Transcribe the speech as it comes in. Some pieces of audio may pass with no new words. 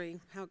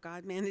How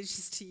God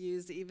manages to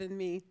use even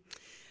me.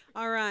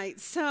 All right,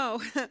 so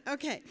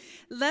okay,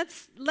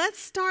 let's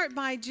start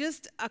by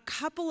just a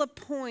couple of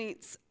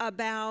points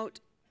about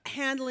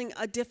handling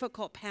a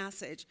difficult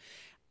passage.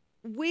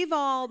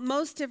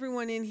 Most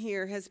everyone in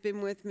here has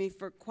been with me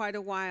for quite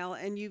a while,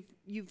 and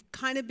you've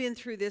kind of been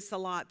through this a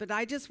lot, but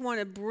I just want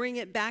to bring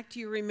it back to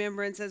your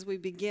remembrance as we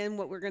begin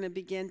what we're going to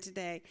begin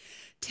today.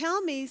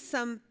 Tell me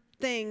some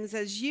things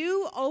as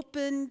you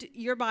opened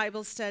your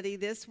Bible study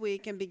this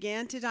week and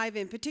began to dive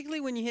in, particularly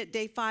when you hit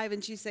day 5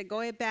 and she said,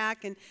 go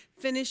back and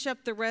finish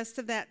up the rest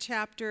of that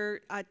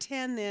chapter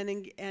 10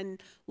 then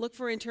and look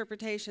for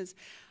interpretations.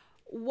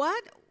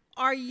 What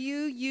are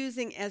you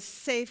using as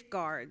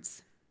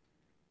safeguards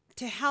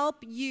to help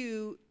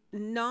you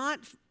not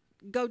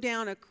go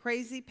down a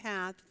crazy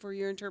path for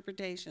your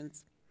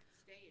interpretations?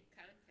 Stay in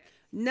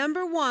context.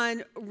 Number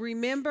 1,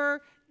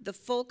 remember the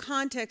full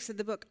context of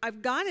the book.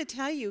 I've got to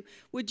tell you,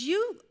 would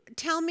you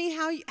tell me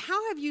how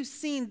have you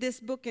seen this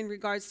book in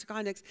regards to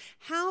context?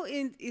 How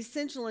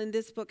essential in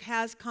this book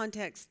has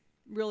context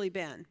really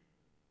been?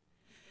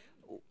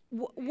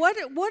 What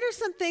are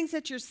some things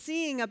that you're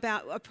seeing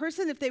about a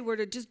person if they were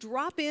to just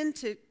drop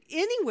into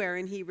anywhere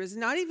in Hebrews,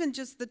 not even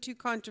just the 2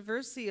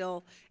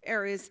 controversial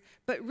areas,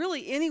 but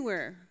really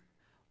anywhere?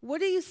 What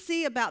do you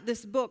see about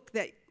this book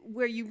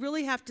where you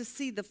really have to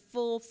see the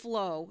full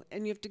flow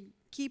and you have to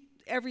keep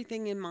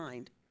everything in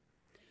mind?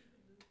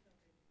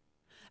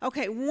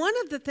 Okay, one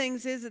of the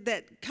things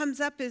that comes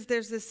up is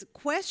there's this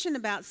question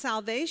about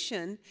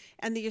salvation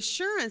and the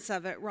assurance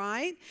of it,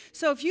 right?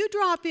 So if you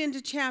drop into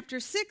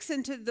chapter 6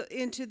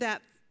 into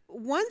that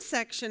one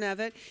section of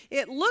it,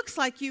 it looks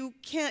like you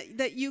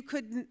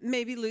could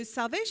maybe lose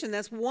salvation.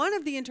 That's one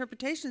of the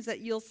interpretations that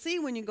you'll see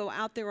when you go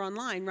out there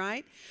online,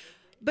 right?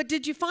 But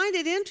did you find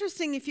it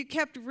interesting if you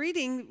kept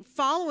reading,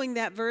 following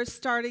that verse,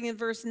 starting in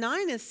verse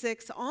 9 of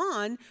 6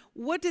 on,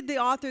 what did the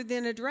author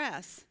then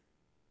address?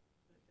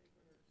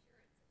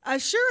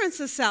 Assurance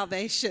of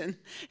salvation.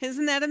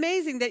 Isn't that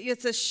amazing that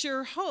it's a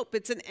sure hope?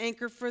 It's an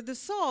anchor for the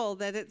soul,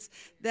 that it's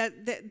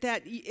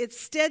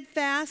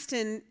steadfast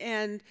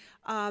and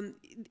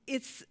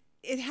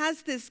it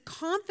has this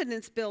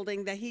confidence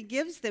building that he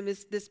gives them,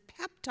 is this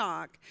pep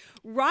talk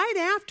right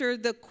after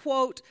the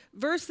quote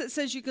verse that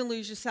says you can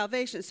lose your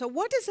salvation. So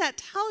what does that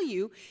tell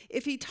you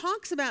if he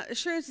talks about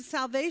assurance of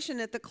salvation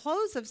at the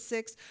close of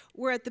 6,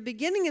 where at the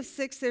beginning of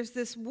 6 there's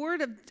this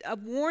word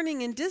of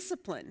warning and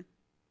discipline?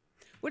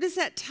 What does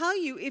that tell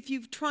you if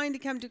you're trying to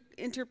come to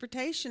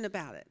interpretation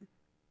about it?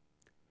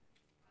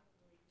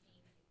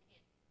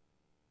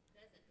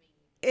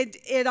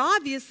 It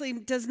obviously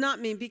does not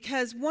mean,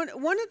 because one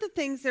of the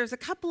things, there's a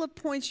couple of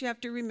points you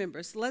have to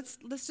remember. So let's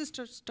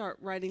just start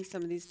writing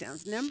some of these down.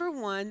 Number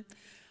 1,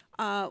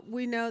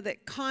 we know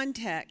that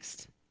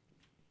context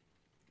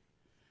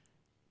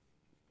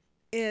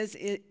is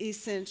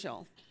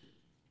essential.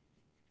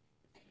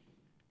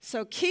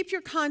 So keep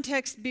your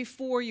context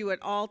before you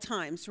at all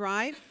times,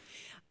 right?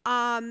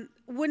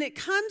 When it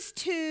comes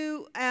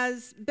to,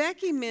 as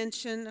Becky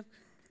mentioned,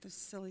 this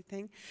silly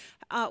thing,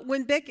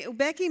 when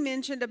Becky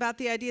mentioned about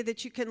the idea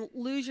that you can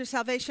lose your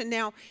salvation.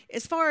 Now,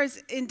 as far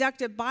as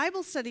inductive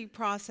Bible study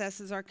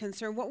processes are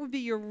concerned, what would be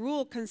your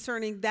rule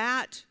concerning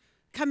that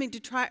coming to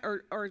try,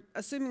 or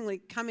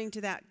assumingly coming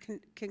to that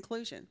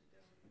conclusion?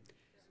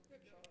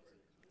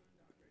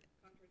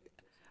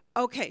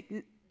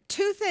 Okay,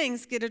 2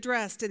 things get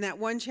addressed in that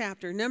one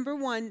chapter. Number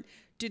 1,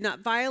 do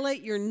not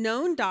violate your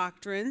known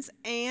doctrines,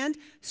 and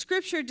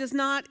Scripture does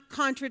not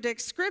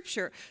contradict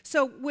Scripture.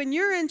 So when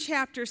you're in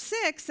chapter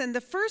 6, and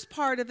the first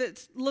part of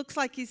it looks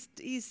like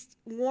he's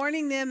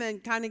warning them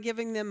and kind of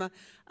giving them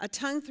a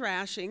tongue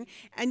thrashing,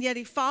 and yet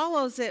he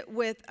follows it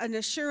with an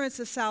assurance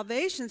of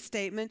salvation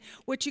statement,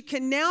 which you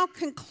can now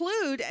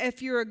conclude,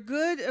 if you're a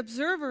good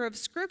observer of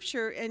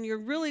Scripture and you're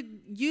really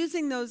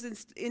using those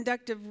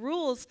inductive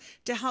rules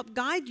to help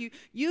guide you,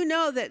 you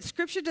know that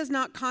Scripture does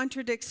not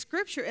contradict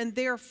Scripture, and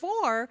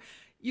therefore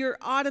your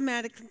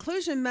automatic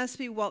conclusion must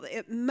be, well,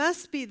 it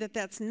must be that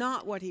that's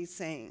not what he's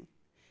saying.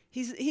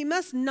 He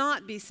must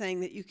not be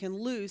saying that you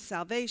can lose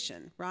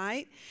salvation,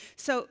 right?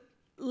 So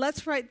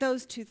let's write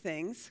those 2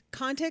 things.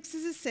 Context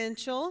is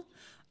essential.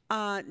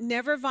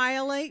 Never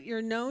violate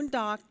your known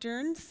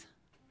doctrines.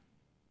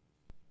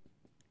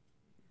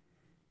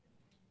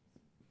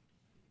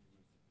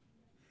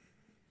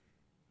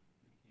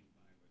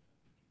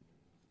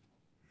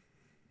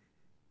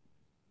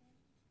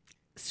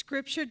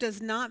 Scripture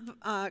does not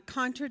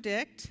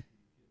contradict.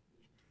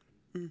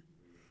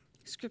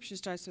 Scripture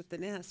starts with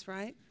an S,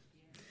 right?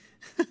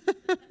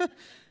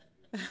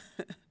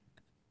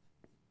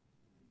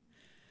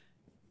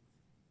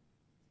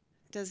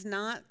 Does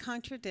not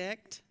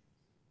contradict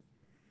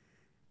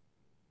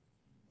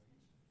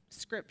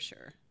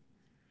Scripture.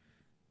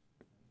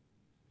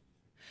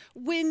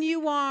 When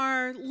you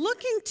are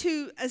looking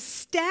to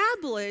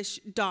establish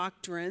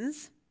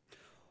doctrines,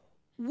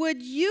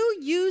 would you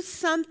use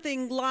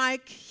something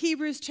like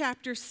Hebrews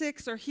chapter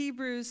 6 or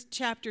Hebrews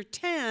chapter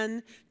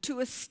 10 to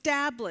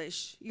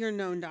establish your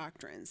known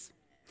doctrines?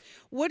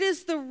 What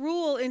is the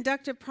rule,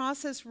 inductive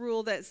process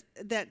rule,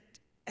 that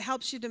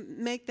helps you to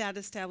make that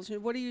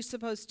establishment? What are you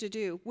supposed to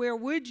do? Where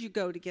would you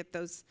go to get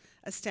those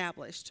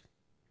established?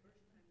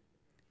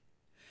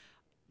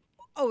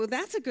 Oh,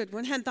 that's a good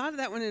one. Hadn't thought of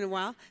that one in a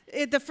while.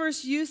 The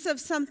first use of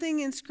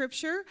something in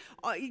Scripture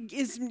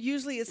is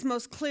usually its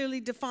most clearly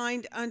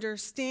defined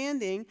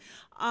understanding.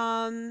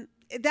 That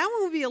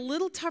one would be a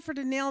little tougher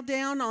to nail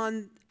down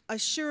on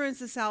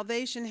assurance of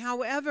salvation.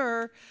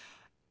 However,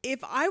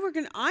 if I were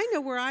going to, I know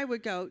where I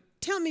would go.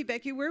 Tell me,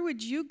 Becky, where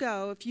would you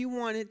go if you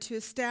wanted to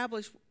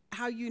establish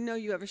how you know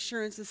you have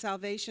assurance of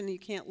salvation and you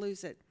can't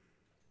lose it?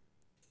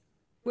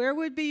 Where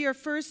would be your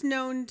first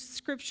known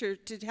Scripture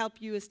to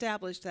help you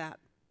establish that?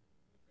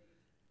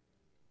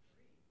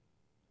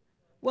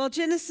 Well,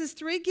 Genesis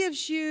 3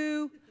 gives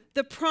you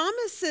the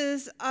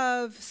promises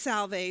of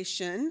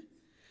salvation,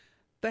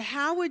 but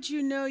how would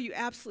you know you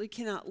absolutely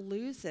cannot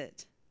lose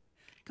it?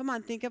 Come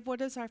on, think of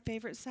what is our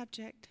favorite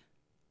subject?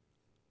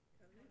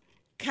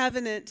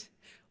 Covenant.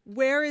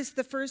 Where is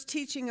the first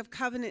teaching of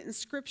covenant in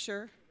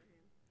Scripture?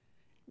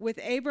 With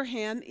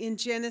Abraham in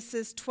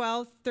Genesis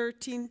 12,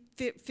 13,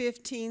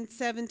 15,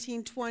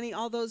 17, 20,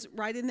 all those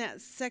right in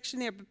that section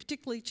there, but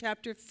particularly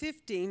chapter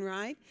 15,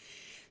 right?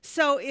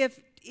 So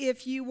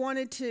if you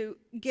wanted to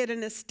get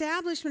an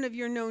establishment of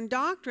your known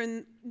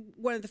doctrine,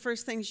 one of the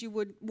first things you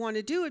would want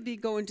to do would be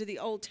go into the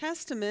Old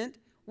Testament,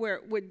 where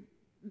it would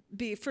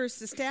be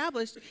first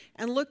established,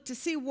 and look to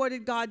see what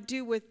did God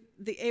do with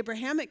the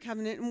Abrahamic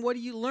covenant, and what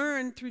do you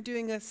learn through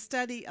doing a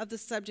study of the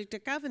subject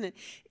of covenant.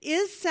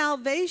 Is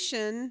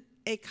salvation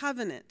a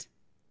covenant?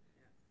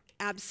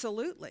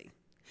 Absolutely.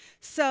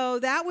 So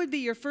that would be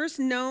your first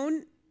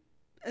known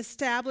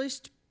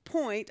established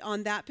point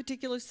on that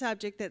particular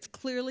subject that's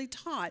clearly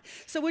taught.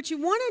 So what you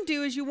want to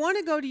do is you want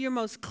to go to your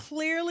most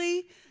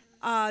clearly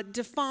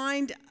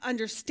defined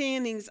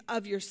understandings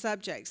of your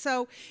subject.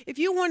 So if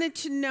you wanted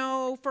to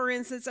know, for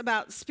instance,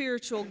 about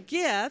spiritual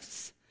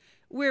gifts,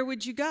 where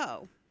would you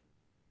go?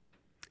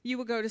 You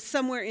would go to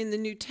somewhere in the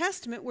New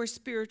Testament where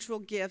spiritual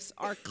gifts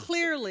are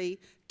clearly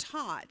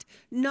taught,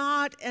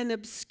 not an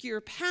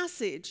obscure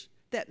passage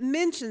that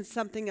mentions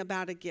something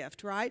about a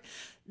gift, right?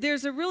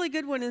 There's a really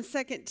good one in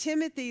 2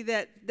 Timothy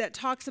that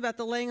talks about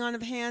the laying on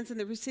of hands and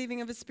the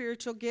receiving of a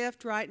spiritual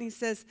gift, right? And he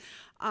says,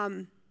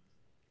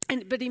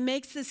 but he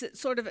makes this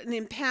sort of an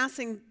in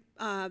passing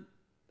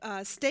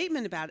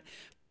statement about it.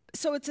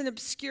 So it's an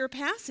obscure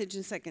passage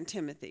in 2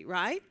 Timothy,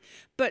 right?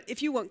 But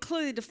if you want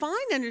clearly defined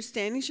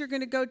understandings, you're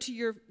going to go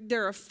to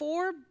there are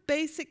 4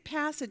 basic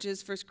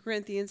passages, 1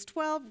 Corinthians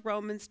 12,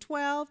 Romans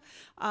 12,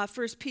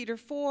 1 Peter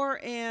 4,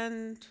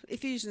 and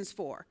Ephesians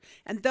 4.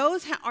 And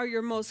those are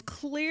your most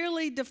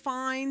clearly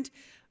defined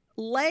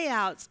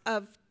layouts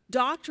of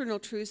doctrinal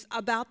truths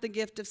about the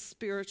gift of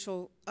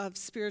spiritual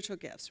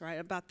gifts, right?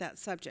 About that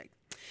subject.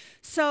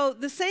 So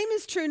the same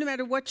is true no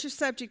matter what your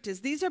subject is.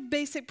 These are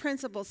basic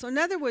principles. So in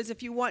other words,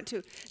 if you're going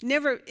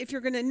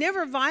to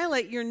never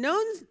violate your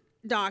known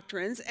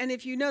doctrines, and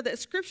if you know that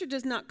Scripture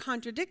does not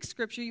contradict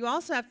Scripture, you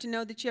also have to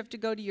know that you have to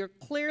go to your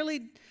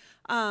clearly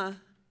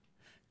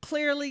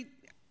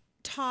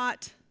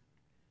taught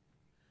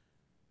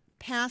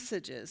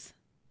passages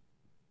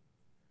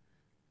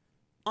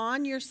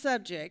on your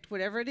subject,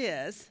 whatever it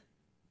is,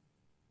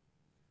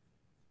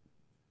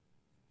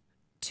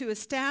 to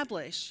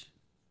establish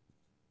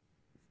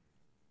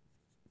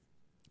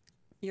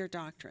your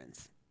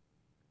doctrines,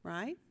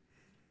 right?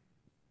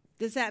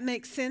 Does that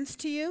make sense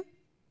to you?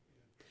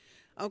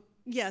 Oh,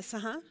 yes,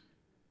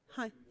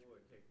 Hi.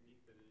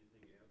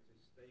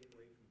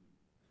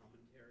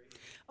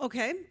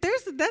 Okay,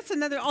 that's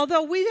another,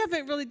 although we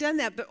haven't really done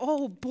that, but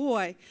oh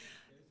boy.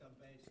 There's some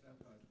bad stuff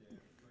out there.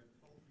 We're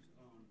focused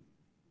on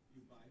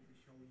your Bible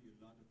showing you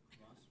a lot of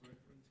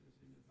cross-references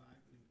in the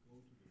Bible, and go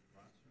to the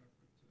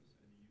cross-references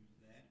and use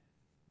that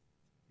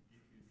to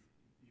give you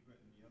deeper.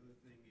 And the other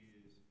thing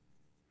is,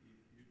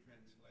 if your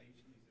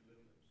translation is a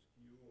little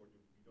obscure or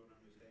you don't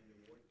understand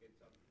the word, gets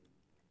up to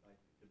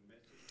like the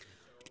message.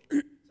 So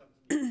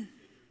something you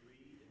can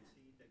read and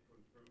see that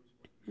confirms what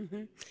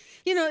you say.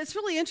 You know, it's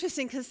really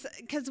interesting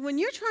because when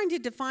you're trying to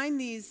define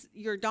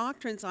your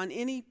doctrines on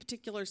any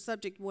particular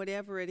subject,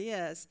 whatever it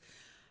is,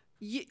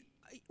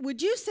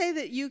 would you say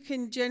that you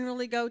can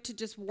generally go to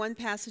just one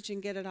passage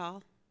and get it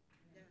all?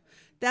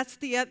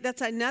 Yeah.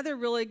 That's another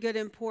really good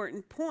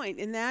important point,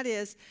 and that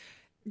is,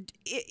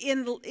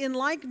 in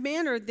like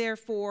manner,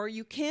 therefore,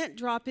 you can't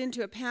drop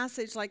into a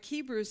passage like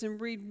Hebrews and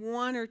read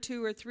 1 or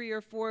 2 or 3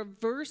 or 4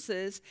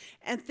 verses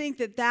and think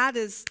that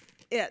is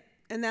it.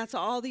 And that's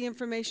all the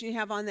information you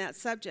have on that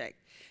subject.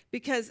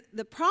 Because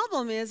the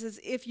problem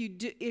is if you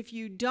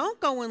don't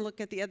go and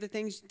look at the other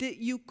things,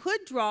 you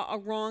could draw a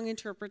wrong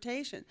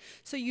interpretation.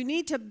 So you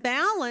need to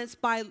balance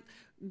by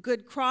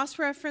good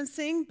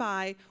cross-referencing,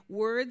 by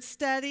word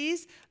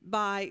studies,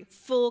 by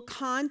full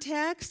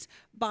context,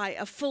 by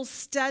a full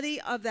study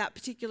of that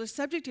particular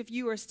subject if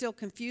you are still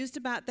confused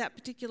about that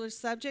particular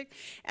subject.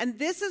 And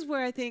this is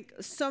where I think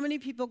so many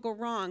people go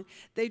wrong.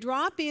 They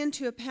drop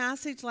into a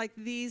passage like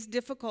these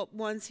difficult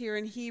ones here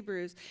in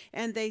Hebrews,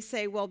 and they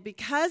say, well,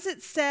 because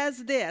it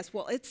says this.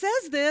 Well, it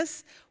says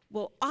this.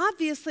 Well,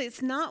 obviously,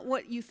 it's not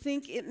what you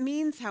think it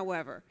means,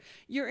 however.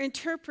 Your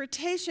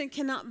interpretation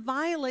cannot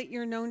violate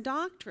your known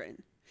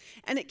doctrine,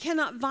 and it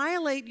cannot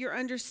violate your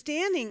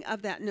understanding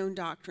of that known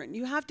doctrine.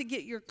 You have to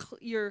get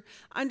your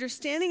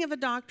understanding of a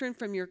doctrine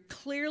from your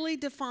clearly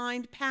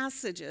defined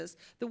passages,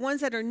 the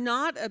ones that are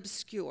not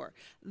obscure.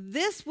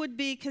 This would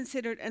be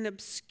considered an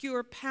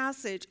obscure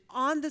passage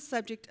on the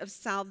subject of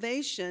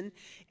salvation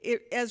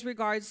as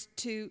regards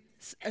to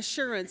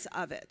assurance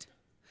of it.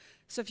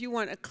 So if you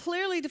want a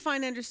clearly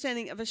defined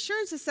understanding of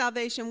assurance of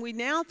salvation, we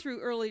now,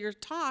 through earlier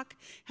talk,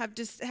 have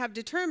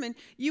determined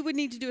you would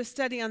need to do a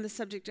study on the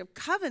subject of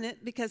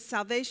covenant, because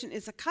salvation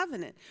is a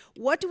covenant.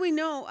 What do we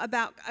know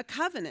about a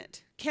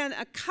covenant? Can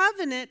a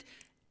covenant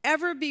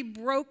ever be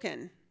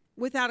broken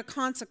without a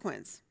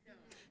consequence?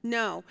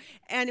 No.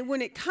 And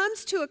when it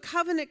comes to a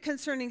covenant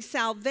concerning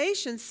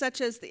salvation,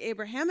 such as the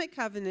Abrahamic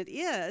covenant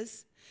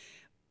is,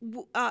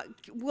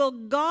 will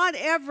God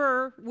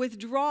ever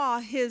withdraw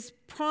his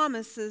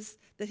promises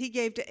that he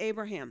gave to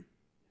Abraham?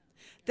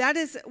 That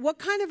is, what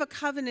kind of a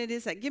covenant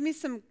is that? Give me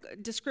some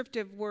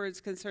descriptive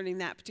words concerning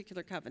that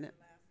particular covenant.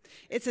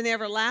 It's an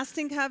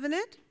everlasting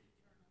covenant,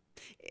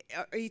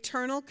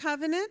 eternal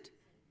covenant,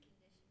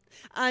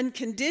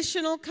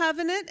 unconditional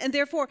covenant, and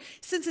therefore,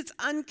 since it's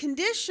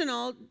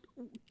unconditional,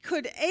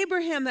 could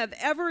Abraham have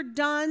ever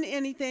done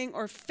anything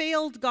or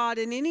failed God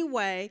in any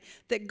way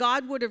that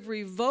God would have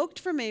revoked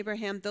from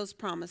Abraham those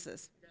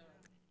promises?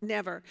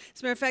 Never.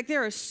 As a matter of fact,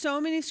 there are so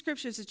many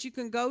scriptures that you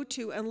can go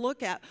to and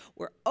look at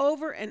where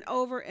over and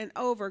over and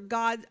over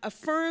God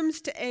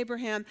affirms to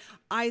Abraham,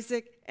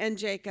 Isaac, and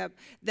Jacob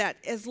that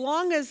as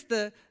long as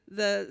the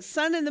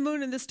sun and the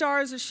moon and the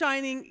stars are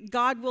shining,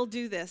 God will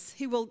do this.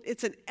 He will.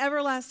 It's an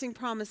everlasting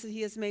promise that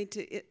he has made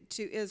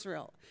to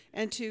Israel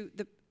and to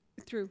the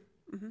through.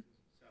 Mm-hmm.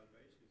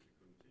 Salvation is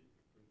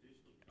a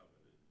conditional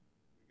covenant.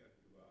 We got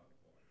to do our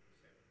part,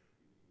 except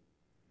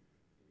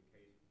in the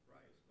case of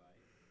Christ,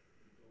 like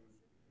if we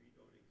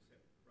don't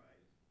accept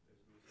Christ,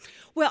 there's no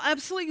salvation. Well,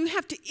 absolutely. You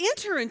have to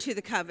enter into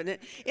the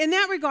covenant. In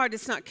that regard,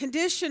 it's not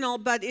conditional,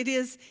 but it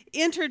is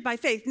entered by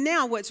faith.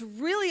 Now, what's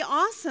really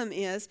awesome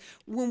is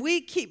when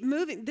we keep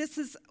moving, this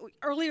is,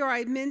 earlier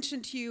I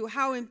mentioned to you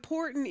how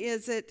important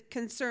is it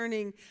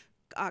concerning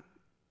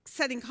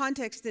setting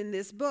context in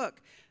this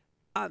book.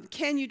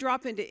 Can you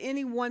drop into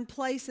any one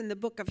place in the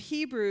book of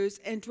Hebrews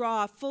and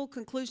draw a full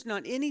conclusion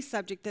on any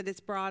subject that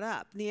is brought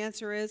up? The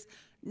answer is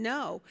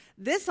no.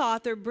 This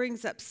author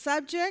brings up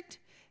subject,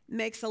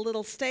 makes a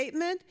little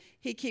statement,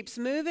 he keeps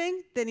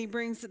moving, then he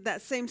brings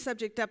that same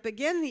subject up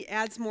again, and he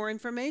adds more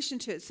information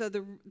to it. So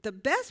the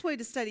best way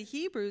to study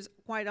Hebrews,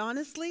 quite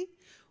honestly,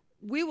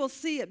 we will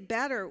see it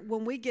better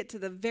when we get to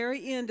the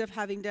very end of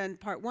having done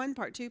part 1,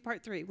 part 2,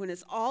 part 3. When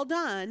it's all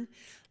done,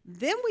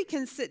 then we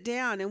can sit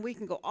down and we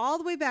can go all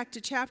the way back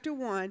to chapter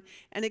 1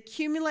 and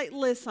accumulate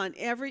lists on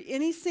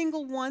any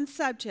single one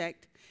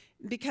subject.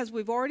 Because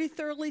we've already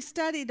thoroughly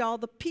studied all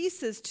the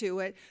pieces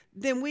to it,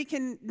 then we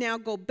can now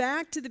go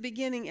back to the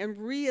beginning and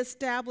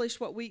reestablish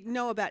what we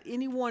know about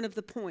any one of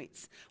the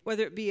points,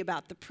 whether it be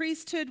about the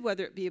priesthood,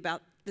 whether it be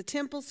about the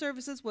temple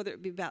services, whether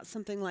it be about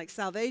something like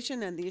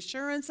salvation and the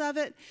assurance of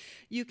it.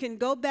 You can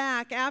go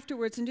back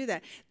afterwards and do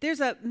that. There's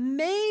a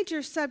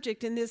major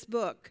subject in this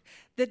book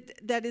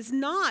that is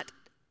not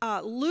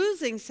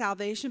losing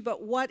salvation,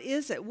 but what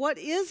is it? What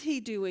is he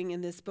doing in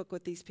this book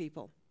with these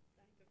people?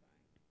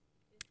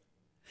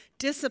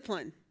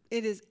 Discipline.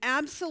 It is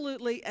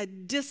absolutely a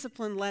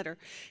discipline letter.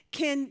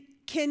 Can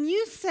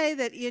you say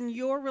that in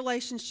your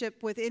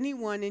relationship with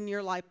anyone in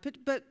your life,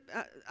 but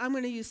I'm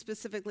going to use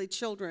specifically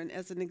children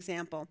as an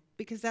example,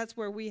 because that's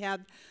where we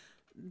have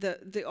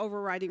the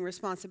overriding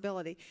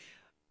responsibility.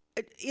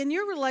 In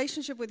your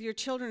relationship with your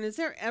children, is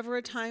there ever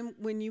a time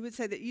when you would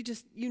say that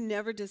you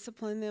never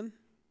discipline them?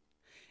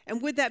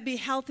 And would that be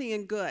healthy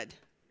and good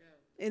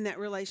in that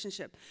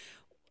relationship?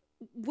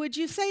 Would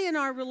you say in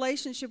our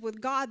relationship with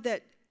God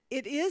that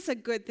it is a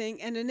good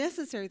thing and a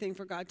necessary thing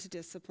for God to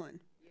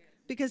discipline? Yes.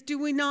 Because do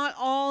we not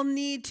all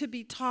need to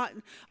be taught?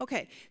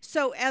 Okay,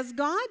 so as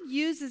God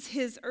uses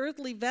his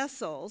earthly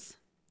vessels,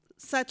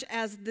 such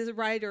as the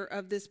writer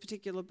of this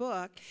particular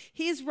book,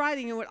 he's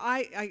writing in what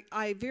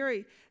I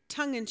very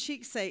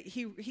tongue-in-cheek say,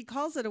 he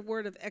calls it a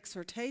word of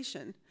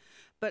exhortation.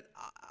 But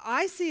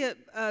I see it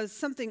as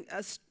something,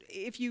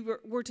 if you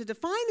were to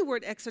define the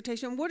word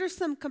exhortation, what are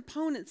some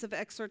components of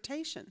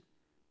exhortation?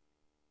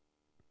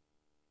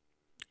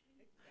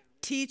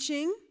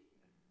 Teaching,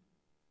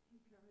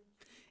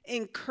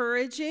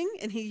 encouraging,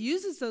 and he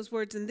uses those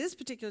words in this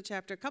particular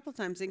chapter a couple of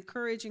times.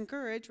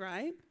 Encourage,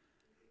 right?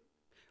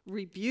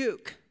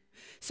 Rebuke.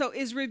 So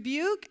is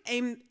rebuke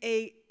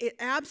a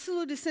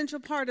absolute essential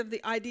part of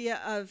the idea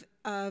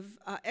of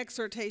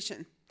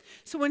exhortation?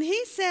 So when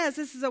he says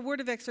this is a word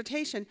of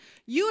exhortation,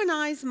 you and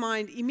I's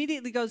mind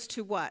immediately goes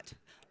to what?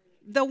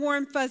 The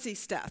warm, fuzzy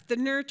stuff, the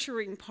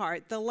nurturing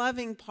part, the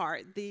loving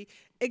part, the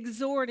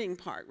exhorting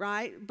part,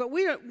 right? But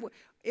we don't.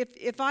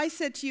 If I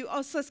said to you,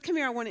 oh, Celeste, come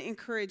here, I want to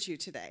encourage you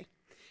today.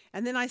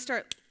 And then I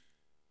start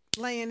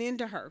laying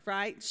into her,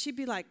 right? She'd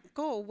be like,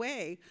 go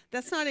away.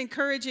 That's not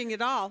encouraging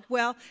at all.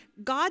 Well,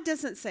 God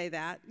doesn't say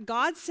that.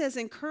 God says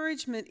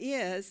encouragement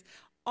is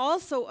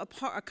also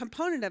a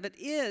component of it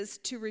is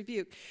to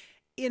rebuke.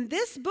 In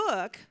this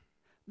book,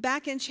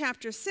 back in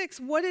chapter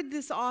 6, what did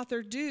this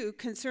author do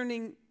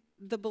concerning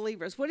the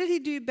believers? What did he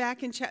do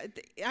back in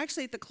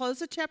actually at the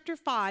close of chapter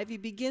 5, he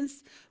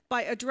begins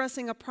by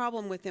addressing a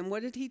problem with them.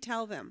 What did he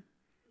tell them?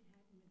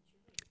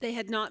 They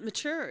had not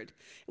matured.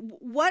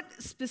 What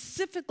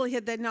specifically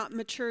had they not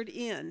matured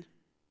in?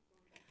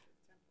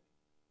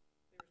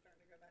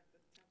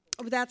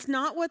 That's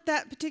not what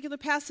that particular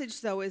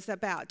passage, though, is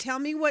about. Tell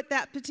me what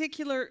that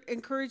particular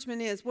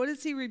encouragement is. What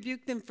does he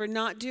rebuke them for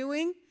not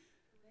doing?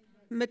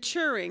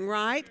 Maturing,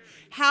 right?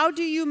 How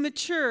do you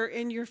mature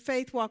in your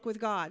faith walk with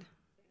God?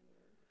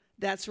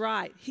 That's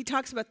right. He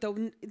talks about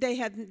they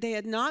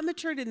had not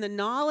matured in the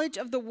knowledge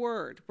of the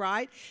word,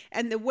 right?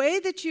 And the way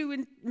that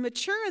you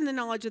mature in the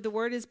knowledge of the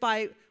word is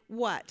by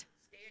what?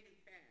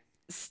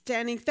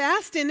 Standing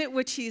fast in it,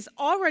 which he's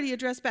already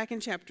addressed back in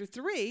chapter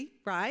 3,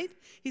 right?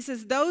 He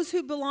says, those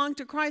who belong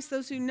to Christ,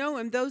 those who know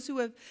him, those who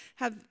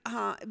have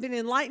been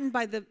enlightened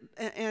by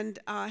and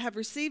have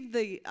received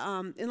the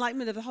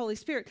enlightenment of the Holy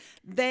Spirit,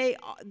 they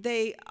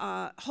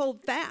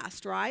hold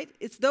fast, right?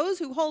 It's those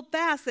who hold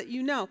fast that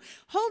you know.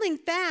 Holding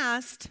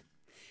fast,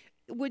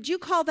 would you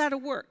call that a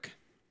work?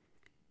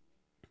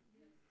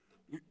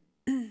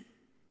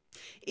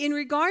 In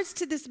regards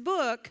to this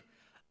book,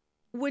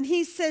 when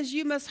he says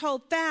you must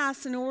hold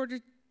fast in order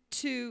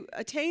to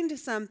attain to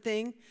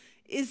something,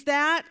 is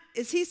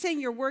he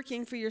saying you're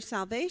working for your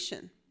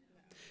salvation?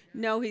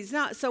 No, he's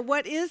not. So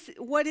what is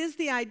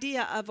the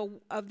idea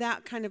of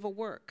that kind of a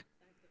work?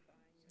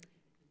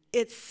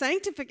 It's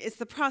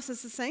the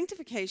process of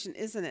sanctification,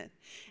 isn't it?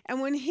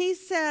 And when he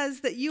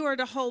says that you are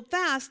to hold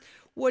fast,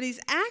 what he's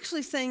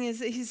actually saying is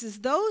that he says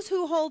those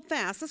who hold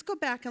fast. Let's go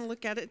back and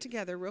look at it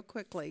together real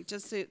quickly,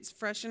 just so it's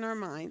fresh in our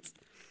minds.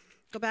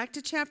 Go back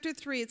to chapter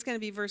 3. It's going to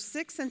be verse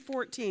 6 and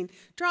 14.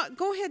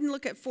 Go ahead and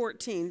look at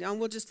 14, and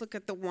we'll just look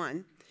at the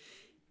one.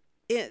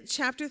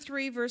 Chapter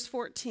 3, verse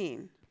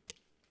 14.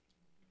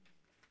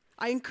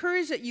 I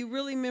encourage that you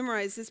really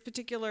memorize this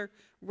particular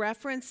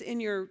reference in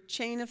your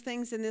chain of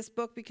things in this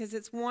book, because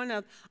it's one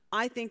of,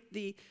 I think,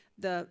 the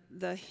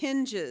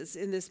hinges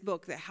in this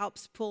book that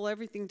helps pull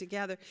everything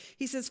together.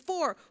 He says,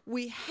 for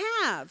we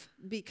have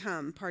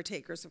become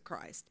partakers of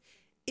Christ,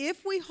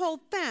 if we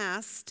hold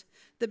fast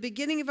the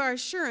beginning of our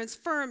assurance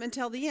firm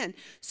until the end.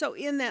 So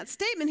in that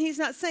statement, he's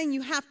not saying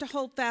you have to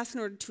hold fast in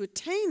order to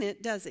attain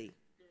it, does he?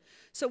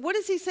 So what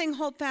is he saying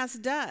hold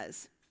fast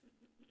does?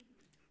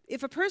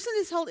 If a person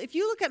is if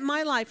you look at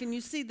my life and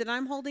you see that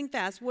I'm holding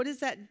fast, what does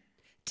that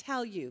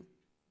tell you?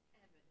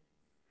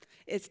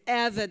 It's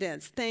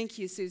evidence. Thank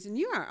you, Susan.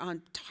 You are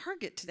on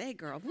target today,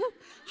 girl. Woo.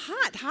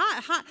 Hot,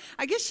 hot, hot.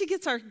 I guess she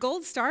gets our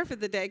gold star for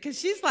the day, because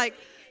she's like,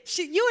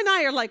 you and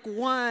I are like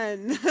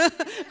one.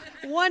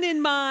 One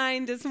in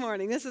mind this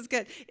morning. This is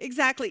good.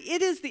 Exactly.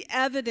 It is the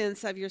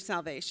evidence of your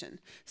salvation.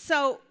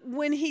 So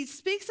when he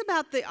speaks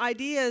about the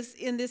ideas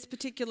in this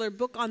particular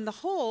book on the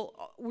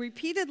whole,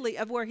 repeatedly,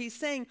 of where he's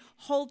saying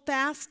hold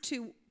fast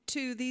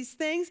to these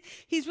things,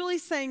 he's really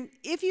saying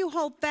if you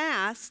hold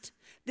fast,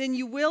 then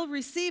you will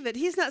receive it.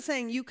 He's not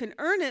saying you can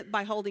earn it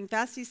by holding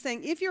fast. He's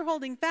saying if you're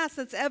holding fast,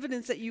 that's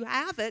evidence that you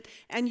have it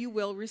and you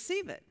will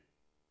receive it.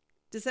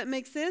 Does that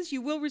make sense?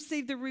 You will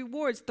receive the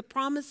rewards, the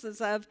promises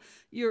of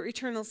your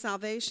eternal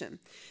salvation.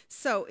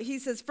 So he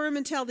says firm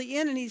until the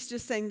end, and he's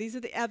just saying these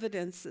are the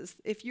evidences.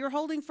 If you're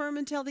holding firm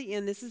until the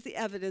end, this is the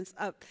evidence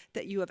of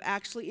that you have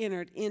actually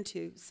entered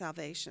into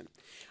salvation.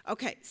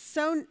 Okay,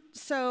 so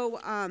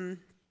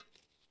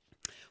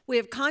we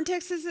have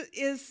context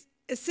is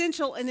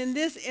essential, and in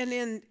this and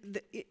in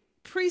the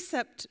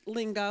precept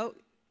lingo,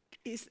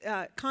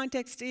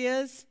 context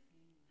is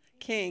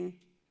king,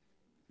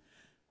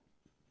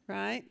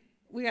 right?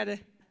 We got to,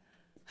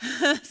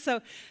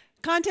 so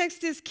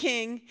context is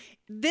king.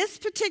 This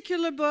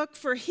particular book,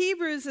 for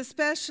Hebrews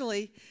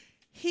especially,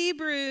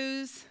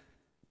 Hebrews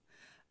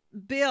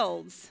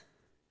builds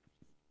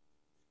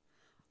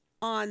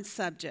on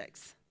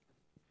subjects.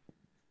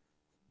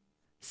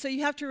 So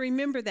you have to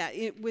remember that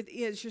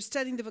as you're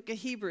studying the book of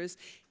Hebrews.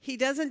 He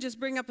doesn't just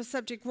bring up a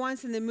subject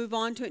once and then move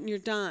on to it and you're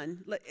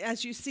done,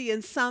 as you see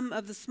in some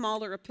of the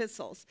smaller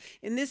epistles.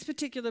 In this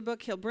particular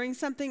book, he'll bring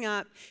something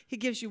up. He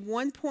gives you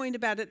one point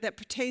about it that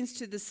pertains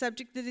to the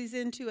subject that he's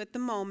into at the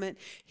moment.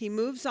 He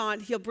moves on.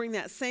 He'll bring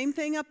that same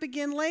thing up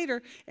again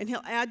later, and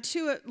he'll add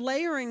to it,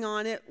 layering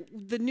on it,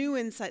 the new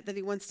insight that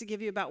he wants to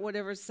give you about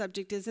whatever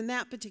subject is in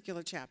that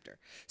particular chapter.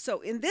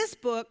 So in this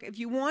book, if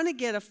you want to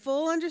get a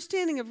full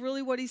understanding of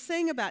really what he's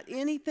saying about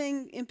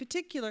anything in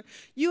particular,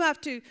 you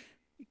have to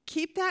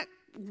keep that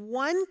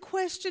one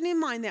question in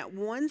mind, that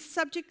one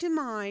subject in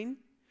mind,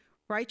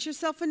 Write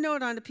yourself a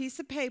note on a piece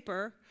of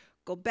paper,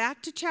 go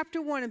back to chapter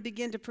 1 and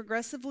begin to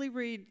progressively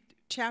read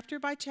chapter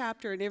by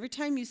chapter. And every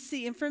time you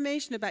see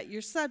information about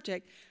your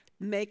subject,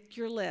 make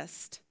your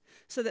list.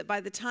 So that by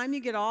the time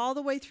you get all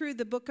the way through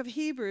the book of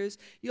Hebrews,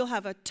 you'll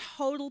have a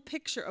total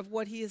picture of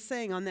what he is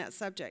saying on that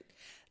subject.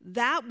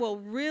 That will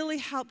really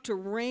help to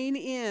rein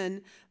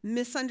in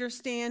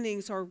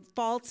misunderstandings or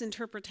false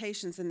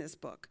interpretations in this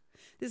book.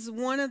 This is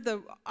one of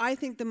the, I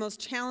think, the most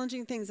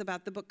challenging things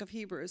about the book of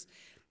Hebrews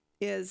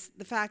is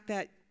the fact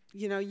that,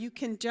 you know, you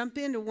can jump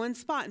into one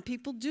spot, and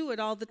people do it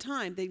all the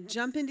time. They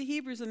jump into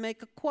Hebrews and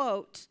make a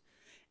quote,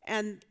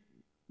 and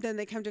then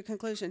they come to a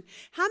conclusion.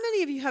 How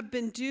many of you have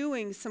been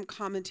doing some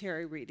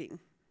commentary reading?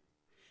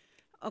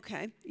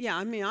 Okay, yeah,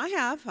 I mean, I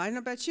have. I don't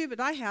know about you, but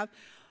I have.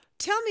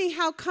 Tell me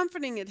how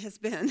comforting it has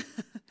been.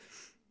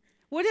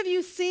 What have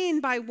you seen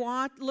by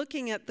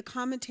looking at the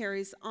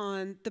commentaries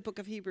on the book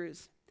of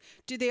Hebrews?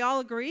 Do they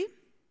all agree?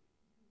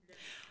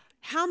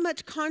 How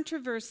much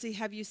controversy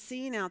have you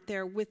seen out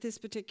there with this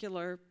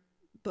particular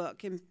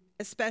book? And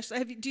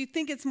especially, do you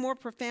think it's more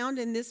profound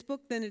in this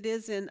book than it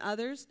is in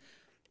others?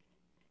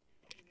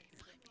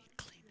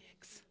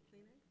 Kleenex.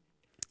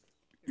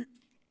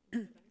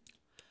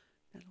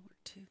 That'll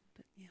work too,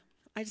 but yeah.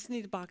 I just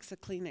need a box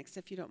of Kleenex,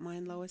 if you don't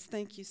mind, Lois.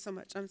 Thank you so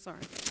much. I'm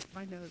sorry.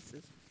 My nose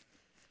is...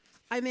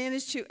 I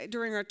managed to,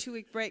 during our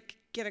 2-week break,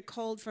 get a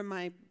cold from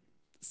my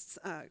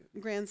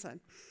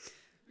grandson.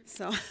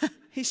 So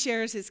he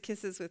shares his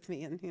kisses with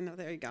me, and, you know,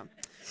 there you go.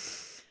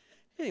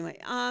 Anyway,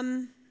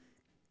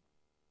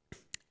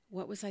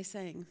 what was I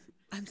saying?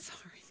 I'm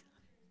sorry.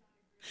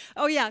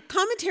 Oh, yeah,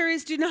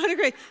 commentaries do not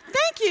agree.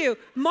 Thank you.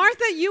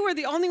 Martha, you were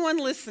the only one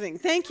listening.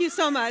 Thank you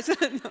so much.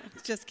 No,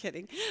 just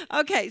kidding.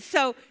 Okay,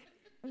 so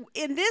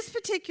in this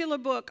particular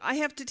book, I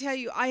have to tell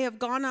you, I have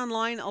gone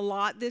online a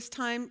lot this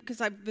time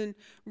because I've been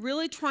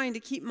really trying to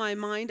keep my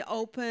mind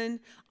open.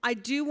 I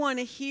do want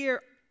to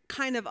hear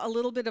kind of a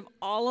little bit of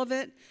all of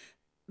it,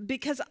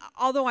 because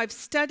although I've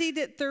studied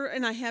it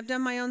and I have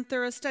done my own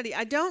thorough study,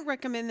 I don't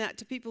recommend that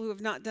to people who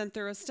have not done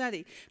thorough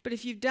study. But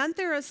if you've done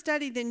thorough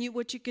study, then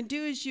what you can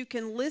do is you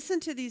can listen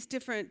to these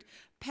different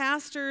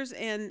pastors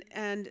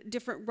and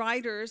different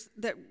writers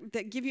that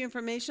give you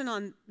information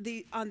on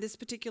this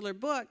particular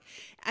book,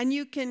 and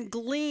you can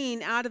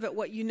glean out of it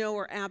what you know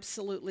are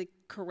absolutely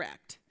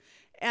correct.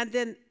 And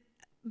then,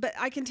 but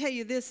I can tell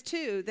you this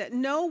too, that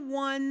no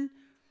one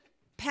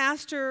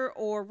pastor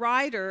or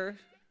writer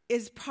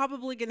is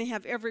probably going to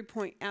have every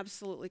point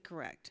absolutely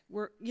correct.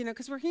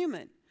 Because we're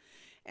human.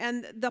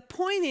 And the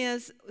point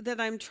is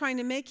that I'm trying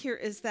to make here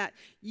is that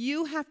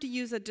you have to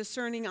use a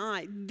discerning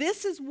eye.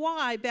 This is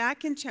why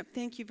back in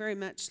thank you very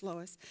much,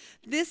 Lois.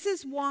 This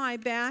is why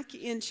back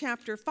in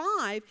chapter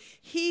 5,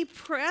 he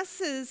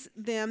presses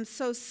them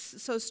so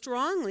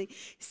strongly,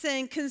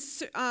 saying,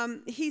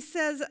 he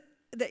says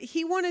that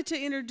he wanted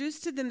to introduce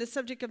to them the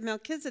subject of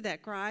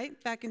Melchizedek, right?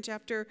 Back in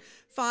chapter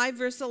 5,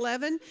 verse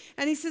 11.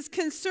 And he says,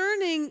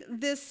 concerning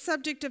this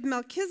subject of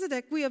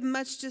Melchizedek, we have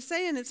much to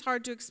say, and it's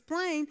hard to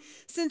explain,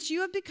 since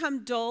you have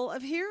become dull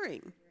of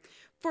hearing.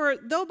 For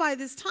though by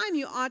this time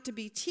you ought to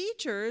be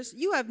teachers,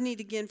 you have need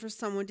again for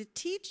someone to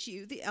teach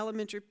you the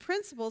elementary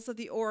principles of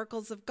the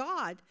oracles of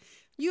God.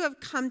 You have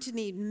come to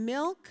need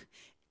milk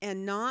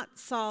and not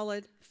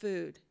solid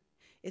food.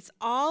 It's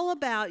all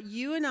about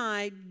you and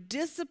I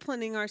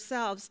disciplining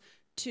ourselves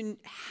to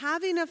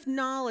have enough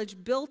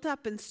knowledge built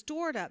up and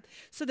stored up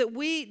so that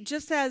we,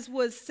 just as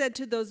was said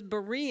to those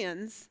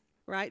Bereans,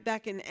 right,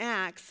 back in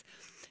Acts,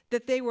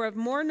 that they were of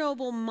more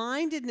noble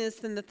mindedness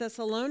than the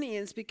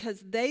Thessalonians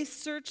because they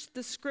searched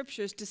the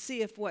scriptures to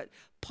see if what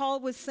Paul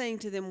was saying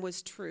to them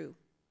was true,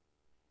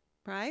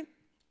 right?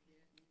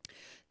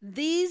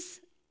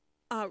 These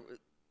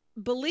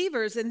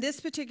believers in this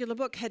particular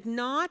book had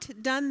not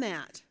done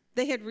that.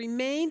 They had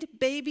remained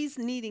babies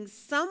needing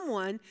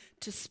someone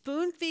to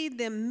spoon feed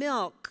them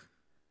milk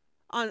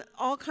on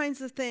all kinds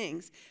of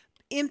things.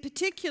 In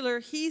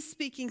particular, he's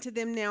speaking to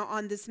them now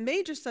on this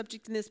major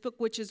subject in this book,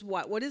 which is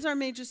what? What is our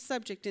major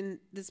subject in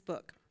this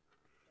book?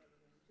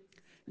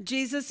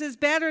 Jesus is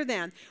better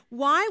than.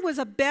 Why was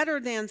a better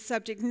than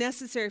subject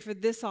necessary for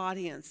this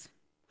audience?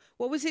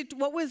 What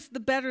was the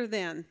better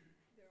than?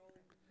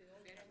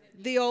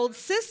 The old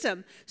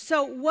system.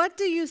 So what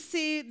do you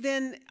see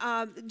then,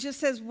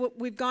 just as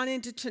we've gone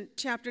into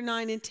chapter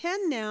 9 and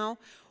 10 now,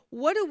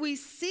 what do we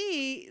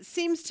see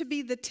seems to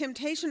be the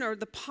temptation or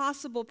the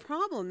possible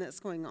problem that's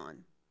going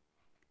on?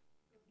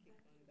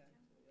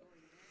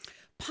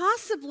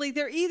 Possibly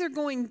they're either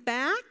going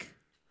back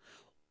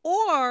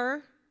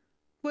or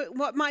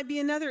what might be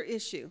another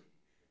issue?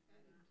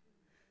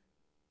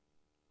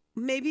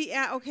 Maybe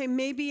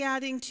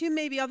adding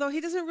to, although he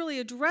doesn't really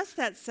address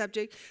that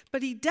subject,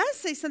 but he does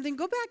say something.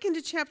 Go back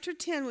into chapter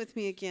 10 with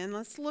me again.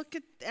 Let's look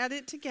at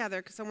it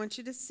together because I want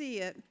you to see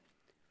it.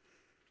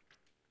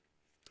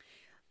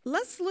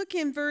 Let's look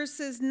in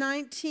verses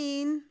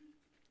 19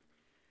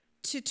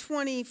 to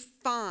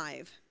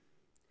 25.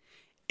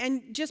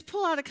 and just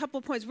pull out a couple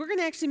of points. We're going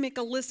to actually make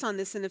a list on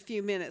this in a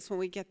few minutes when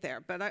we get there.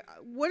 But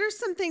what are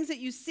some things that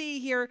you see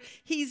here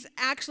he's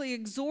actually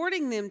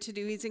exhorting them to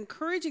do? He's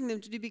encouraging them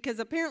to do because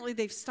apparently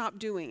they've stopped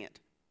doing it.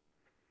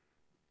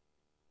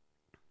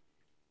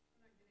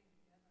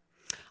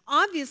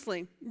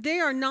 Obviously, they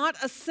are not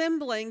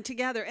assembling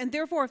together. And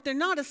therefore, if they're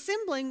not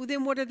assembling,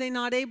 then what are they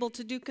not able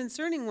to do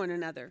concerning one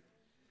another?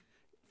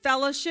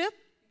 Fellowship.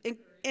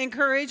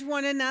 Encourage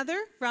one another,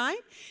 right?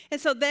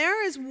 And so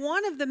there is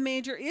one of the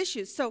major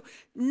issues. So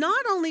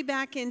not only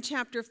back in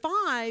chapter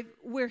 5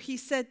 where he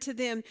said to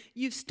them,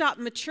 you've stopped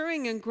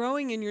maturing and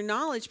growing in your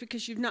knowledge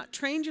because you've not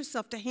trained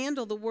yourself to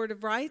handle the word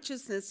of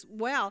righteousness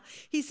well.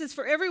 He says,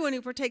 for everyone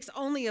who partakes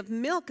only of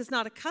milk is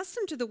not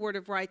accustomed to the word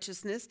of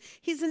righteousness.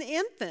 He's an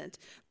infant.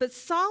 But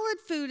solid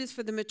food is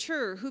for the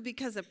mature who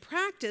because of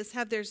practice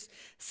have their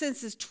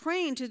senses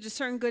trained to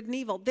discern good and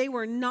evil. They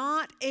were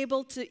not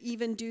able to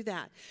even do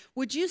that.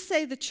 Would you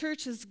say the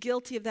church is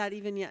guilty of that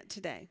even yet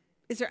today?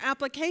 Is there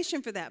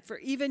application for that for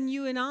even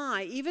you and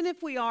I? Even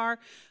if we are,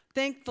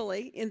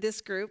 thankfully, in this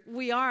group,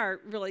 we are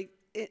really,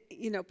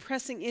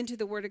 pressing into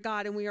the Word of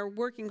God, and we are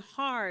working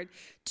hard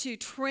to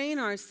train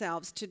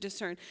ourselves to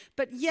discern.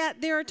 But yet,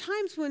 there are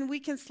times when we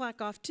can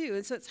slack off too,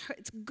 and so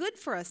it's good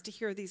for us to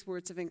hear these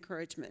words of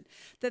encouragement.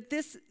 That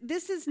this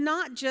is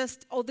not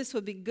just, this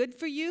would be good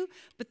for you,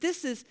 but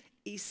this is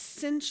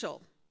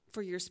essential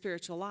for your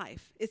spiritual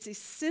life. It's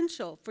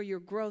essential for your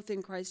growth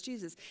in Christ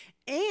Jesus.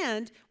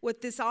 And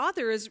what this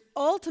author is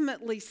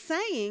ultimately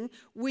saying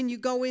when you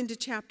go into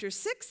chapter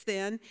 6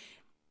 then,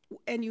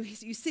 and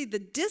you see the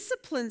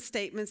discipline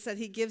statements that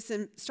he gives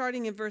them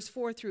starting in verse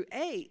 4 through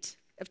 8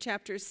 of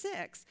chapter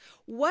 6.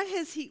 What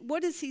is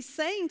he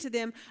saying to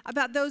them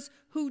about those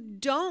who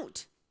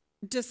don't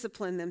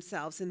discipline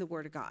themselves in the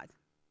Word of God?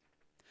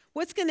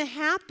 What's going to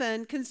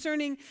happen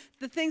concerning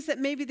the things that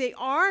maybe they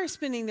are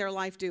spending their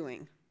life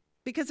doing?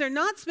 Because they're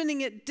not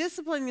spending it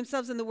disciplining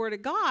themselves in the Word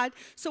of God.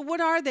 So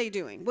what are they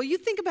doing? Well, you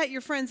think about your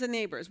friends and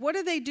neighbors. What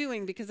are they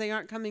doing because they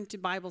aren't coming to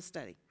Bible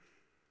study?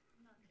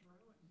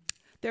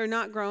 They're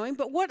not growing.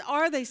 But what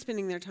are they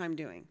spending their time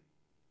doing?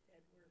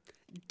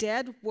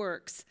 Dead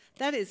works.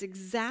 That is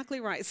exactly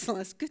right,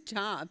 Celeste. Good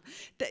job.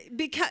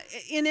 Because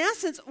in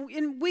essence,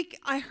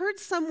 I heard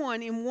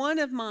someone in one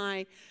of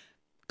my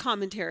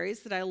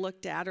commentaries that I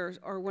looked at,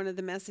 or one of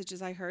the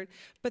messages I heard,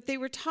 but they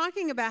were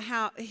talking about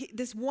how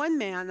this one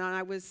man,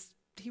 and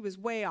he was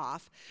way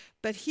off,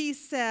 but he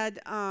said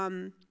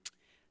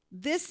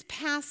this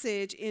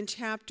passage in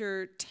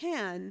chapter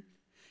 10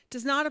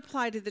 does not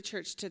apply to the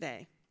church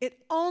today. It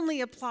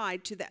only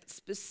applied to that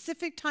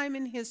specific time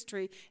in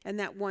history and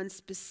that one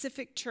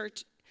specific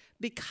church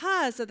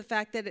because of the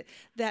fact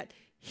that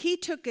he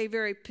took a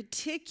very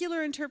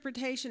particular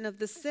interpretation of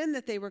the sin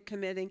that they were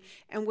committing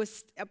and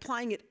was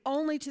applying it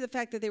only to the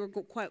fact that they were,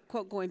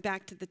 quote, going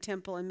back to the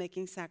temple and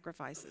making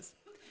sacrifices.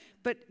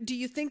 But do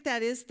you think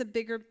that is the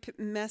bigger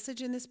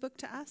message in this book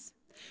to us?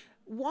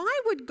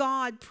 Why would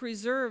God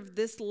preserve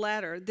this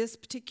letter, this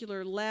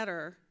particular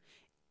letter,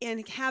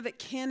 and have it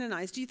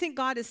canonized? Do you think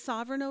God is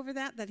sovereign over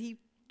that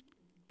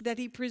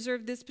he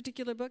preserved this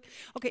particular book?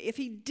 Okay, if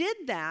he did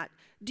that,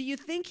 do you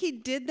think he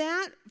did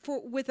that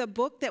with a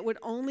book that would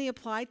only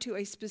apply to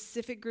a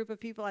specific group of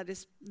people at a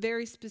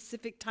very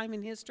specific time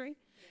in history?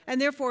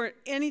 And therefore,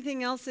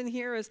 anything else in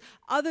here is,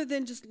 other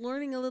than just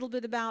learning a little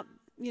bit about,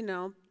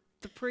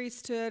 the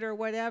priesthood or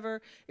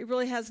whatever, it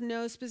really has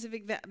no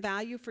specific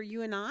value for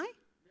you and I?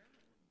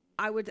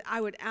 I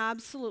would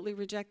absolutely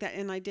reject that,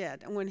 and I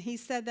did. And when he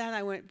said that,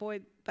 I went, boy,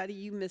 buddy,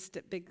 you missed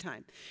it big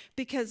time.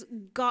 Because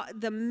God,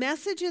 the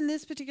message in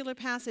this particular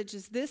passage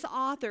is this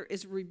author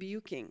is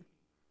rebuking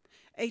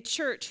a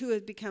church who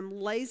had become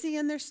lazy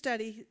in their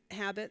study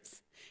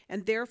habits,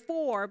 and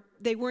therefore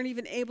they weren't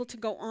even able to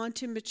go on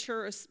to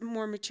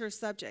more mature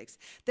subjects.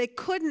 They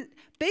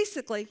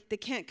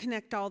can't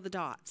connect all the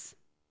dots.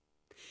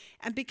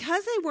 And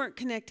because they weren't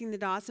connecting the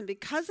dots, and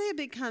because they had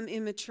become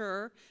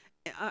immature,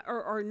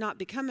 or not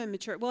become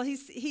immature. Well, he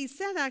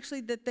said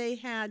actually that they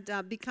had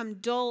become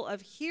dull of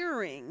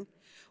hearing,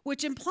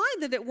 which implied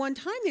that at one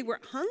time they were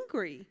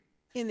hungry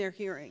in their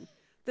hearing,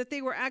 that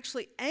they were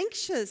actually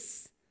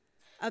anxious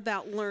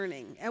about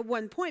learning at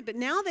one point, but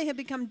now they had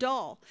become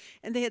dull,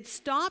 and they had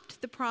stopped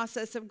the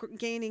process of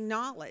gaining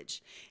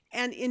knowledge.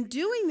 And in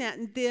doing that,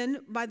 and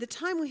then by the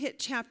time we hit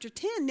chapter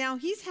 10, now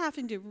he's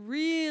having to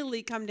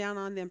really come down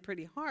on them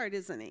pretty hard,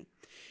 isn't he?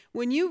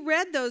 When you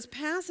read those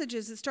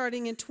passages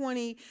starting in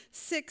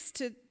 26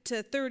 to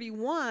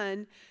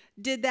 31,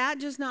 did that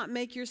just not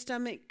make your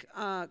stomach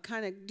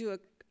kind of do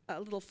a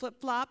little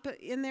flip-flop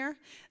in there?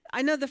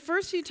 I know the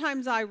first few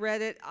times I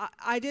read it,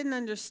 I didn't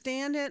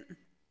understand it.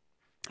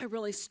 I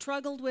really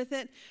struggled with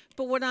it.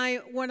 But what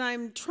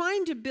I'm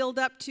trying to build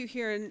up to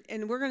here,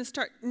 and we're going to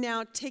start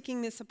now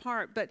taking this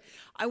apart, but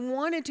I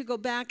wanted to go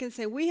back and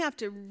say we have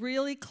to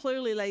really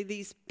clearly lay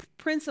these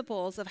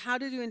principles of how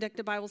to do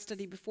inductive Bible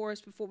study before us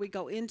before we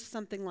go into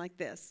something like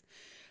this.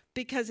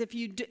 Because if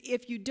you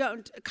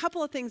don't, a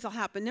couple of things will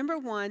happen. Number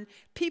one,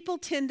 people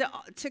tend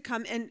to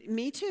come, and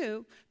me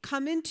too,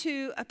 come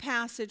into a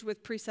passage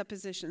with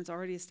presuppositions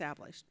already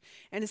established.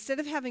 And instead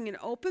of having an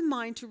open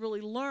mind to really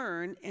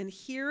learn and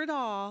hear it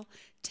all,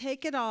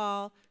 take it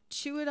all,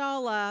 chew it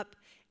all up,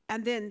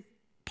 and then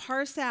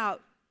parse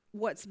out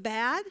what's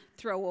bad,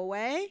 throw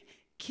away,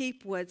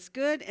 keep what's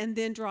good, and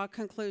then draw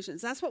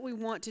conclusions. That's what we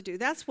want to do.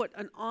 That's what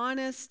an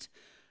honest,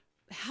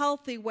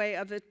 healthy way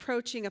of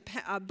approaching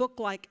a book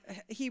like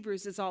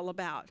Hebrews is all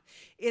about.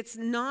 It's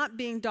not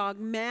being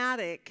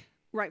dogmatic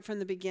right from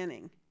the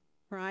beginning,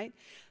 right?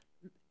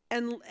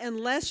 And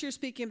unless you're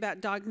speaking about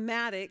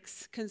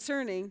dogmatics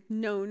concerning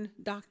known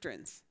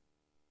doctrines,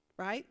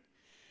 right?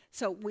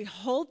 So we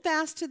hold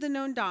fast to the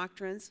known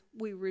doctrines.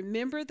 We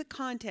remember the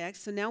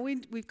context. So now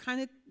we've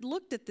kind of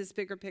looked at this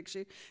bigger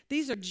picture.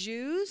 These are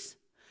Jews.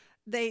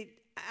 They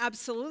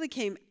absolutely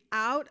came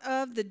out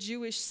of the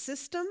Jewish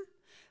system.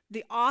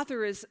 The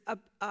author is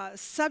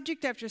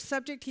subject after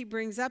subject he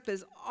brings up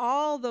is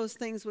all those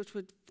things which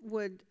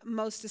would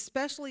most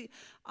especially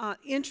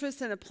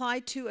interest and apply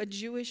to a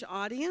Jewish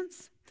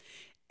audience.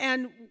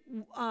 And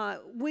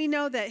we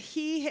know that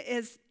he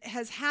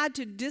has had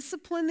to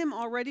discipline them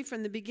already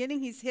from the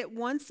beginning. He's hit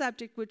one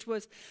subject, which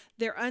was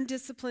their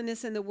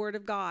undisciplinedness in the Word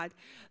of God.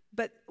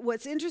 But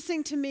what's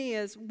interesting to me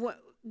is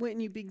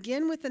when you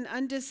begin with an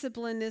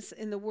undisciplinedness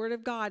in the Word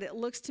of God, it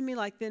looks to me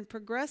like then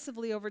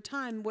progressively over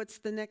time, what's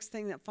the next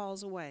thing that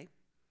falls away?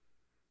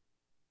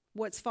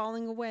 What's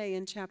falling away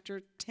in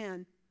chapter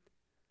 10?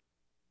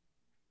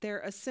 Their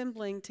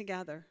assembling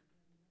together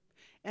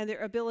and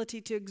their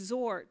ability to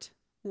exhort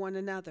one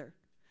another.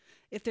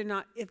 If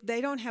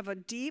they don't have a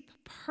deep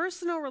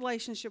personal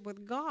relationship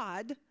with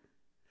God,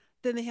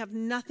 then they have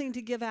nothing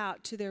to give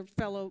out to their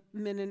fellow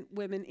men and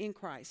women in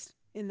Christ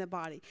in the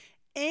body.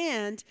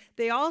 And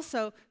they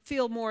also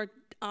feel more,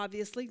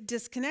 obviously,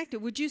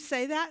 disconnected. Would you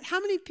say that? How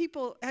many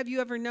people have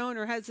you ever known,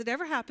 or has it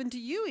ever happened to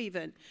you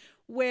even,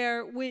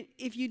 where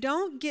if you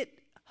don't get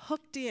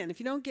hooked in, if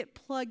you don't get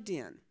plugged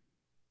in,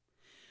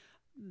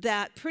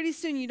 that pretty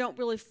soon you don't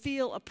really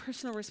feel a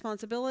personal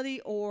responsibility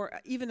or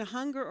even a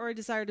hunger or a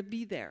desire to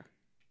be there?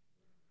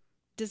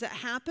 Does that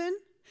happen?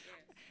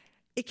 Yes.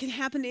 It can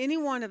happen to any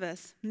one of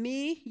us.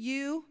 Me,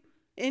 you,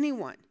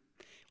 anyone.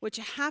 What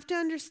you have to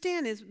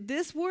understand is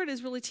this word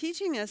is really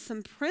teaching us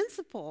some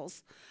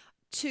principles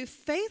to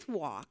faith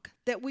walk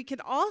that we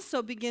could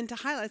also begin to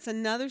highlight. It's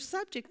another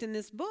subject in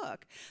this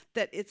book,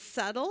 that it's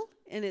subtle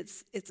and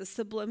it's a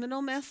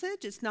subliminal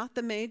message. It's not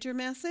the major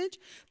message,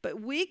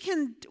 but we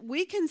can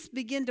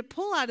begin to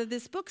pull out of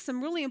this book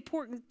some really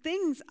important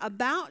things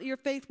about your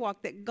faith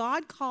walk that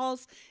God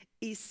calls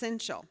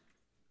essential.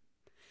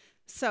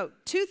 So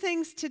 2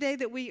 things today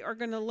that we are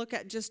going to look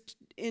at just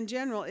in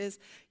general is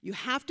you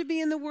have to be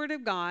in the Word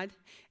of God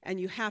and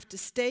you have to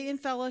stay in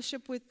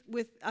fellowship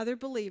with other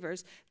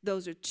believers.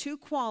 Those are 2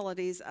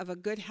 qualities of a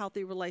good,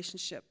 healthy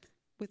relationship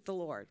with the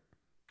Lord.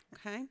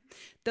 Okay?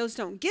 Those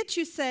don't get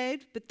you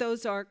saved, but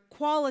those are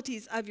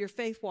qualities of your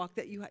faith walk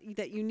that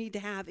you need to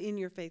have in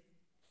your faith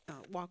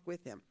walk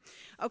with Him.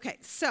 Okay,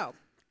 so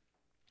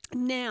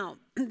now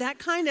that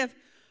kind of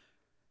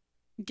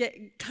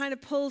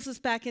pulls us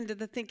back into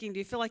the thinking. Do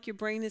you feel like your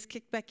brain is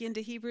kicked back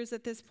into Hebrews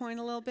at this point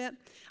a little bit?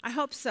 I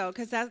hope so,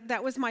 because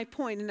that was my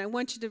point, and I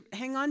want you to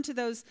hang on to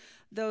those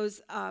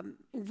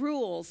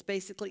rules,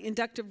 basically,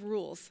 inductive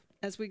rules,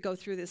 as we go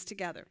through this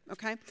together,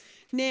 okay?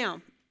 Now,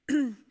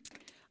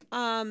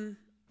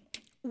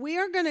 we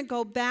are going to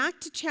go back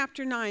to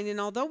chapter 9,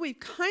 and although we've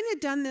kind of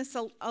done this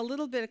a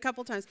little bit a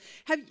couple times,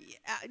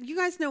 you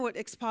guys know what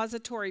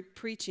expository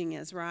preaching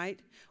is, right?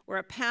 Where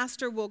a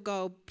pastor will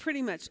go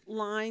pretty much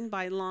line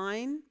by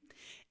line,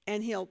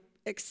 and he'll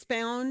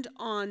expound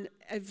on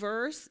a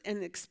verse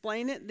and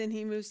explain it, then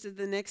he moves to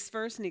the next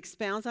verse and he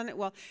expounds on it.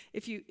 Well,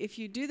 if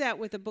you do that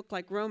with a book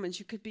like Romans,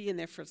 you could be in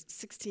there for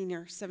 16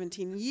 or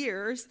 17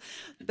 years.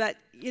 But,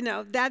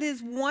 that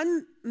is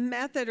one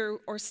method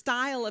or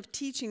style of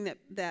teaching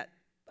that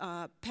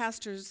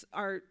pastors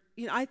are,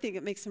 I think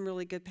it makes them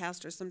really good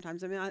pastors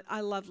sometimes. I mean,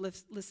 I love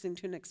listening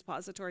to an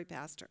expository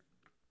pastor.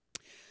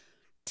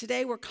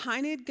 Today, we're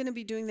kind of going to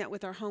be doing that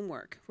with our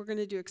homework. We're going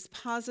to do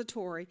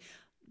expository,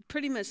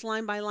 pretty much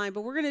line by line,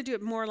 but we're going to do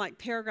it more like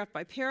paragraph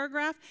by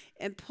paragraph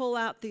and pull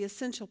out the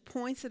essential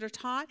points that are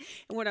taught.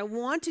 And what I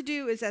want to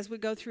do is, as we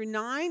go through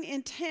 9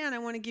 and 10, I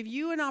want to give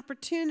you an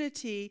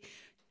opportunity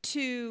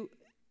to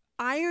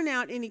iron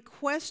out any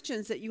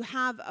questions that you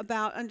have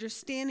about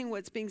understanding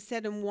what's being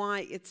said and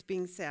why it's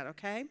being said,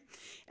 okay?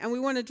 And we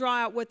want to draw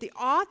out what the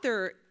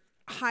author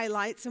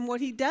highlights and what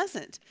he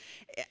doesn't.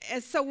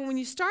 And so when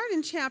you start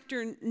in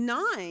chapter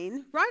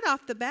 9, right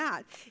off the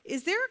bat,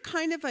 is there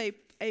kind of a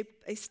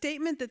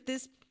statement that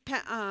this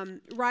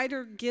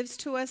writer gives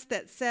to us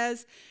that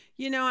says,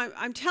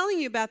 I'm telling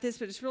you about this,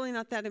 but it's really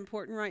not that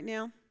important right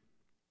now?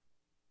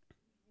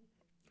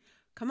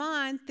 Come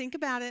on, think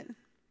about it.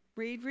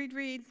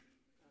 Read.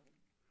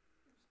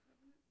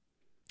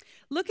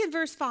 Look at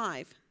verse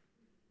 5.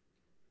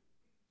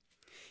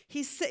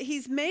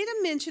 He's made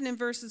a mention in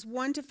verses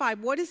 1 to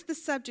 5. What is the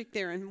subject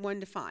there in 1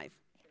 to 5?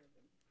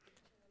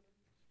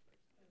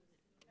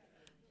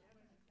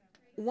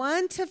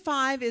 1 to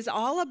 5 is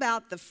all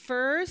about the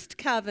first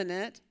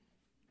covenant,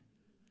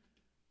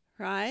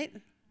 right?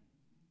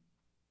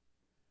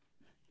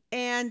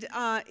 And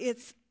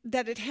it's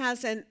that it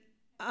has an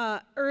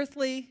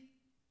earthly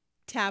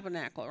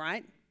tabernacle,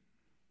 right?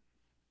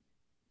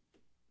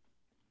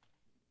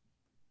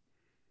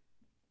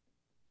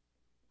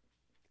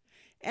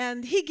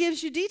 And he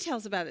gives you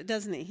details about it,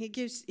 doesn't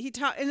he?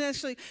 And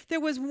actually, there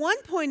was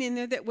one point in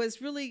there that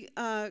was really,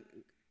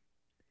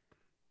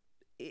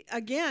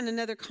 again,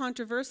 another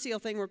controversial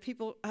thing where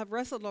people have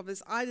wrestled over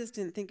this. I just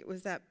didn't think it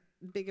was that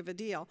big of a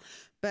deal.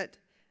 But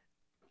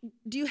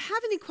do you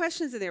have any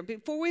questions in there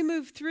before we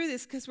move through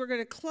this? Because we're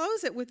going to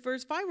close it with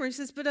verse 5 where he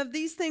says, but of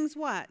these things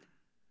what?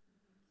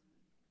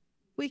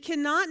 We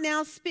cannot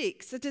now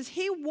speak. So does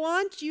he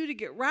want you to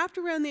get wrapped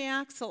around the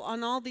axle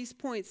on all these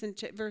points in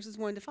verses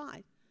 1 to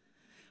 5?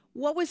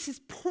 What was his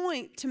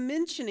point to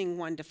mentioning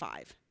 1 to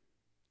 5?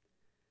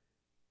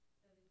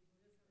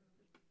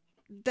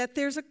 That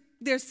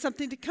there's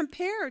something to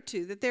compare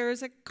to, that there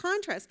is a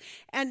contrast.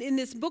 And in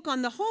this book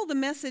on the whole, the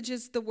message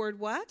is the word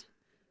what?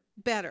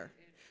 Better.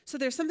 So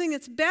there's something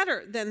that's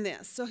better than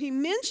this. So he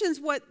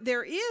mentions what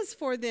there is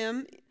for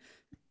them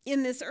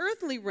in this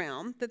earthly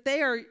realm that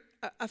they are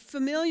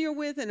familiar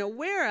with and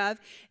aware of.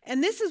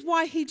 And this is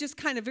why he just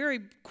kind of very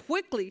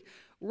quickly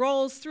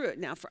rolls through it.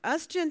 Now, for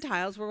us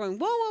Gentiles, we're going,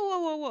 whoa, whoa, whoa,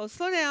 whoa, whoa,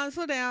 slow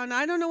down.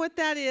 I don't know what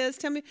that is.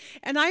 Tell me.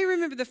 And I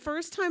remember the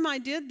first time I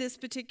did this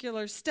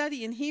particular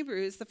study in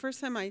Hebrews, the first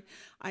time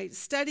I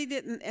studied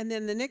it, and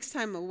then the next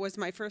time was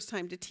my first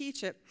time to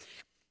teach it.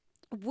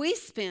 We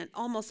spent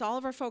almost all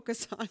of our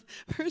focus on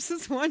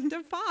verses 1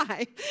 to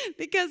 5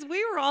 because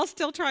we were all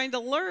still trying to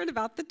learn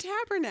about the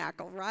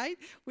tabernacle, right?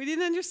 We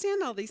didn't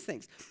understand all these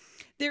things.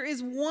 There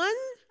is one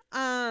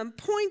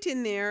point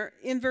in there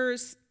in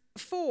verse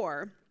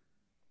 4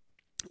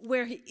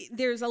 where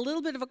there's a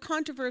little bit of a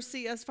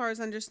controversy as far as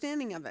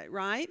understanding of it,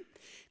 right?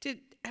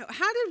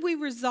 How did we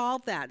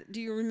resolve that?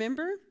 Do you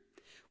remember?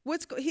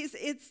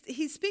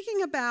 He's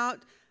speaking about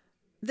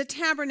the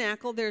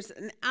tabernacle. There's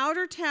an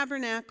outer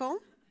tabernacle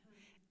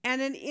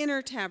and an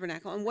inner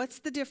tabernacle. And what's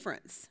the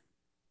difference?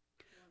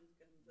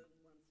 One comes in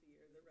once a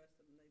year. The rest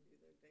of them, they do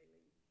their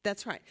daily.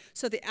 That's right.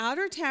 So the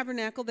outer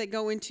tabernacle, they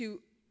go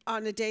into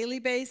on a daily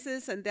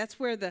basis, and that's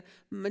where the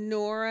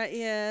menorah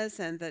is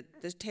and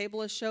the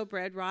table of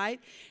showbread, right?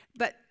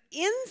 But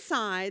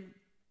inside,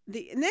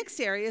 the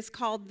next area is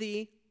called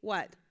the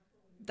what?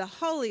 The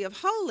Holy of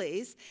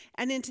Holies.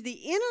 And into the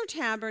inner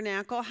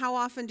tabernacle, how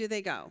often do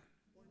they go?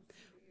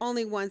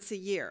 Only once a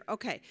year.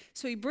 Okay,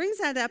 so he brings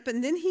that up,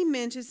 and then he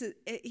mentions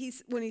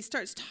when he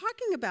starts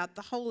talking about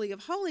the Holy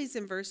of Holies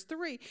in verse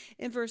 3.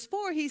 In verse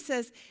 4, he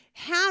says,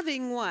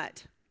 having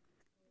what?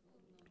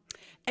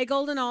 A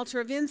golden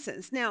altar of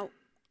incense. Now,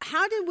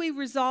 how did we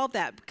resolve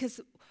that? Because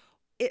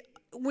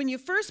when you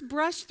first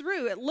brush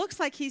through, it looks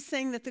like he's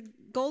saying that the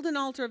golden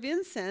altar of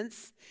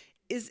incense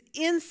is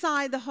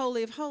inside the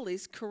Holy of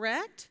Holies,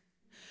 correct?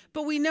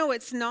 But we know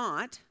it's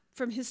not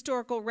from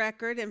historical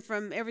record and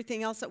from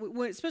everything else,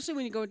 especially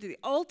when you go into the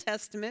Old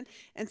Testament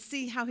and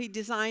see how he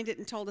designed it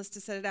and told us to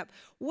set it up.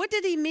 What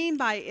did he mean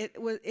by it?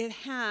 It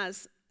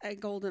has a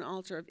golden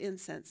altar of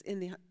incense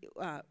in the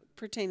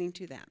pertaining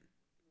to that.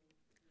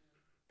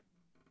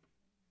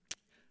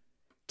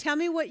 Tell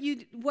me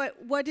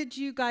what did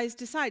you guys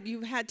decide?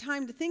 You had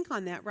time to think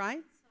on that,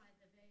 right?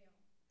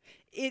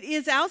 It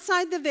is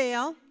outside the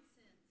veil.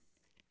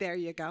 There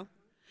you go.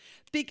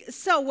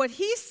 So what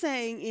he's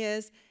saying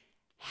is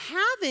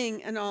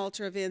having an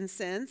altar of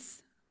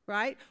incense,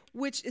 right,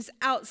 which is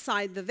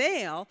outside the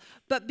veil,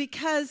 but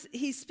because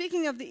he's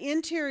speaking of the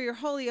interior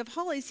Holy of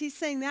Holies, he's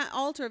saying that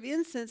altar of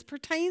incense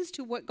pertains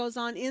to what goes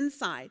on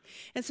inside.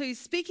 And so he's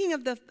speaking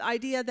of the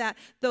idea that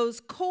those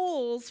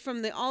coals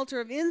from the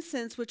altar of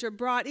incense which are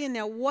brought in.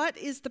 Now, what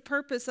is the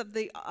purpose of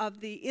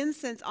the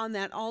incense on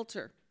that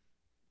altar?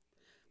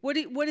 What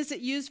is it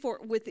used for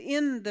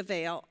within the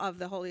veil of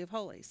the Holy of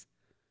Holies?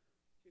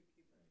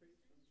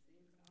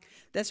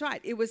 That's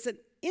right. It was an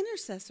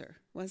intercessor,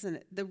 wasn't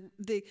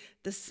it?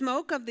 The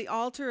smoke of the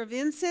altar of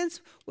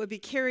incense would be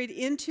carried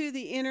into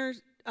the inner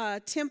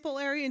temple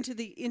area, into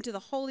the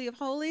Holy of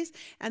Holies,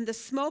 and the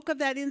smoke of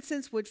that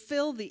incense would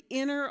fill the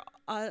inner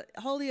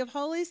Holy of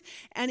Holies.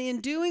 And in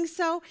doing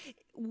so,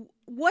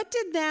 what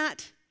did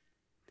that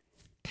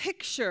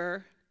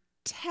picture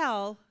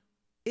tell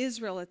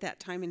Israel at that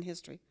time in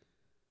history?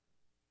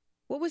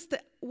 What was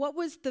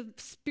the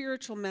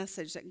spiritual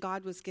message that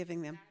God was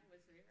giving them?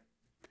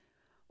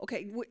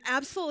 Okay,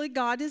 absolutely,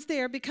 God is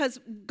there because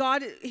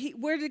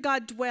where did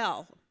God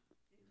dwell?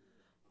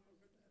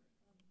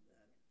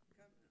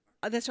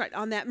 That's right,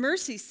 on that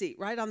mercy seat,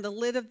 right, on the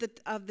lid of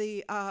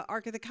the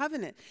Ark of the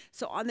Covenant.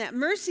 So on that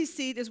mercy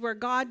seat is where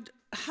God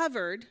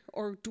hovered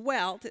or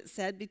dwelt, it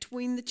said,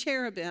 between the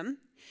cherubim.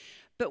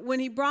 But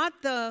when he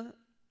brought the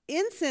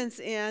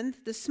incense in,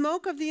 the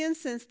smoke of the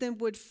incense then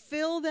would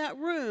fill that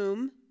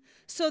room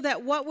so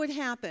that what would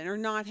happen or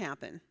not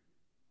happen?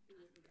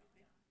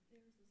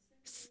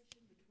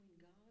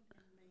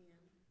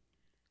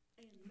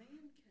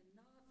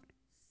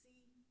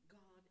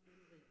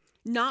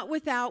 Not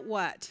without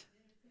what?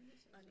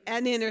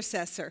 An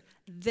intercessor.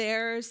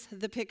 There's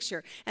the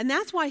picture. And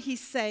that's why he's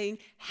saying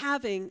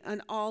having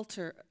an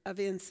altar of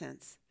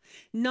incense.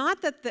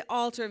 Not that the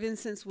altar of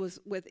incense was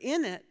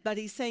within it, but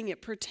he's saying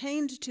it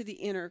pertained to the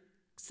inner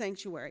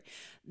sanctuary.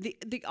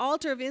 The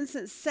altar of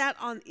incense sat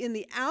in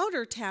the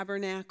outer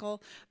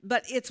tabernacle,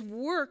 but its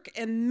work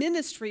and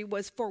ministry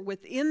was for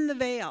within the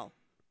veil,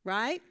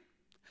 right?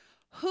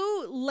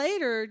 Who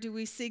later do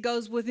we see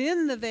goes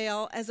within the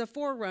veil as a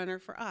forerunner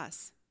for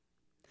us?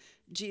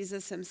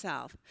 Jesus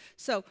himself.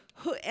 So,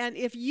 and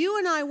if you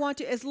and I want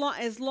to, as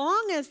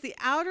long as the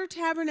outer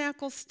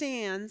tabernacle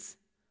stands,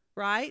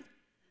 right,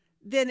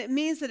 then it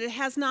means that it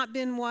has not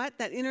been what?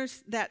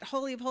 That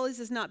Holy of Holies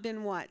has not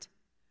been what?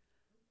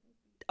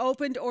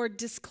 Opened or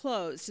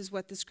disclosed is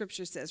what the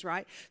scripture says,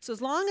 right? So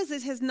as long as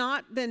it has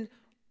not been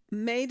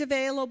made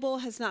available,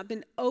 has not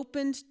been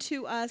opened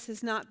to us,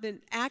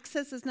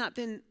 access has not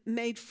been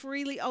made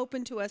freely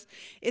open to us,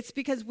 it's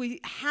because we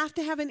have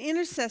to have an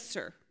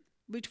intercessor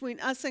between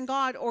us and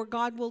God, or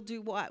God will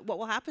do what? What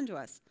will happen to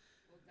us?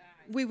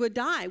 We would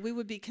die. We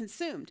would be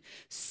consumed.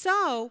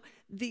 So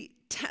the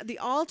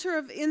altar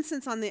of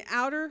incense on the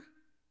outer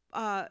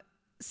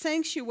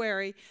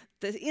sanctuary,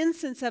 the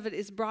incense of it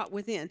is brought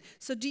within.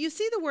 So do you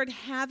see the word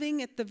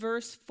having at the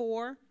verse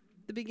 4,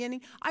 the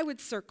beginning? I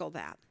would circle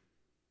that.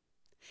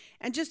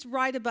 And just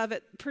right above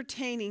it,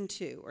 pertaining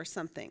to or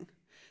something.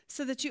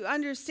 So that you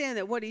understand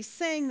that what he's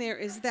saying there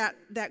is that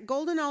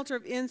golden altar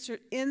of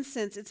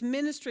incense, its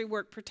ministry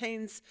work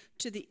pertains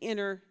to the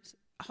inner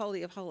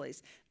Holy of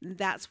Holies.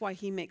 That's why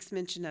he makes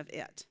mention of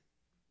it.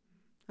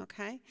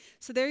 Okay?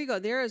 So there you go.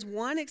 There is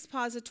one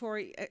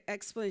expository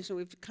explanation.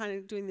 We've kind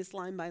of doing this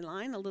line by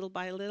line, a little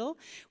by little.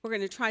 We're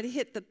going to try to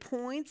hit the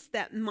points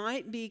that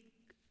might be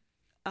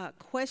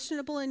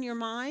questionable in your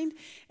mind.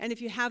 And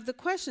if you have the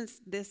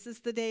questions, this is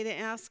the day to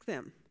ask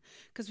them.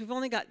 Because we've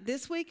only got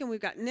this week and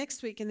we've got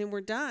next week, and then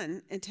we're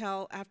done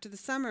until after the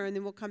summer, and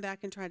then we'll come back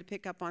and try to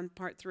pick up on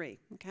part 3,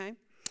 okay?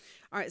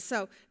 All right,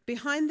 so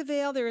behind the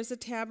veil there is a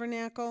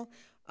tabernacle,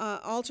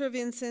 altar of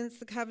incense,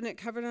 the covenant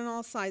covered on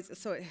all sides.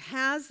 So it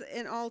has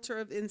an altar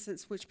of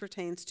incense which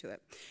pertains to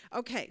it.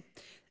 Okay,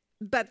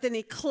 but then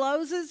he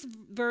closes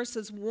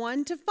verses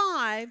 1 to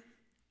 5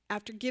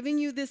 after giving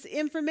you this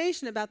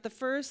information about the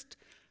first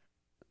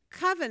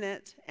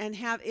covenant and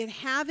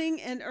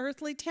having an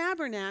earthly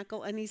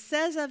tabernacle, and he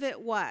says of it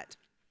what?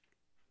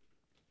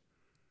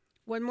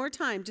 One more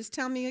time, just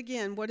tell me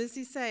again, what does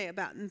he say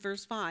about in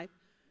verse 5?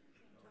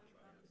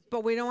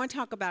 But we don't want to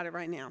talk about it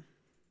right now.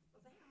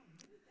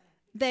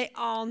 They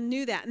all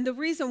knew that. And the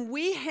reason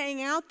we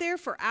hang out there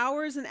for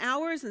hours and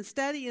hours and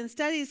study is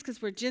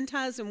because we're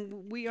Gentiles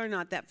and we are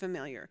not that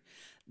familiar.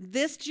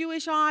 This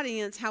Jewish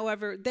audience,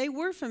 however, they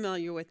were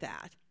familiar with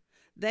that.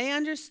 They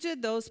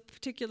understood those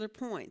particular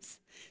points.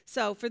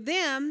 So for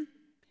them,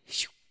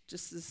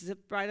 just zip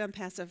right on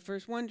past that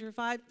verse 1 to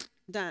 5,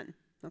 done.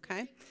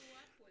 Okay?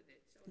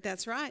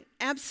 That's right.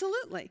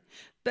 Absolutely.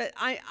 But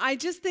I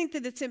just think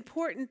that it's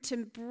important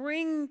to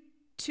bring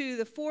to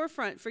the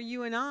forefront for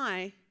you and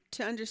I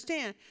to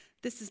understand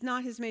this is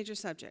not his major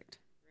subject.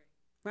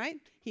 Right?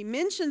 He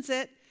mentions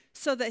it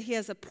so that he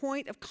has a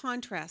point of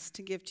contrast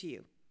to give to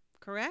you.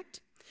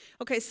 Correct?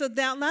 Okay, so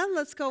now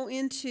let's go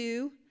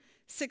into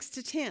 6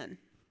 to 10.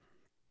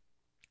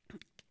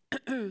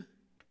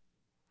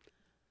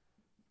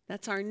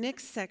 That's our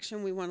next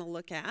section we want to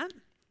look at.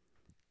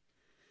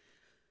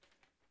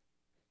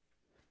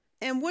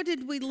 And what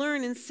did we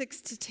learn in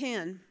 6 to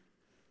 10?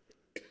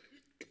 The way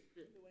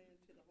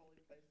into the holy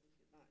places has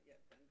not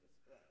yet been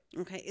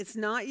disclosed. Okay, it's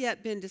not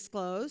yet been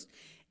disclosed.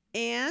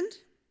 And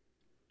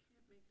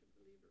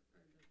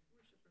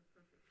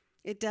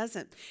it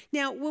doesn't.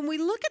 Now, when we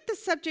look at the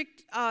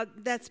subject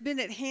that's been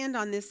at hand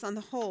on this on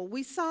the whole,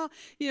 we saw,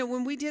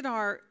 when we did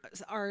our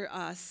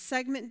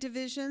segment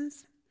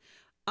divisions,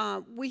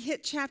 we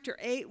hit chapter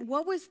 8.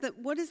 What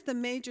is the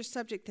major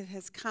subject that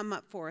has come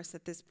up for us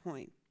at this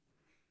point?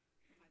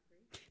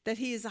 That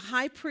he is a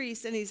high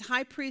priest, and he's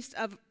high priest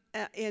of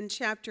in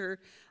chapter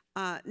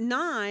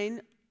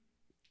 9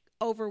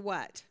 over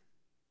what?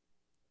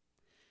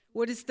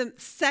 What is the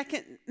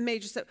second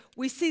major subject?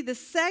 We see the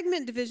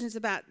segment divisions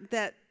about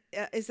that.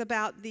 Is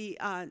about the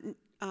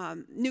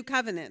new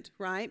covenant,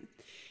 right?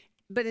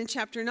 But in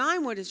chapter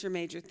 9, what is your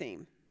major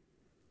theme?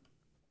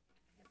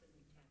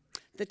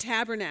 The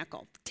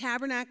tabernacle.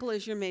 Tabernacle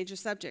is your major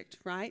subject,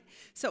 right?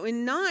 So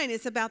in 9,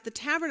 it's about the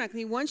tabernacle.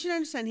 He wants you to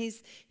understand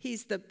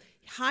he's the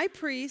high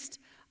priest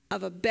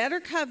of a better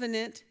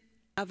covenant,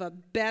 of a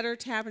better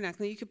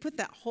tabernacle. You could put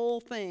that whole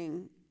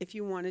thing, if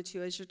you wanted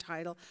to, as your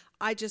title.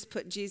 I just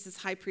put Jesus,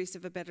 high priest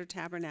of a better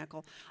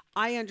tabernacle.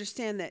 I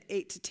understand that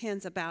 8 to 10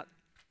 is about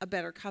a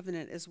better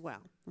covenant as well,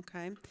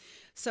 okay?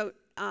 So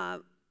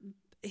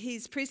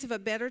he's priest of a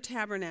better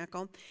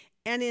tabernacle.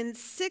 And in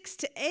 6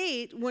 to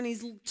 8, when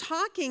he's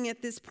talking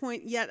at this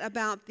point yet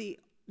about the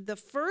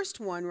first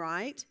one,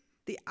 right?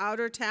 The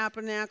outer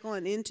tabernacle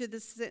and into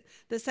the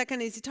second,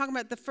 is he talking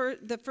about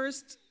the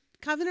first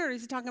covenant, or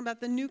is he talking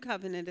about the new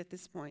covenant at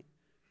this point?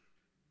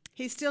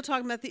 He's still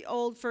talking about the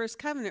old first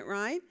covenant,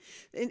 right?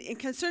 And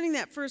concerning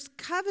that first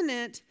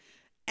covenant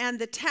and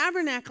the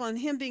tabernacle and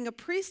him being a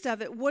priest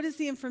of it, what is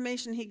the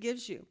information he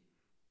gives you?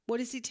 What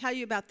does he tell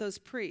you about those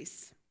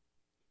priests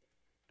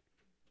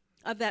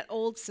of that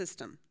old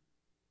system?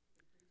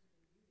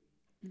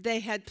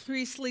 They had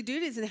priestly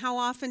duties, and how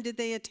often did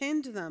they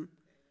attend to them?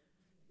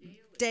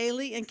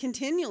 Daily and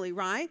continually,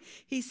 right?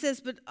 He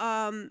says, but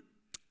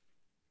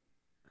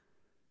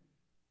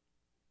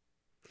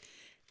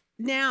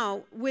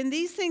now, when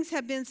these things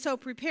have been so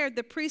prepared,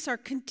 the priests are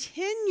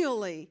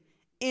continually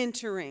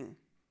entering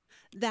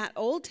that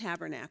old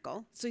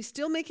tabernacle. So he's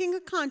still making a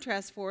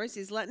contrast for us.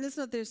 He's letting us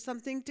know there's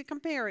something to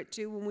compare it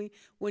to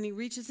when he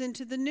reaches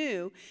into the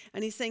new.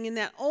 And he's saying in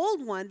that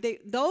old one,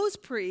 those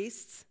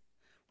priests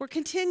were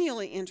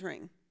continually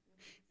entering.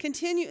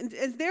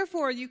 And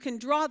therefore, you can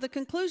draw the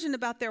conclusion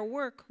about their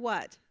work,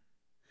 what?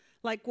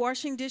 Like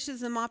washing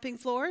dishes and mopping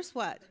floors,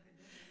 what?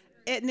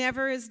 It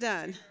never is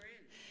done.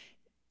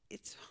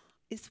 It's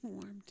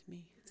warm to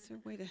me. Is there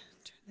a way to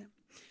turn that?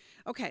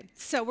 Okay,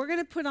 so we're going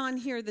to put on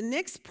here, the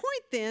next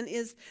point then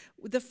is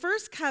the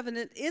first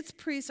covenant, its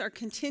priests are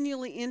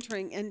continually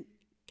entering, and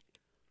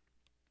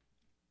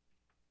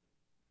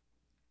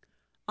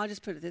I'll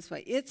just put it this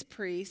way, its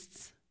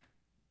priests,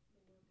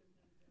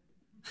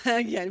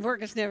 yeah,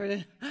 work is never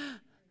done,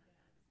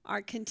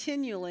 are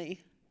continually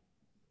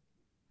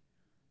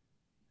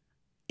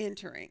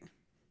entering.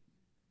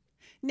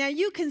 Now,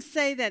 you can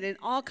say that in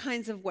all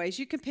kinds of ways.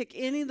 You can pick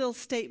any little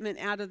statement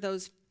out of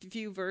those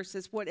few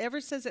verses, whatever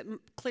says it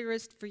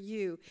clearest for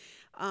you.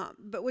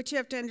 But what you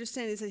have to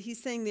understand is that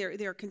he's saying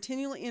they're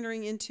continually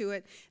entering into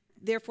it.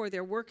 Therefore,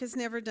 their work is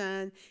never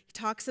done. He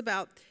talks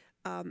about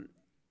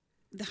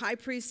the high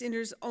priest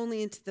enters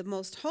only into the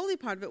most holy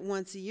part of it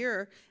once a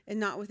year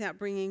and not without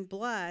bringing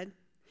blood.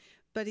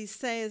 But he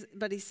says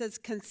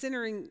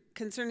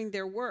concerning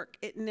their work,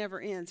 it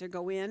never ends. They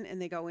go in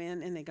and they go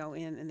in and they go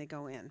in and they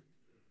go in.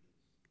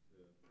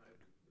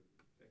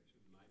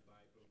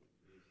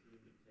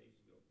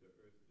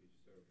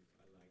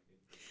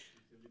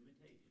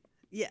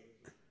 Yeah,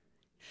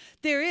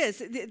 there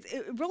is.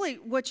 Really,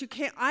 what you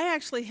can't, I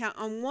actually have,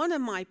 on one of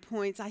my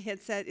points, I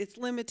had said it's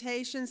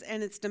limitations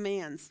and it's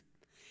demands.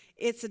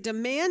 It's a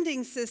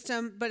demanding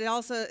system, but it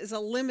also is a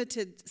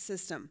limited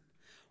system.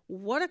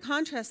 What a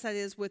contrast that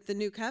is with the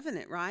new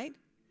covenant, right?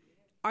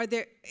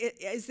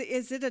 Is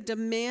it a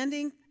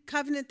demanding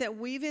covenant that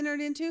we've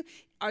entered into?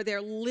 Are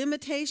there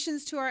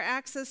limitations to our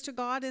access to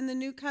God in the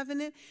new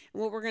covenant?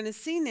 And what we're going to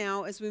see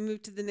now as we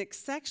move to the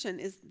next section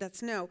is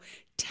that's no.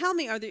 Tell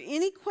me, are there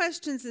any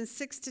questions in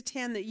 6 to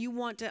 10 that you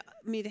want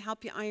me to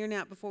help you iron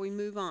out before we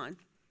move on?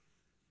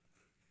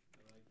 I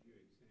like your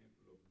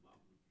example of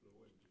mopping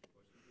floor and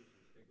washing dishes.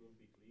 They're going to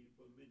be clean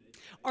for a minute.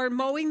 Or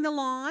mowing the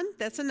lawn.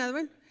 That's another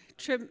one.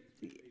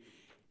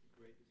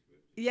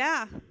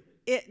 Yeah.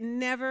 It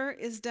never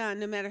is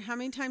done. No matter how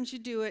many times you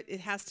do it,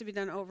 it has to be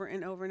done over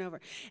and over and over.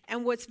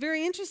 And what's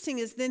very interesting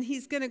is then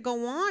he's going to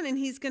go on and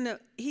he's going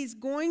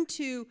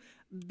to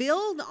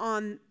build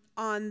on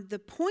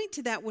the point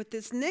to that with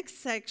this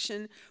next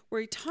section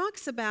where he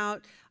talks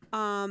about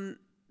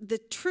the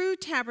true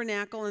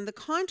tabernacle and the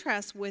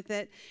contrast with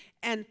it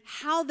and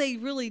how they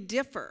really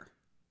differ.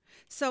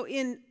 So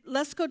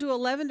let's go to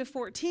 11 to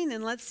 14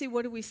 and let's see,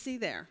 what do we see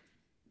there?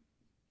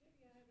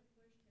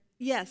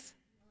 Yes.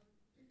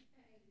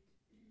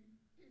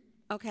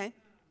 Okay.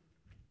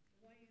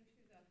 The way into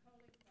the holy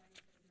place has not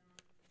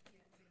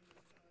yet been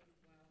restored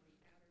while the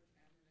outer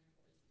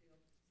tabernacle is still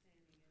standing.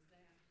 Is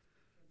that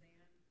for them,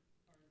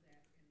 or is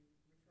that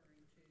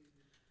referring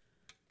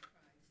to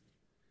Christ?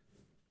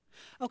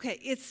 Okay,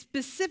 it's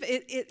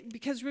specific,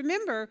 because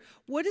remember,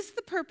 what is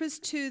the purpose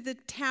to the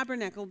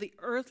tabernacle, the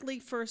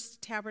earthly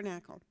first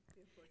tabernacle?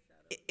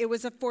 It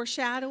was a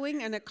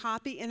foreshadowing and a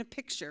copy and a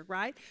picture,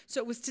 right? So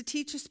it was to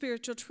teach a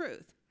spiritual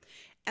truth.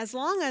 As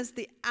long as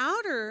the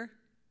outer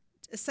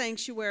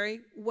sanctuary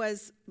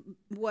was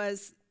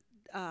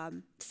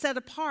set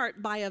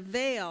apart by a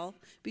veil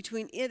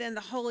between it and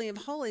the Holy of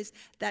Holies,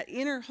 that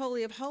inner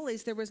Holy of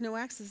Holies, there was no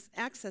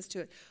access to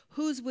it.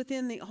 Who's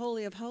within the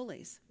Holy of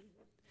Holies?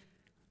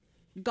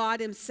 God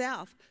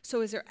himself.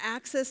 So is there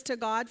access to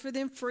God for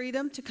them,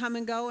 freedom to come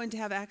and go and to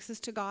have access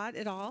to God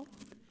at all?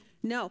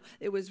 No,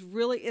 it was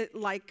really,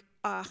 like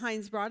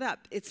Heinz brought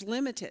up, it's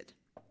limited,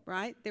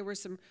 right? There were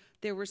some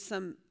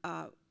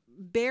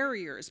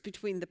barriers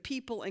between the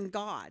people and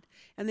God,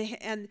 and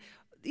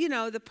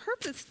the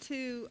purpose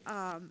to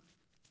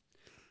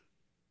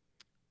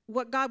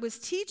what God was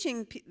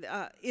teaching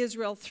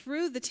Israel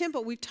through the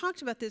temple. We've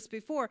talked about this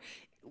before.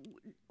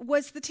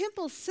 Was the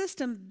temple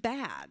system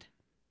bad?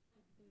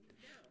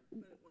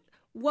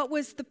 What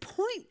was the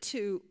point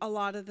to a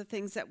lot of the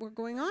things that were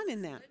going on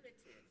in that?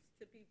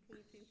 To be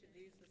pointing to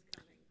Jesus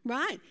coming.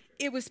 Right.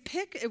 It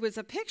was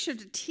a picture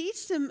to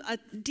teach them a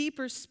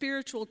deeper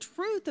spiritual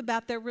truth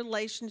about their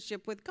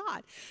relationship with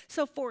God.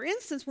 So, for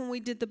instance, when we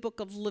did the book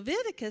of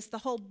Leviticus, the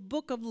whole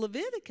book of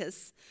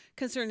Leviticus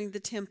concerning the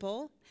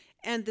temple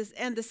and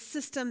the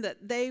system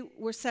that they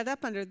were set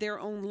up under, their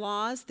own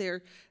laws,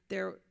 their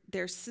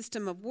their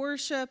system of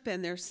worship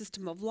and their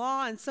system of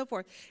law and so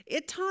forth.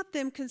 It taught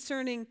them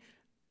concerning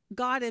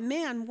God and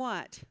man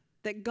what?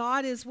 That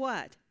God is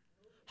what?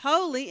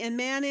 Holy, and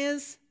man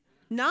is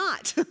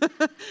not.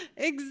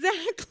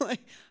 Exactly.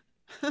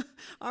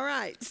 All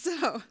right.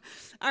 So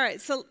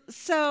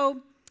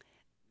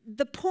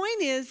the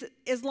point is,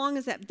 as long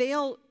as that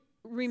veil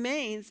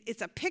remains,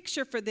 it's a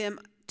picture for them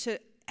to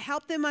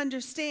help them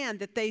understand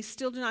that they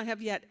still do not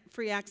have yet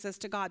free access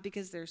to God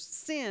because their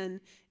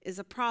sin is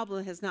a problem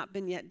that has not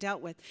been yet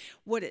dealt with.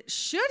 What it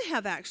should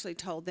have actually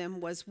told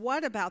them was,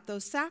 what about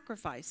those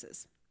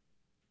sacrifices?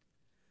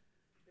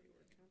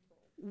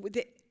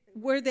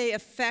 Were they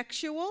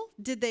effectual?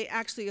 Did they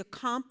actually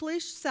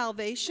accomplish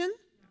salvation?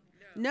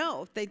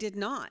 No, they did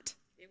not.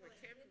 They were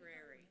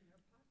temporary.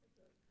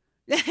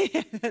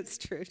 That's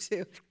true,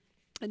 too.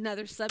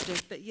 Another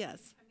subject, but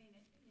yes. I mean,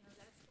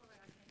 that's why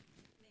I think,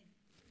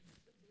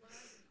 the blood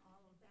and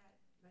all of that,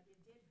 but it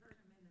did hurt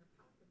them in their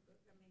pocketbook.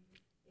 I mean,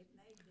 it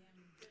made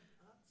them give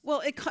up.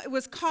 Well, it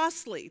was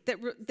costly.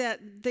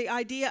 That the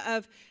idea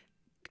of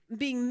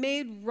being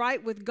made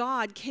right with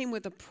God came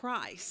with a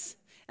price.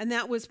 And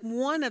that was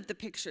one of the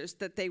pictures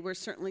that they were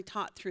certainly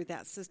taught through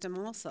that system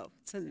also.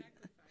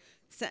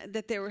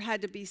 That there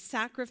had to be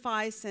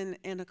sacrifice and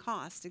a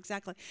cost,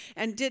 exactly.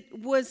 And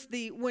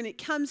when it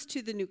comes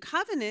to the new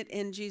covenant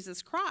in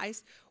Jesus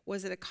Christ,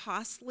 was it a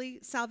costly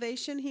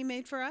salvation he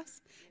made for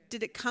us?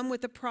 Did it come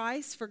with a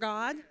price for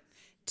God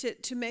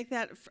to make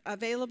that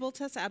available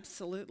to us?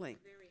 Absolutely.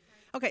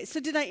 Okay,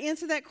 so did I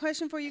answer that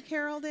question for you,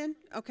 Carol, then?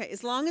 Okay,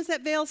 as long as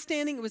that veil's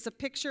standing, it was a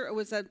picture, it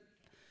was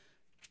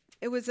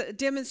a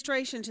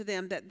demonstration to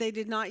them that they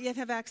did not yet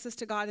have access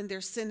to God and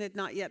their sin had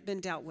not yet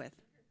been dealt with.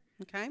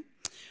 Okay?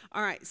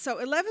 All right, so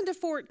 11 to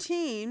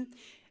 14,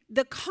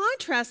 the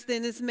contrast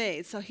then is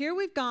made. So here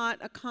we've got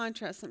a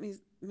contrast.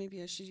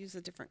 Maybe I should use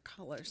a different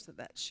color so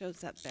that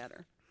shows up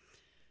better.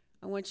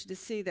 I want you to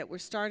see that we're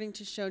starting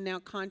to show now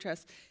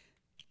contrast.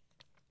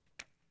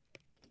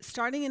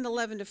 Starting in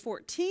 11 to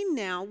 14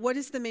 now, what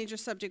is the major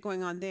subject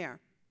going on there?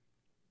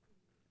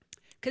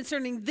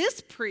 Concerning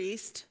this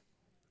priest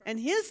and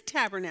his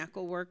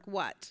tabernacle work,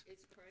 what?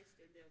 It's Christ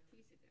and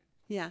Melchizedek.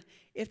 Yeah.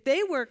 If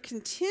they were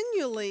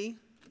continually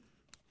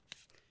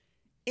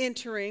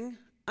entering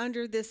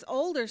under this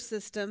older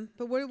system,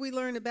 but what do we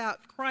learn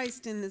about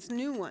Christ in this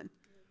new one?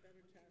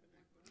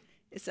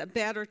 It's a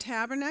better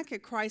tabernacle.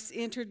 Christ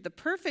entered the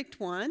perfect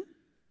one.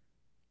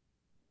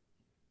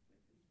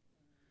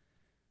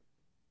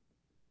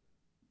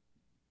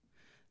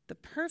 The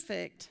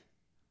perfect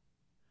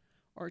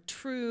or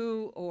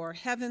true or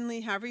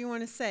heavenly, however you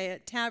want to say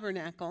it,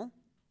 tabernacle.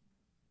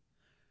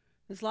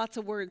 There's lots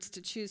of words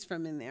to choose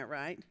from in there,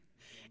 right?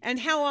 And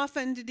how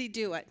often did he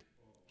do it?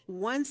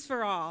 Once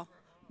for all.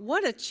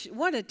 What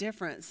a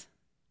difference.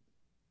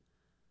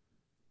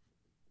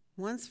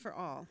 Once for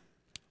all.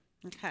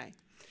 Okay.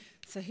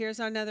 So here's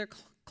another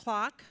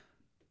clock.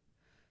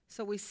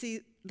 So we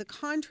see the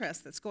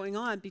contrast that's going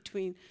on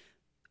between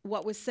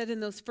what was said in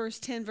those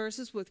first 10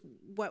 verses with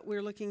what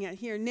we're looking at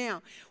here.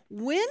 Now,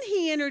 when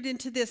he entered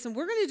into this, and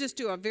we're going to just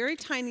do a very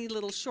tiny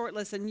little short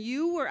lesson.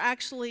 You were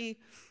actually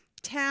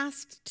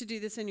tasked to do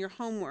this in your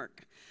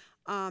homework.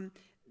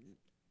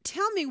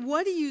 Tell me,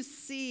 what do you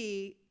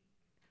see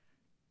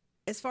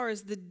as far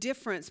as the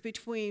difference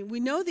between, we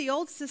know the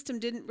old system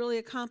didn't really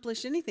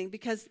accomplish anything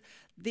because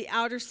the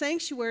outer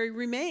sanctuary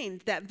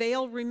remained, that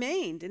veil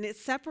remained, and it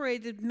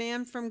separated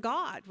man from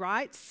God,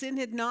 right? Sin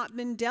had not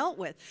been dealt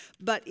with.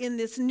 But in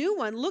this new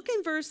one, look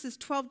in verses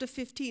 12 to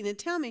 15 and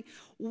tell me,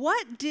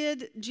 what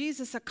did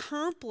Jesus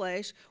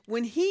accomplish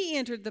when he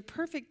entered the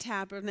perfect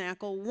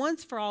tabernacle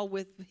once for all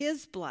with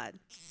his blood?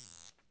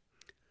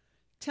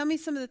 Tell me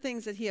some of the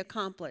things that he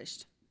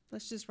accomplished.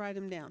 Let's just write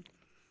them down.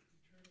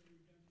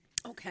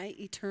 Okay,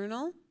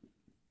 eternal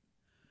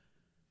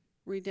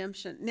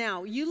redemption.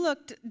 Now,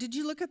 did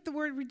you look at the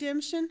word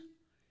redemption?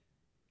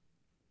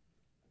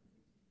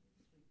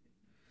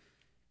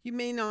 You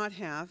may not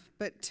have,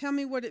 but tell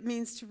me what it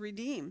means to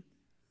redeem.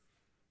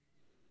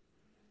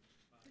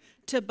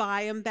 To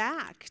buy them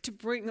back,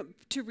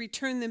 to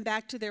return them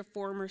back to their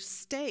former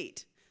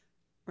state,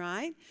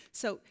 right?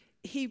 So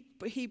he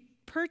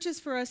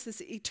purchased for us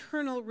this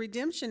eternal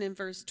redemption in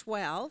verse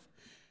 12.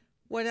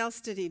 What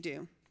else did he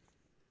do?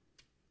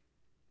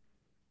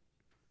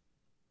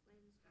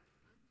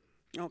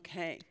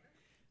 Okay,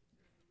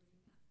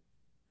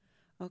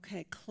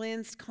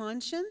 cleansed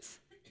conscience.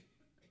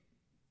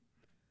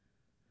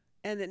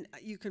 And then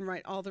you can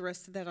write all the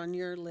rest of that on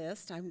your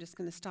list. I'm just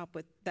going to stop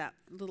with that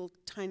little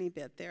tiny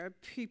bit there.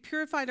 He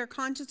purified our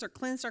conscience or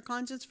cleansed our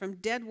conscience from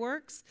dead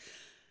works.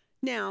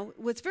 Now,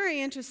 what's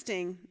very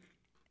interesting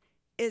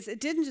is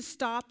it didn't just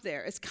stop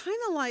there. It's kind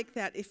of like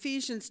that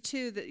Ephesians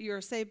 2, that you're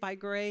saved by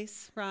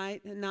grace,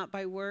 right? And not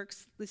by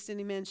works, lest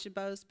any man should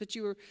boast. But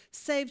you were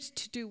saved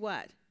to do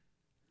what?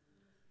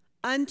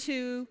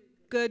 Unto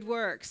good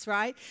works,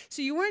 right?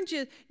 So you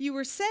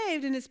were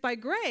saved and it's by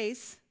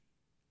grace,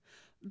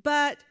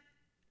 but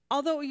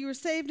although you were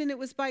saved and it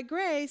was by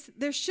grace,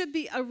 there should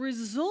be a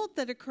result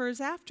that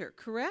occurs after,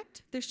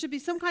 correct? There should be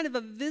some kind of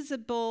a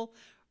visible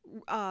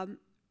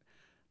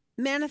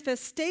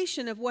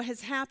manifestation of what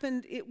has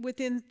happened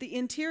within the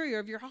interior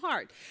of your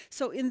heart.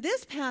 So in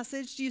this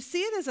passage, do you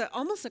see it as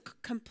almost a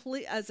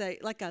complete,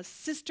 like a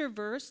sister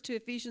verse to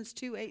Ephesians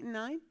 2, 8 and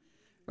 9,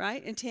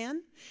 right? And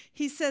 10.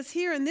 He says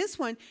here in this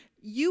one,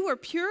 you are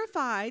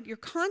purified, your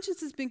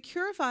conscience has been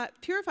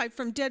purified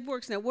from dead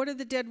works. Now, what are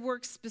the dead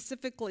works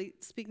specifically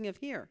speaking of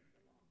here?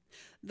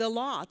 The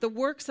law, the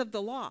works of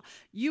the law.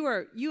 You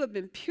have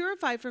been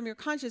purified from your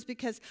conscience,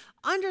 because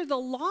under the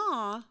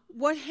law,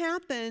 what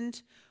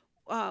happened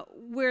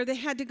where they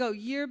had to go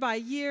year by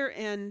year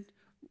and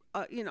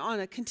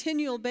on a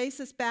continual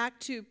basis back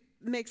to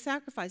make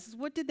sacrifices,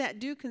 what did that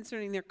do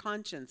concerning their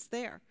conscience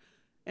there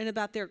and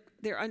about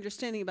their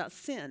understanding about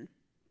sin?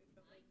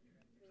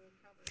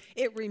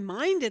 It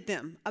reminded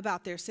them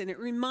about their sin. It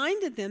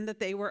reminded them that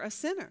they were a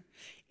sinner.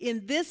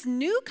 In this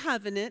new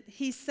covenant,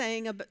 he's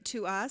saying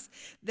to us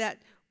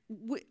that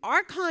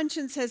our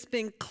conscience has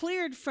been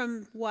cleared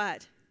from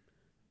what?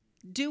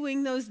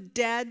 Doing those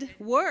dead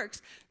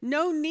works.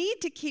 No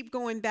need to keep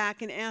going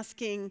back and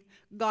asking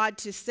God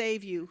to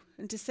save you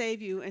and to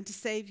save you and to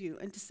save you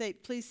and to say,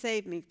 please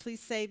save me,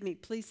 please save me,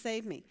 please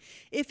save me.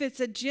 If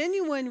it's a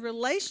genuine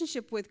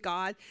relationship with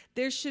God,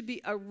 there should be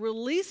a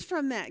release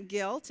from that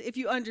guilt if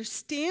you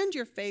understand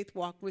your faith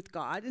walk with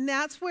God. And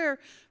that's where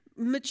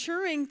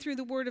maturing through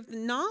the word of the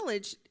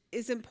knowledge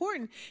is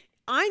important.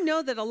 I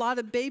know that a lot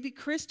of baby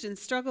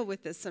Christians struggle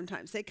with this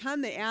sometimes. They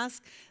come, they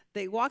ask,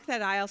 they walk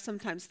that aisle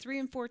sometimes 3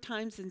 and 4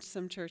 times in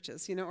some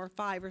churches, or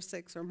 5 or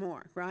 6 or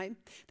more, right?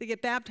 They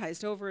get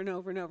baptized over and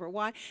over and over.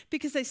 Why?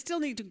 Because they still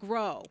need to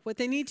grow. What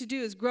they need to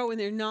do is grow in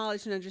their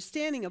knowledge and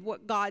understanding of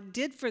what God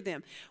did for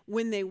them.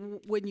 When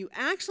you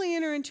actually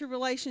enter into a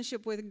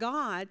relationship with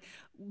God,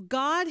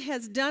 God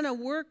has done a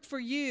work for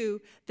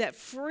you that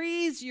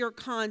frees your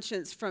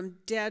conscience from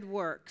dead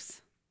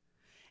works.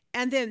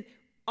 And then,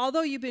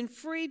 although you've been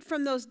freed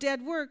from those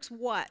dead works,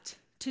 what?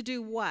 To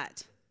do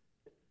what?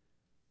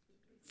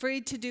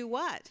 Freed to do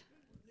what?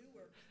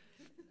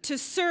 To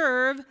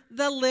serve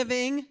the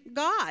living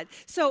God.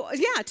 So,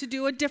 to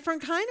do a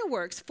different kind of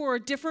works for a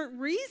different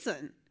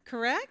reason,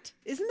 correct?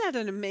 Isn't that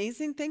an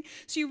amazing thing?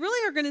 So you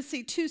really are going to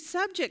see 2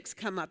 subjects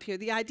come up here.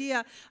 The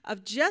idea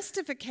of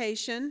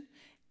justification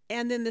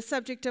and then the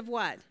subject of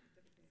what?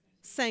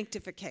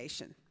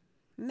 Sanctification.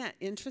 Isn't that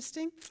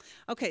interesting?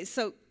 Okay,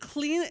 so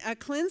a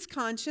cleansed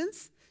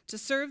conscience to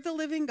serve the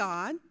living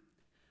God.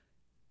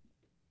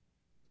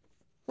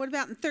 What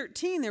about in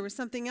 13? There was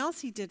something else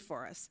he did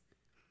for us.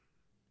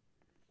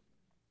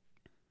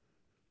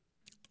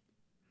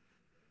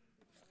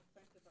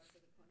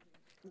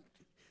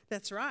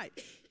 That's right.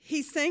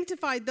 He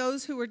sanctified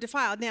those who were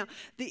defiled. Now,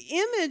 the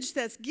image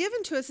that's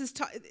given to us is,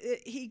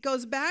 he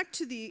goes back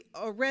to the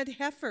red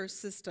heifer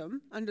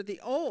system under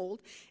the old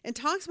and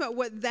talks about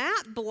what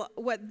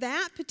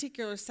that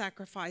particular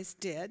sacrifice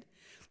did.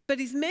 But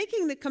he's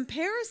making the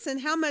comparison,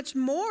 how much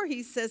more,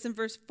 he says in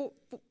verse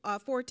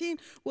 14,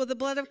 will the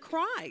blood of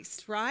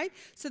Christ, right?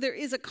 So there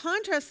is a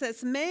contrast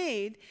that's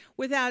made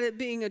without it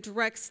being a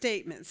direct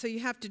statement. So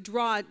you have to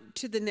draw it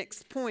to the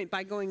next point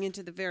by going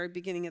into the very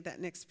beginning of that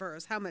next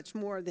verse. How much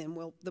more then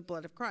will the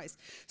blood of Christ?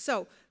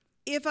 So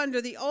if under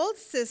the old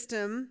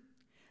system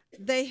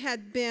they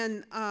had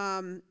been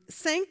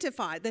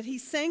sanctified, that he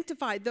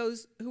sanctified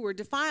those who were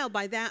defiled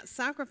by that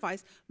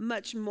sacrifice,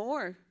 much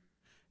more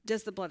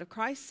does the blood of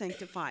Christ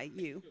sanctify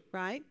you,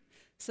 right?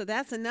 So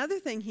that's another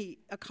thing he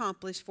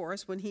accomplished for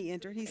us when he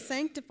entered. He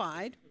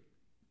sanctified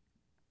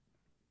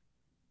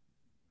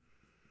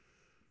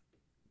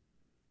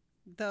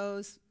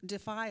those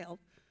defiled.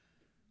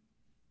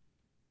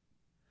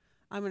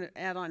 I'm going to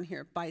add on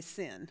here, by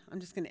sin. I'm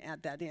just going to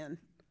add that in.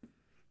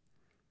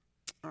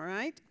 All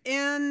right.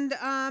 And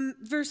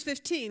verse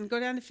 15. Go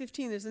down to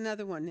 15. There's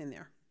another one in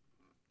there.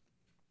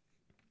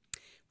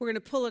 We're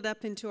going to pull it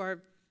up into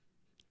our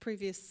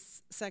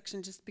previous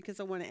section just because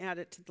I want to add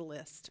it to the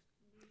list.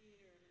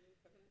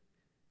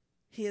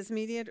 He is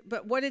mediator,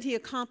 but what did he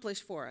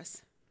accomplish for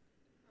us?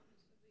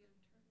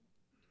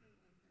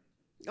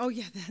 Oh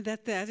yeah,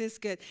 that is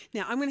good.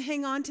 Now I'm going to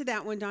hang on to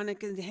that one, Donna,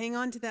 and hang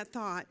on to that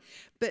thought.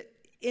 But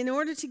in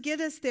order to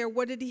get us there,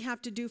 what did he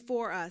have to do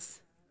for us?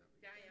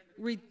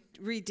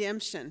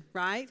 Redemption,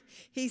 right?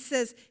 He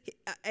says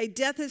a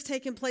death has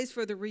taken place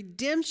for the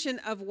redemption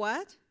of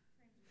what?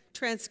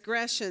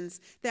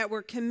 Transgressions that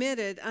were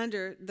committed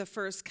under the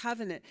first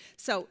covenant.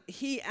 So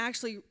he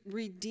actually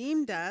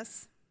redeemed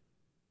us.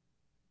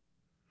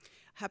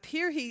 Up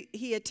here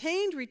he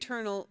attained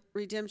eternal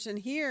redemption.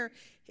 Here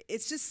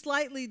it's just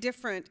slightly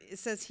different. It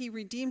says he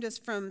redeemed us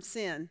from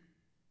sin.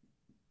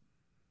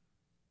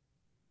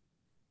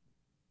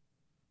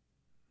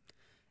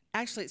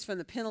 Actually, it's from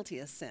the penalty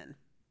of sin.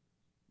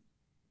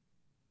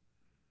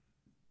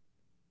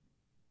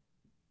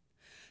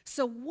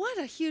 So what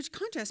a huge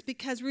contrast,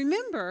 because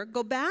remember,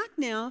 go back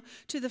now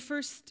to the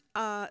first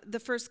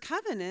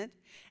covenant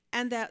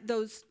and that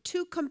those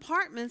 2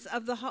 compartments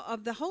of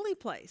the holy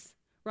place,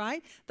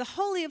 right? The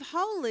Holy of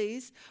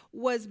Holies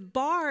was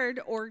barred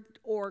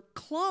or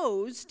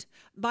closed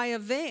by a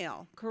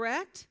veil,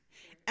 correct?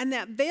 And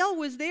that veil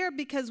was there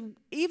because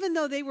even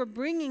though they were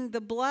bringing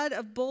the blood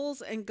of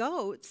bulls and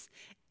goats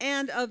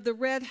and of the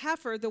red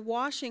heifer, the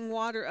washing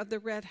water of the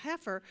red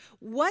heifer,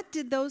 what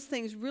did those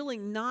things really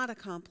not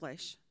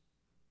accomplish?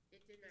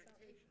 It did not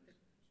take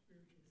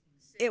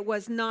the It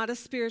was not a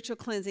spiritual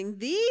cleansing.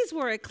 These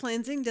were a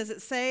cleansing. Does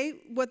it say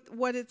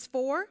what it's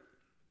for?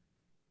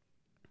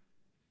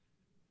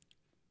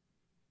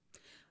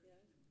 You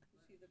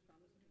see the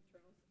promise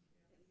of eternal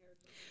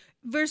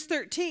inheritance. Verse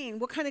 13,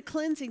 what kind of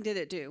cleansing did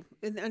it do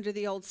under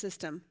the old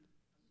system?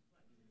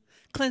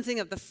 Cleansing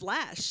of the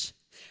flesh.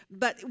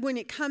 But when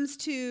it comes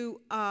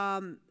to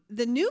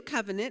the new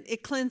covenant,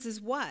 it cleanses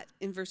what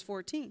in verse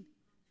 14?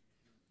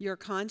 Your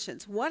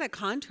conscience. What a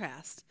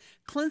contrast.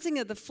 Cleansing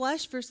of the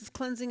flesh versus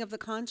cleansing of the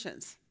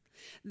conscience.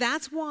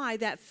 That's why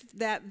that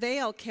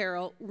veil,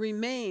 Carol,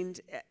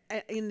 remained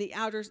in the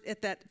outer,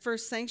 at that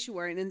first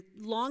sanctuary. And as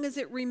long as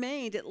it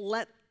remained, it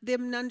let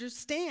them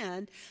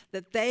understand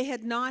that they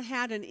had not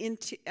had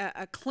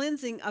a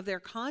cleansing of their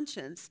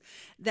conscience,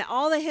 that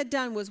all they had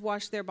done was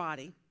wash their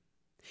body.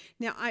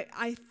 Now,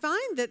 I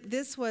find that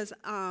this was,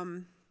 let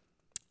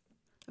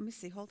me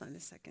see, hold on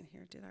a second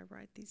here. Did I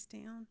write these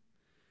down?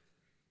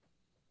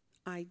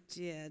 I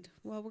did.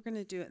 Well, we're going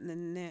to do it in the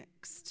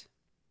next.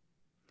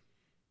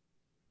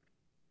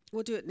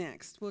 We'll do it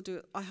next. We'll do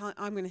it.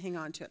 I'm going to hang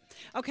on to it.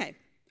 Okay.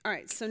 All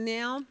right. So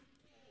now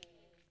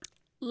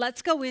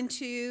let's go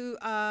into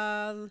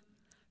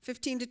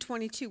 15 to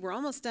 22. We're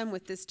almost done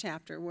with this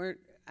chapter. We're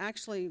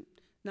actually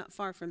not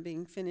far from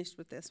being finished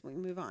with this. We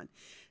move on.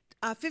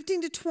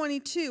 15 to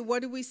 22,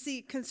 what do we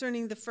see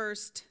concerning the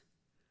first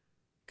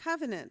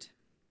covenant?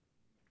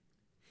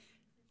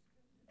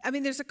 I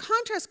mean, there's a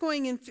contrast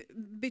going in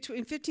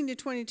between 15 to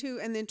 22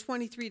 and then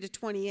 23 to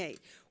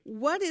 28.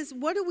 What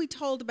are we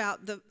told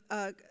about the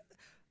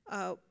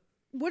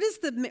what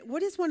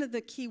is one of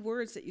the key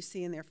words that you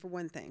see in there for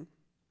one thing?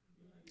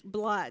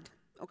 Blood.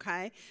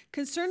 Okay.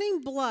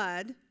 Concerning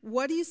blood,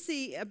 what do you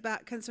see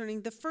about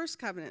concerning the first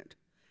covenant?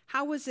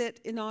 How was it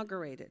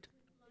inaugurated?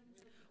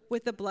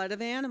 With the blood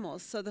of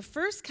animals. So the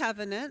first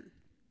covenant,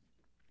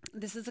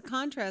 this is a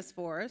contrast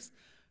for us.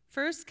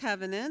 First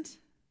covenant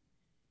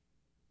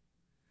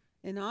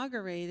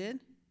inaugurated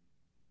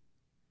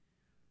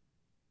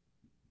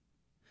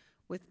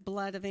with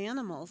blood of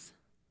animals.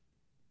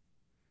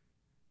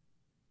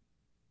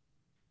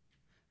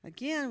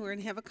 Again, we're going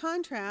to have a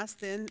contrast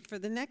then for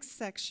the next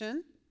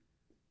section.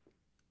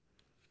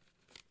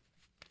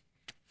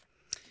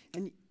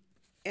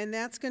 And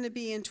that's going to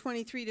be in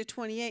 23 to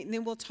 28, and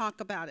then we'll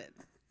talk about it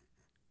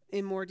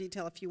in more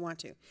detail if you want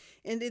to.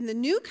 And in the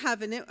new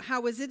covenant,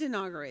 how was it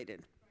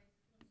inaugurated?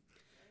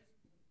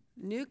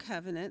 New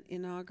covenant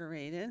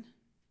inaugurated.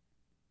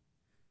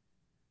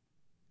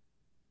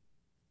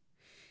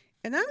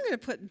 And I'm going to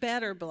put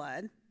better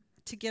blood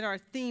to get our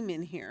theme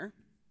in here.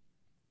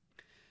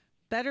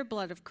 Better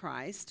blood of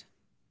Christ,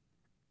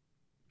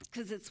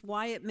 because it's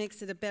why it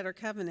makes it a better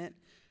covenant.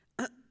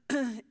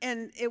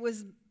 And it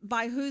was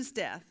by whose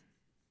death?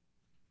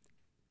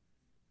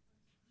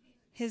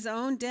 His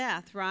own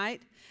death,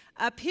 right?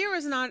 Up here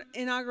was not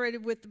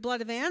inaugurated with the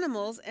blood of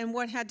animals, and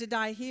what had to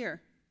die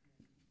here?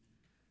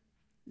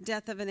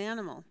 Death of an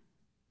animal.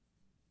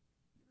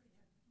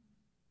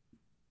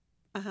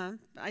 I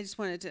just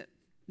wanted to,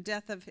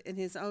 in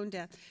his own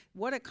death.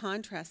 What a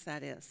contrast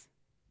that is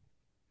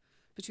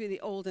between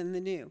the old and the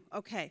new.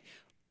 Okay.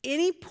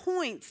 Any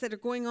points that are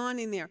going on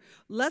in there?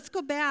 Let's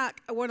go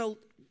back. I want to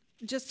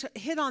just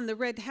hit on the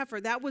red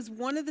heifer. That was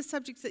one of the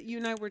subjects that you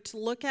and I were to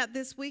look at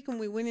this week when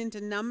we went into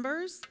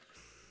Numbers.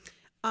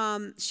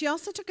 She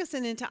also took us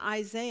into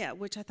Isaiah,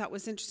 which I thought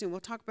was interesting. We'll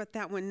talk about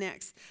that one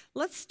next.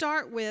 Let's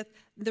start with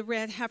the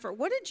red heifer.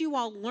 What did you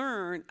all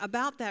learn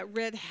about that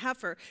red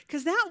heifer?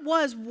 Because that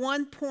was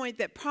one point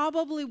that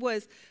probably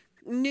was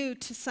new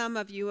to some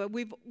of you.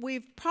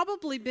 We've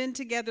probably been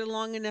together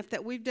long enough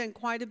that we've done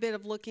quite a bit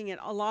of looking at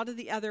a lot of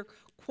the other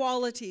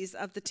qualities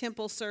of the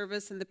temple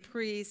service and the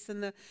priests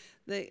and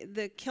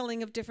the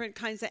killing of different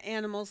kinds of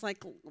animals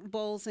like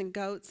bulls and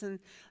goats and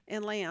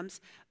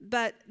lambs.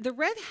 But the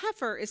red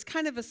heifer is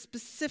kind of a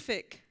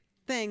specific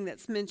thing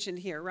that's mentioned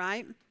here,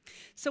 right?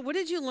 So what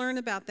did you learn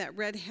about that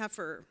red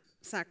heifer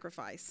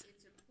sacrifice?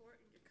 It's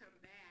important to come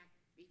back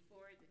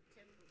before the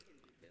temple can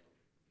be built.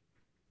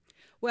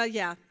 Well,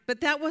 yeah,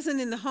 but that wasn't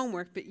in the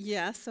homework, but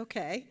yes,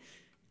 okay.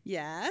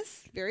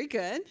 Yes, very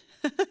good.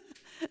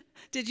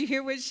 Did you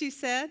hear what she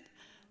said?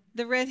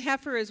 The red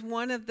heifer is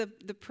one of the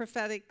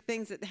prophetic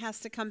things that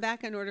has to come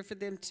back in order for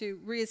them to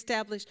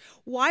reestablish.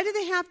 Why do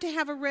they have to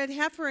have a red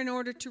heifer in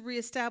order to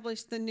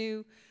reestablish the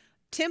new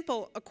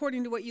temple,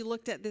 according to what you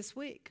looked at this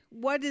week?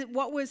 What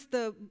was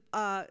the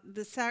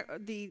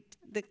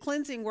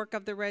cleansing work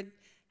of the red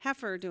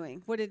heifer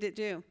doing? What did it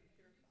do?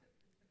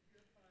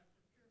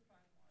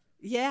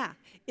 Yeah,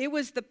 it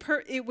was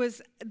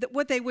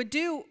what they would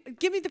do.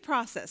 Give me the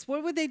process.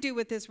 What would they do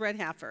with this red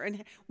heifer,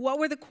 and what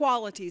were the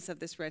qualities of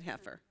this red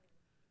heifer?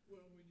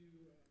 Well, when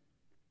you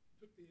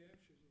took the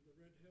ashes of the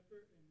red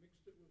heifer and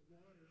mixed it with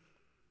water,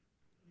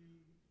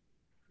 you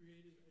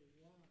created a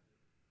lye.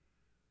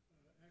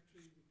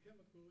 Actually, the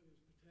chemical is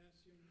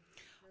potassium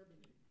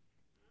carbonate.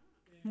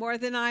 More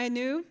than I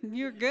knew.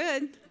 You're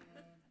good.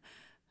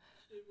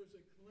 It was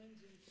a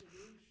cleansing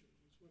solution,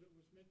 is what it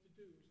was meant to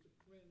do, is to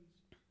cleanse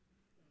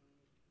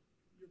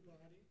your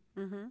body.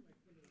 Mm-hmm.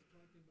 Like when they were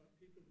talking about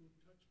people who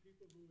touched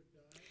people who had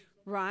died or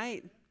something.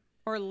 Right.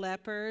 Or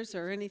lepers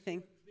or anything.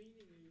 A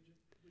cleaning agent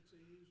which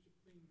they used to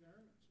clean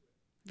garments with.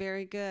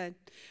 Very good.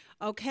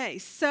 Okay,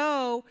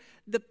 so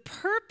the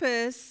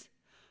purpose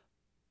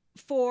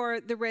for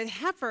the red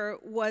heifer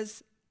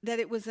was that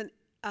it was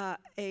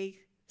a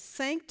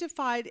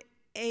sanctified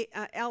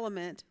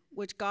element,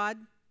 which God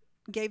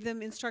gave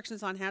them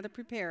instructions on how to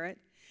prepare it,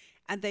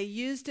 and they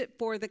used it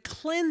for the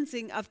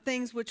cleansing of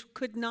things which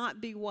could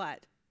not be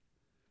what?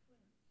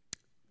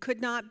 Could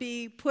not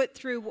be put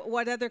through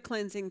what other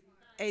cleansing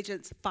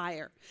agents?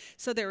 Fire.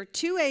 So there were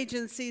two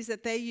agencies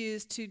that they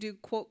used to do,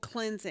 quote,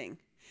 cleansing.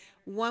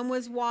 One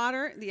was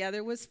water, the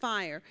other was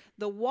fire.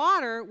 The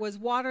water was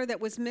water that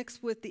was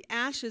mixed with the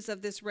ashes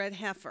of this red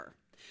heifer.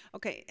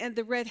 Okay, and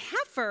the red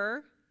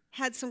heifer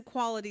had some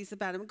qualities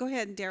about him. Go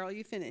ahead, Daryl,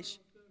 you finish.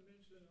 I was going to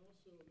mention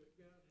also that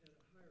God had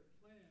a higher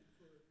plan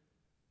for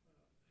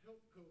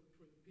health code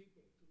for the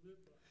people to live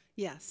by.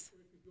 Yes. Or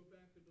if you go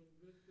back to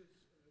Leviticus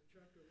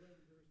chapter 11,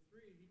 verse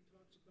 3, he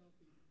talks about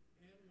the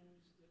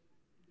animals that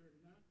they're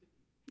not to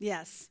eat.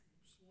 Yes.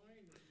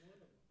 Swine is one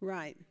of them.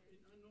 Right. And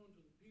unknown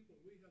to the people,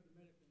 we have the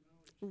medical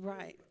knowledge.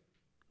 Right.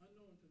 But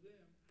unknown to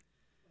them,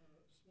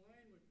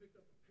 swine would pick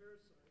up a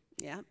parasite,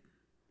 Yeah.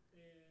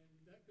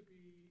 and that could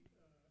be,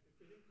 if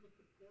they didn't cook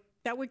the pork,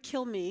 That would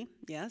kill me.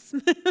 Yes.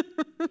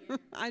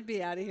 I'd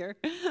be out of here.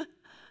 the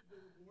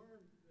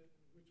worm,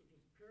 which was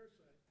a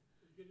parasite,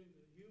 would get into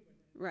the human.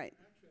 And Right.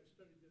 actually, I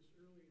studied this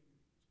early in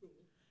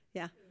school.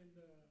 Yeah. And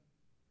so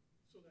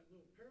that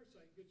little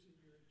parasite gets in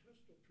your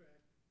intestinal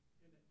tract,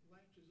 and it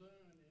latches on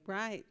and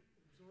Right.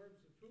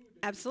 absorbs the food.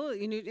 that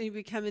Absolutely. You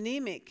become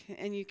anemic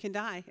and you can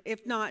die,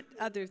 if not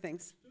other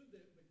things. you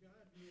understood that, but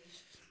God knew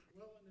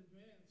well in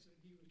advance that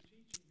he was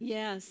teaching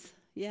Yes.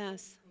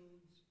 Yes.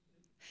 codes.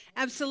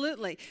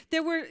 Absolutely.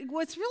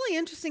 What's really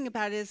interesting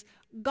about it is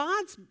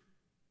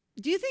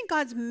do you think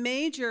God's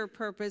major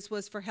purpose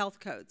was for health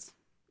codes?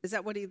 Is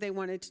that what they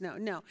wanted to know?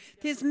 No.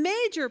 His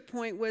major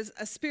point was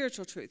a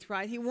spiritual truth,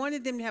 right? He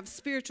wanted them to have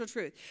spiritual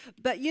truth.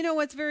 But you know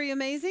what's very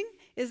amazing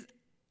is,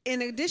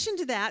 in addition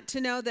to that,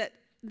 to know that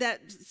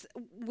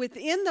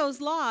within those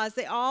laws,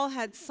 they all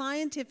had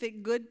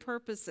scientific good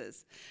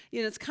purposes.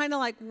 You know, it's kind of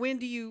like, when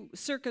do you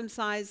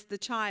circumcise the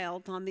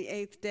child on the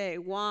 8th day?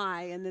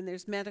 Why? And then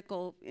there's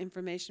medical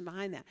information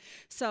behind that.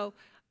 So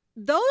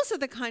those are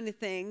the kind of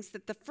things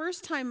that the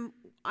first time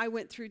I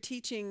went through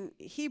teaching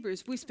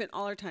Hebrews, we spent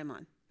all our time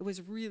on. It was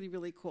really,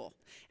 really cool.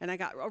 And I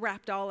got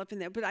wrapped all up in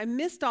there. But I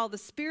missed all the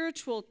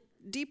spiritual,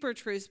 deeper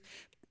truths,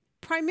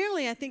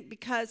 primarily, I think,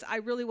 because I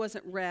really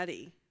wasn't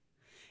ready.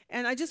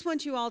 And I just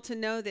want you all to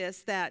know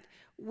this, that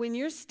when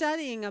you're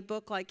studying a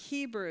book like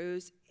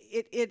Hebrews,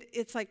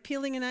 it's like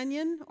peeling an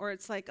onion, or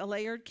it's like a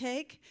layered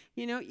cake.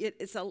 You know,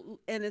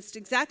 and it's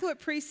exactly what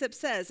precept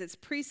says. It's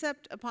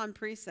precept upon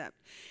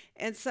precept.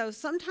 And so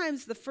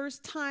sometimes the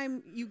first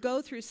time you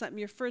go through something,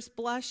 your first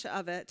blush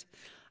of it,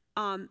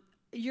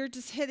 you're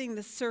just hitting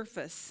the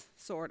surface,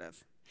 sort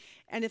of.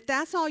 And if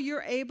that's all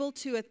you're able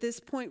to at this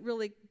point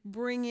really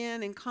bring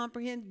in and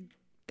comprehend,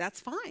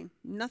 that's fine.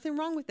 Nothing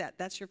wrong with that.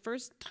 That's your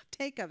first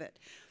take of it.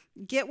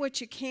 Get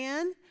what you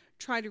can.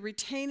 Try to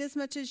retain as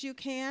much as you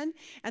can.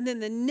 And then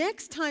the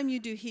next time you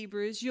do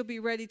Hebrews, you'll be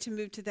ready to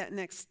move to that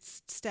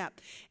next step.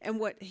 And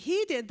what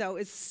he did, though,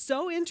 is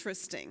so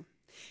interesting.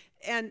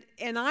 And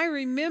I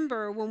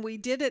remember when we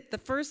did it the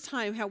first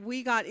time, how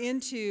we got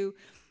into,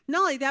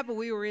 not only that, but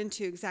we were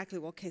into exactly,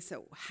 well, okay,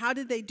 so how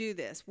did they do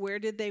this? Where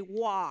did they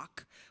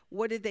walk?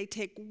 What did they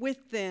take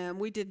with them?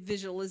 We did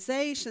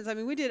visualizations. I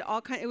mean, we did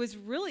all kinds. It was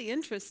really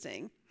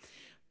interesting.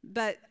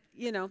 But,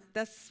 you know,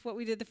 that's what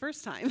we did the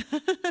first time.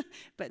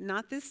 But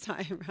not this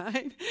time,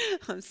 right?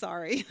 I'm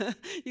sorry.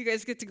 You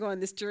guys get to go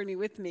on this journey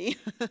with me.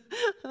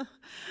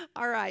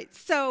 All right.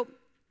 So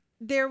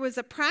there was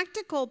a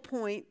practical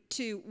point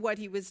to what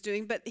he was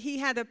doing, but he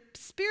had a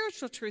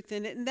spiritual truth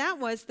in it, and that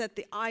was that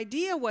the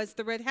idea was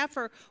the red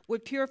heifer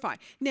would purify.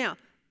 Now,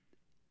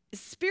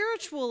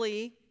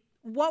 spiritually,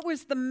 what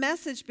was the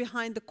message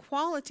behind the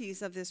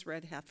qualities of this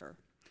red heifer?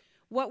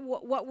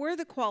 What were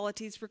the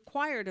qualities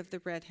required of the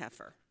red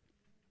heifer?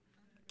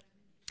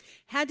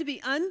 Had to be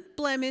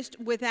unblemished,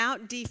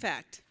 without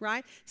defect,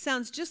 right?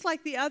 Sounds just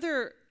like the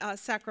other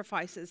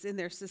sacrifices in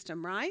their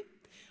system, right?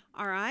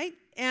 All right.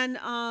 And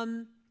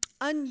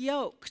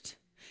unyoked.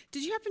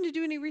 Did you happen to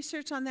do any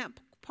research on that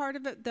part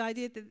of it, the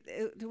idea that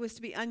it was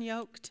to be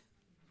unyoked?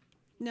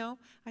 No,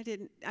 I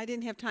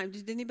didn't have time.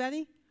 Did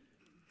anybody?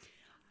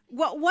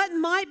 What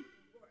might,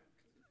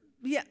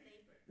 yeah,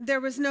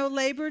 there was no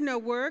labor, no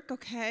work.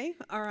 Okay,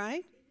 all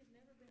right.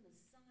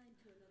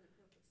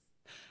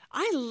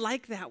 I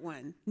like that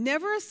one.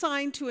 Never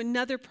assigned to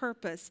another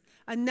purpose,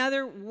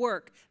 another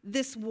work.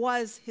 This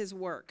was his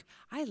work.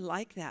 I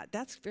like that.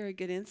 That's very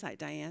good insight,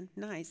 Diane.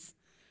 Nice.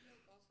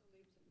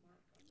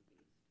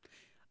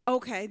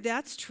 Okay,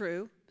 that's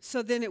true.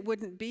 So then it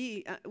wouldn't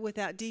be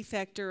without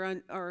defect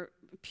or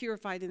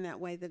purified in that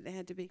way that it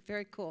had to be.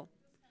 Very cool.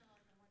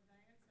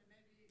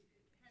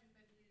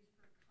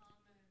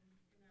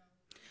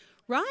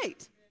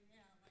 Right.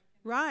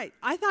 Right.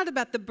 I thought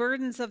about the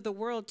burdens of the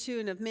world too,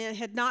 and of man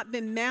had not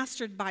been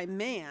mastered by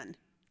man.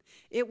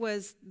 It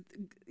was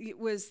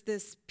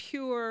this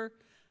pure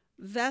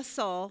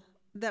vessel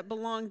that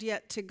belonged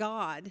yet to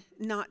God,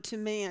 not to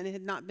man. It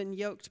had not been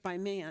yoked by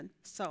man.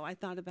 So I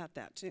thought about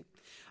that too.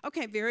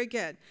 Okay, very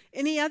good.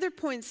 Any other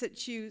points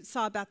that you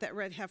saw about that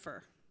red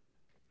heifer?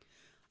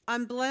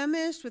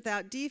 Unblemished,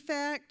 without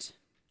defect.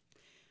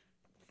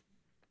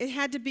 It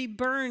had to be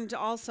burned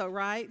also,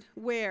 right?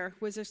 Where?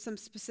 Was there some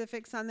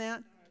specifics on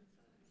that?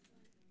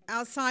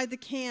 Outside the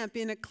camp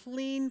in a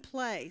clean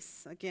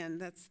place. Again,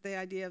 that's the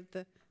idea of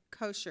the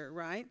kosher,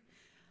 right?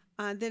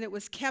 Then it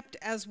was kept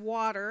as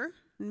water,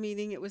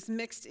 meaning it was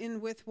mixed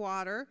in with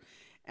water.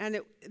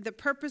 And the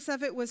purpose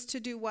of it was to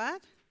do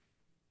what?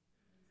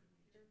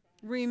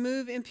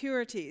 Remove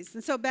impurities.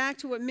 And so back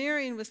to what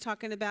Marion was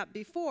talking about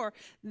before,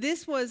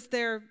 this was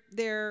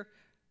their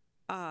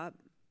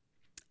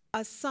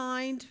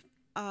assigned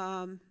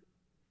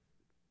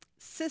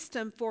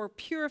system for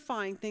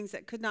purifying things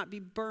that could not be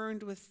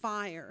burned with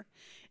fire.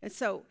 And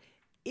so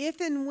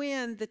if and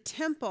when the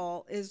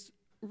temple is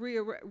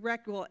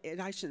re-erected, well,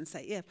 I shouldn't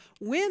say if,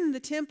 when the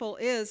temple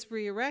is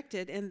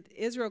re-erected and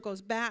Israel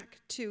goes back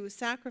to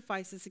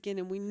sacrifices again,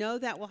 and we know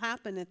that will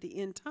happen at the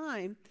end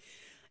time,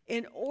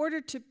 in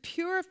order to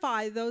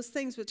purify those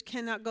things which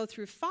cannot go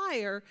through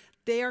fire,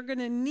 they are going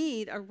to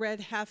need a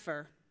red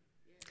heifer.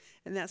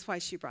 And that's why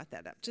she brought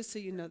that up, just so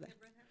you know that.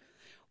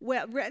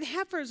 Well, red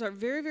heifers are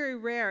very, very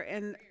rare,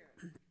 and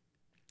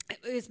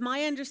it's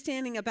my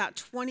understanding about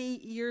 20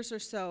 years or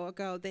so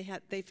ago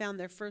they found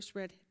their first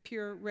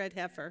pure red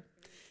heifer,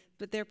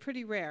 but they're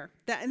pretty rare.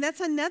 And that's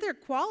another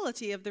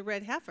quality of the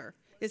red heifer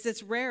is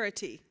its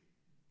rarity,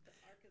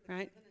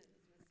 right?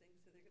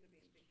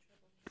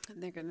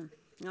 They're going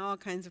to all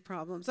kinds of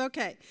problems.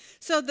 Okay,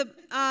 so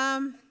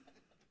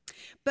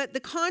but the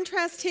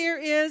contrast here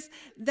is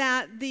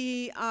that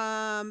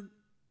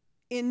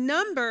in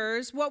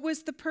Numbers, what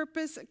was the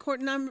purpose?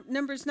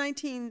 Numbers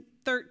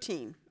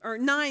 19:13 or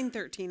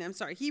 9:13. I'm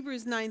sorry,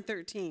 Hebrews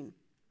 9:13.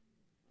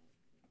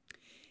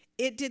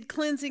 It did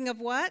cleansing of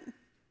what?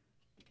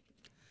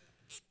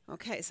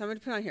 Okay, so I'm going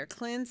to put on here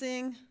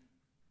cleansing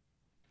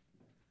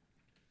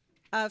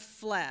of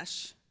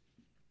flesh.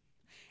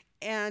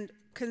 And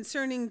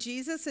concerning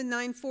Jesus in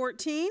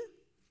 9:14,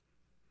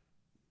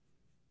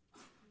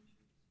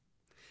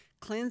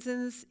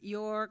 cleanses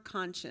your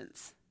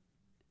conscience.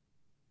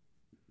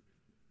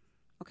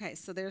 Okay,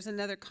 so there's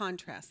another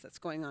contrast that's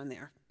going on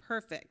there.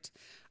 Perfect.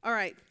 All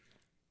right.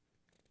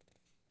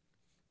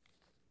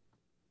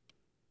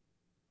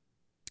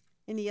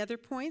 Any other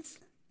points?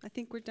 I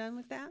think we're done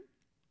with that.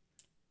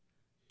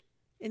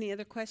 Any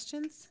other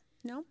questions?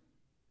 No?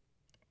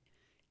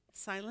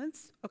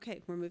 Silence?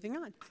 Okay, we're moving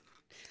on.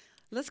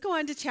 Let's go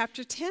on to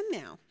chapter 10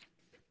 now.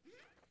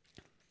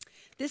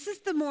 This is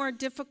the more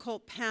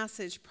difficult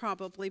passage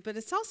probably, but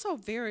it's also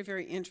very,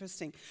 very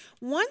interesting.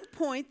 One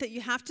point that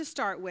you have to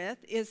start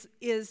with is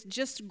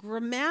just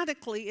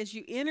grammatically, as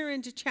you enter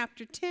into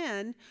chapter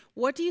 10,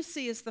 what do you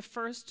see as the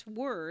first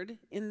word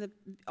in the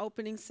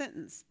opening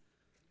sentence?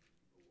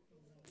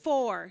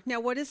 For. Now,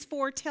 what does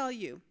for tell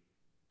you?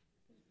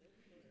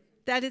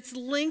 That it's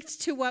linked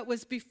to what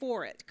was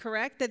before it,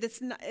 correct? That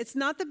it's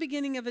not the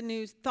beginning of a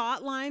new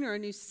thought line or a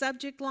new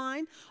subject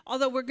line,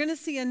 although we're going to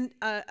see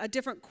a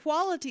different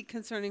quality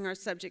concerning our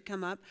subject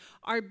come up.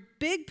 Our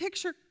big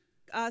picture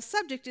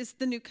subject is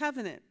the new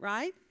covenant,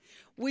 right?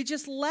 We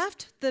just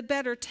left the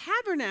better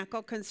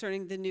tabernacle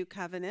concerning the new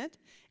covenant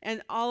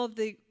and all of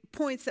the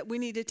points that we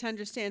needed to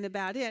understand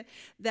about it,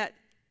 that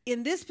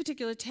in this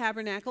particular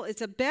tabernacle,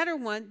 it's a better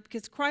one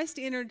because Christ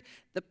entered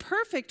the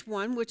perfect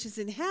one, which is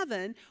in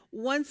heaven,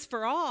 once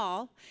for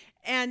all.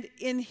 And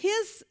in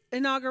his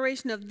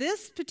inauguration of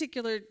this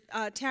particular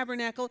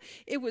tabernacle,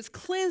 it was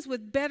cleansed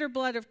with better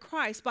blood of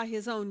Christ by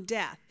his own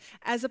death,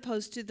 as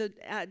opposed to the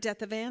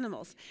death of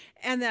animals.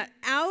 And that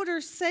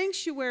outer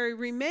sanctuary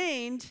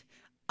remained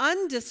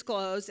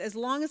undisclosed. As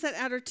long as that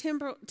outer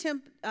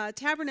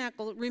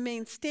tabernacle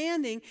remained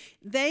standing,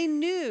 they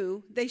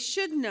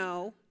should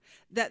know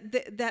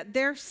that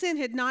their sin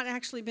had not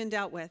actually been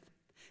dealt with.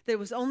 There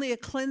was only a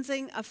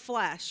cleansing of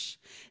flesh.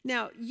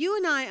 Now, you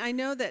and I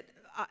know that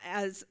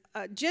as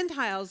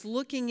Gentiles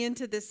looking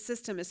into this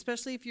system,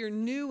 especially if you're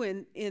new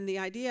in the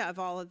idea of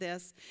all of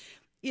this,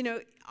 you know,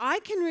 I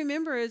can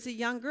remember as a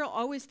young girl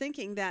always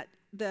thinking that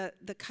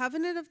the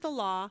covenant of the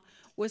law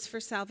was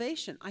for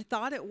salvation. I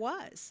thought it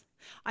was.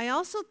 I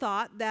also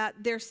thought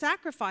that their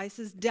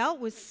sacrifices dealt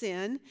with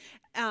sin.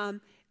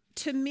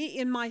 To me,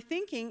 in my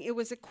thinking, it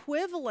was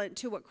equivalent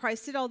to what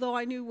Christ did, although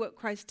I knew what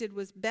Christ did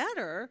was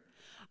better.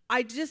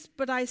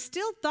 But I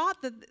still thought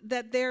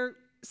that their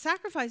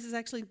sacrifices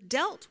actually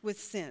dealt with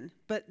sin.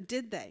 But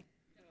did they?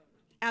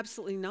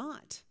 Absolutely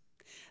not.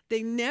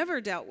 They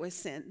never dealt with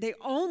sin. They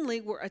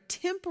only were a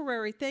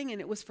temporary thing, and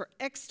it was for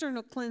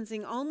external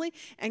cleansing only,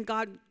 and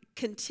God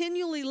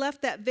continually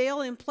left that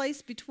veil in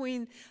place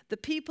between the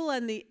people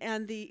and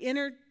the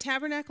inner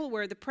tabernacle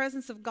where the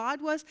presence of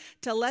God was,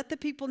 to let the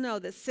people know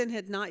that sin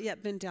had not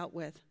yet been dealt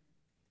with.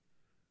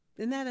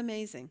 Isn't that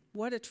amazing?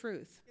 What a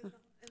truth. And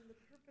the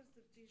purpose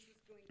of Jesus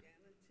going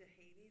down into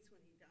Hades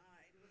when he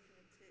died wasn't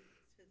it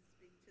to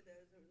speak to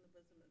those who were in the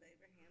bosom of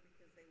Abraham,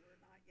 because they were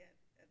not yet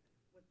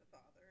with the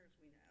Father, as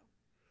we know.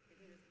 And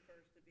he was the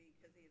first to be,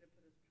 because he had to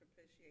put his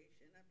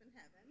propitiation up in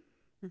heaven,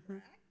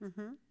 correct?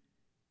 Mm-hmm.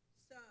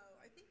 So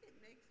I think it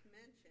makes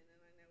mention,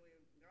 and I know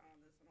we've gone on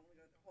this, I don't want to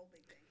go through the whole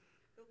big thing,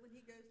 but when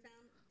he goes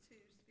down to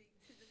speak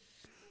to the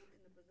people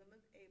in the bosom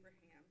of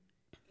Abraham,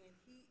 and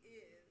he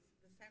is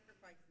the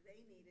sacrifice they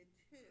needed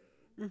too,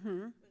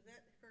 was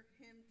that for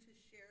him to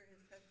share his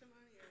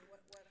testimony, or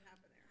what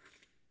happened there?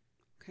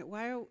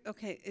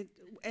 Okay,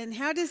 and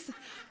how does,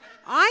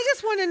 I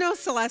just want to know,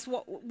 Celeste,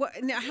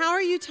 now, how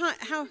are you,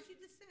 how? What you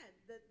just said,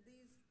 that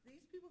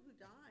these people who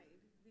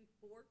died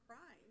before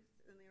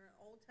Christ, and they were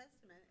Old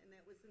Testament, and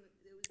it was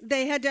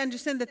They had to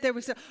understand that there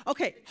was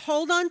okay,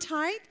 hold on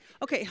tight.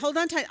 Okay, hold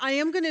on tight. I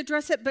am going to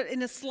address it, but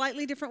in a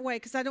slightly different way,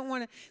 because I don't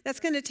want to, that's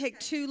going to take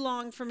too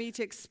long for me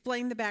to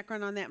explain the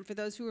background on that. And for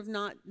those who have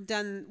not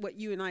done what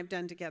you and I have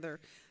done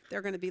together,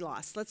 they're going to be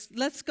lost.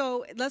 Let's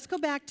go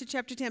back to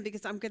chapter 10,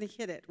 because I'm going to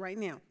hit it right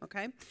now,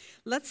 okay?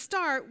 Let's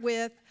start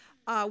with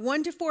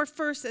 1 to 4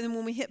 first, and then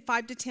when we hit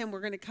 5 to 10,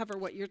 we're going to cover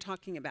what you're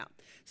talking about.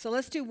 So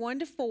let's do 1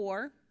 to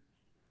 4.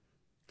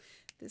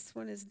 This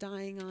one is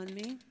dying on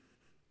me.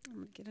 I'm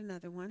going to get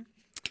another one.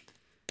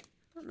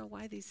 I don't know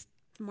why these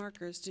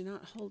markers do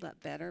not hold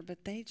up better,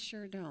 but they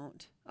sure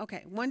don't.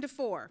 Okay, 1 to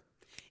 4.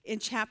 In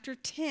chapter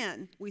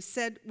 10,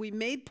 we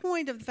made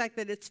point of the fact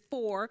that it's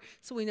 4,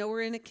 so we know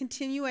we're in a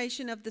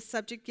continuation of the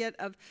subject yet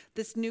of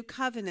this new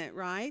covenant,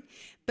 right?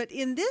 But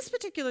in this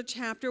particular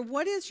chapter,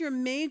 what is your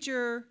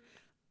major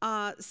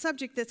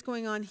subject that's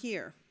going on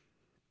here?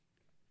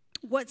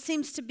 What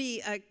seems to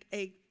be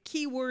a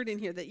key word in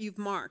here that you've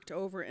marked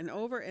over and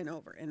over and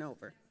over and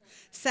over?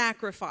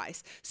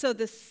 Sacrifice. So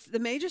the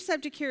major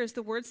subject here is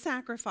the word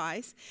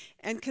sacrifice.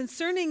 And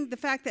concerning the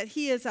fact that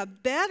he is a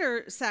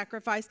better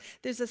sacrifice,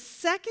 there's a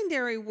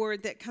secondary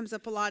word that comes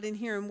up a lot in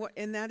here,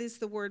 and that is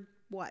the word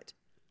what?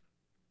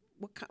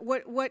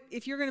 What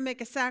if you're going to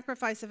make a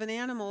sacrifice of an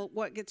animal,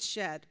 what gets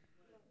shed?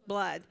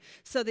 Blood.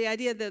 So the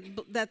idea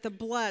that the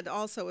blood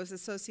also is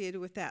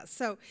associated with that.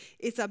 So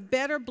it's a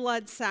better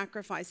blood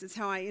sacrifice is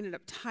how I ended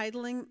up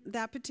titling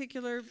that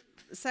particular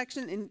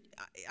section. And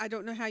I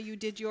don't know how you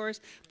did yours,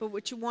 but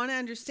what you want to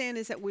understand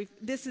is that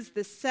this is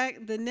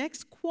the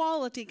next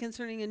quality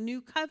concerning a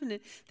new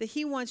covenant that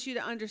he wants you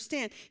to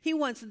understand. He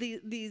wants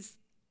these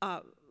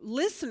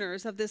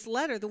listeners of this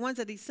letter, the ones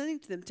that he's sending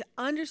to them, to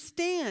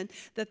understand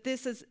that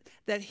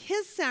that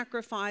his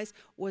sacrifice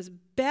was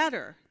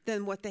better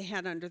than what they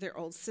had under their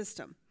old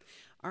system.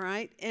 All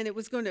right? And it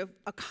was going to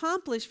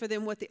accomplish for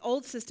them what the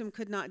old system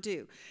could not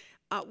do.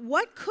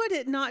 What could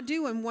it not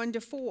do in 1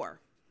 to 4?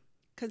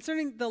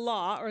 Concerning the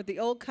law, or the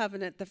old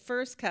covenant, the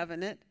first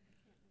covenant.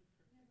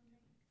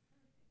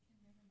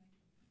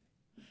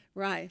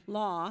 Right,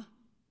 law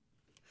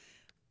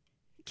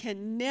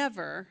can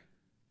never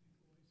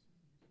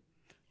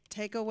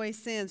take away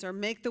sins or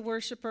make the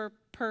worshiper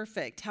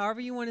perfect, however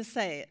you want to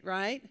say it,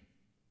 right?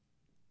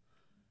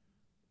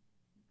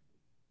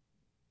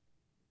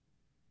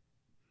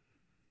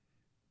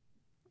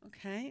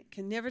 Okay,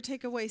 can never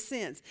take away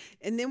sins.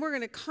 And then we're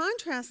going to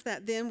contrast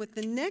that then with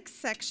the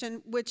next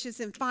section, which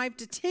is in 5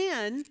 to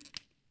 10.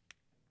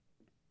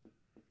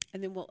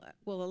 And then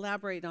we'll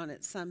elaborate on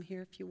it some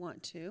here if you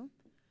want to.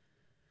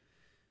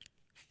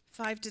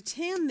 5 to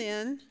 10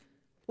 then,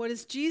 what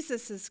does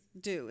Jesus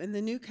do in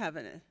the new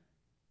covenant?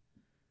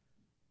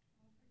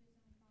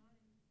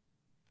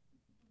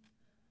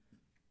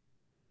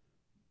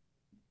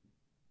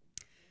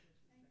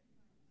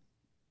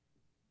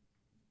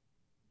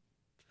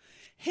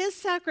 His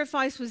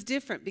sacrifice was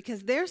different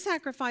because their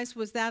sacrifice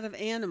was that of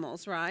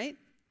animals, right?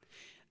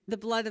 The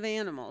blood of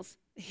animals.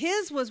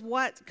 His was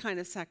what kind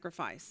of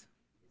sacrifice?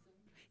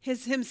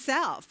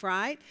 Himself,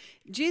 right?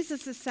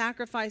 Jesus'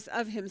 sacrifice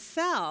of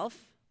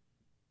himself.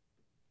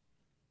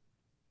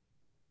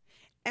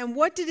 And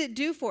what did it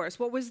do for us?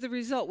 What was the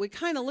result? We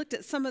kind of looked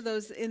at some of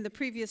those in the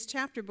previous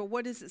chapter, but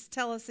what does it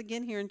tell us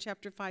again here in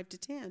chapter 5 to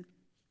 10?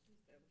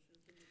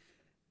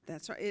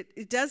 That's right.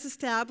 It does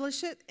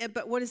establish it,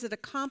 but what does it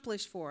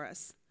accomplish for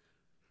us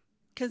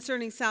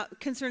concerning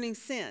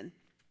sin?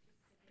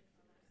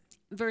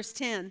 Verse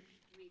 10.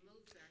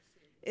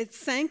 It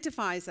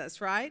sanctifies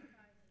us, right?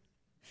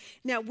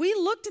 Now, we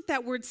looked at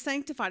that word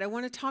sanctified. I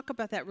want to talk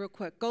about that real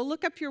quick. Go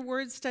look up your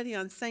word study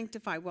on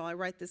sanctify while I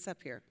write this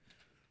up here.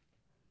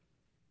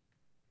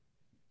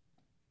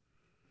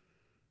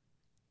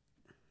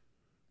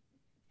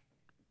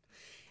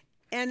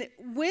 And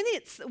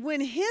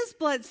when his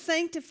blood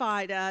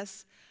sanctified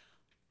us,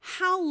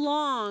 how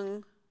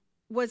long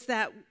was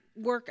that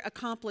work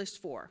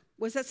accomplished for?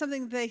 Was that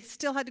something they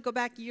still had to go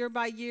back year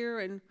by year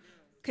and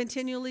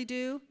continually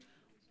do?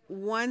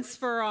 Once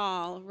for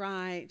all,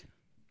 right.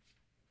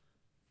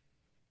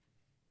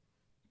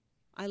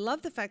 I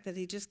love the fact that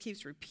he just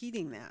keeps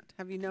repeating that.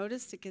 Have you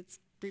noticed it gets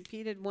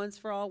repeated once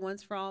for all,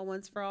 once for all,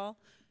 once for all?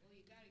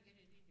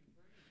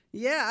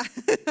 Yeah.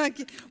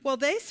 Well,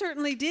 they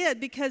certainly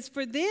did, because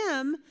for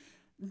them,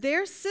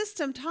 their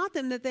system taught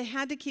them that they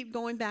had to keep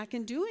going back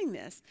and doing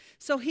this.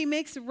 So he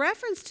makes a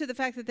reference to the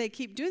fact that they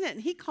keep doing that,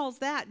 and he calls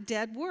that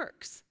dead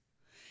works.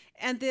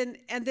 And then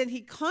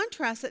he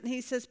contrasts it, and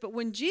he says, but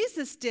when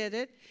Jesus did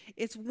it,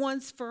 it's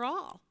once for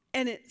all,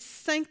 and it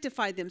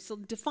sanctified them. So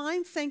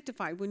define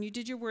sanctified when you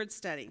did your word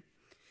study.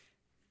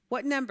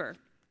 What number?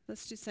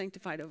 Let's do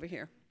sanctified over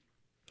here.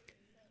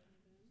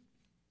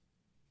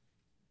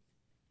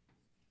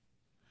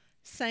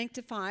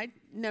 Sanctified,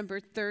 number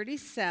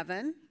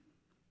 37.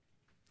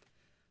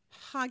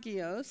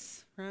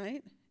 Hagios,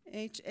 right?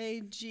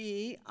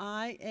 Hagiazo,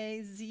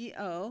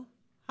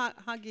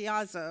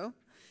 hagiazo.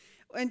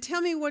 And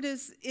tell me, what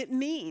does it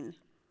mean?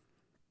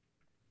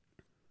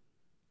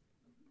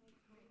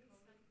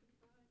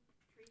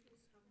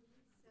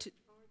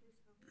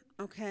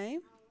 Okay.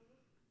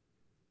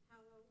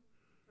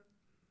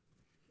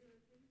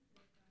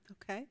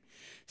 Okay.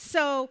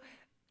 So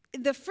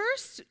the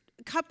first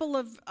couple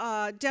of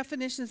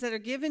definitions that are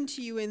given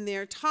to you in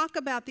there talk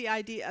about the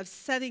idea of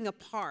setting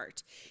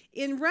apart.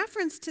 In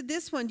reference to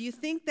this one, do you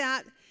think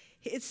that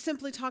it's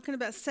simply talking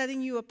about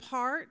setting you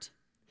apart?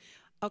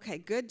 Okay,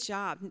 good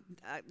job.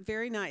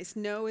 Very nice.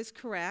 No is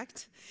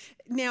correct.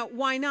 Now,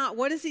 why not?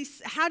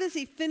 How does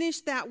he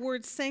finish that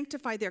word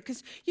sanctify there?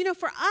 Because,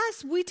 for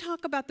us, we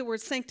talk about the word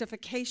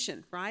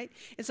sanctification, right?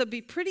 And so it'd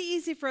be pretty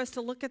easy for us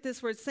to look at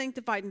this word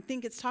sanctified and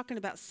think it's talking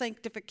about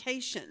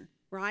sanctification,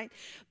 right?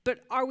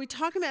 But are we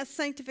talking about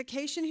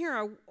sanctification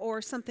here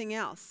or something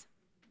else?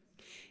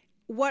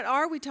 What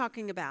are we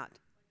talking about?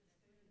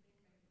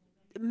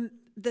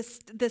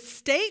 The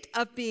state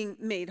of being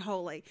made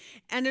holy.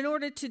 And in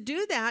order to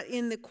do that,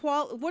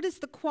 what is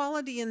the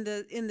quality in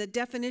the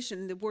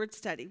definition, the word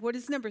study? What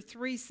does number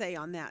 3 say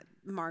on that,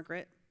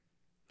 Margaret?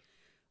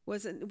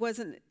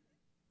 Wasn't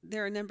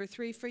there a number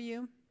 3 for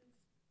you?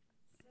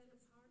 Set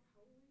his heart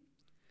holy.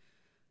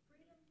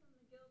 Freedom from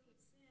the guilt of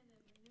sin and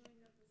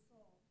renewing of the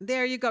soul.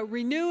 There you go,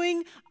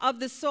 renewing of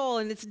the soul,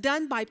 and it's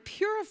done by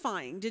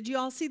purifying. Did you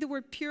all see the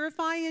word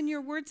purify in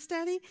your word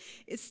study?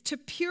 It's to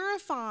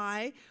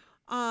purify.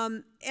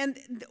 And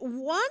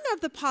one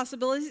of the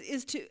possibilities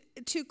is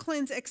to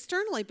cleanse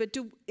externally, but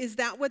is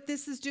that what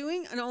this is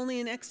doing, and only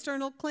an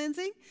external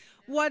cleansing?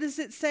 What does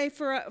it say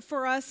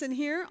for us in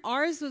here?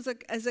 Ours was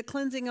as a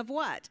cleansing of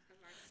what?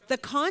 The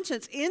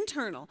conscience,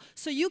 internal.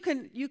 So you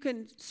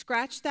can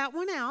scratch that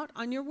one out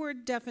on your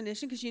word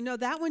definition, because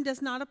that one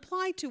does not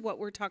apply to what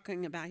we're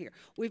talking about here.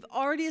 We've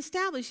already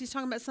established he's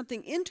talking about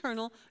something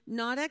internal,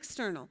 not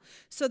external.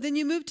 So then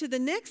you move to the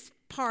next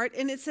part,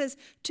 and it says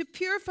to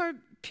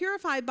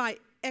purify by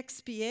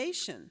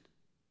expiation,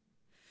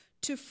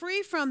 to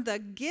free from the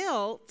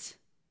guilt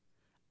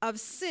of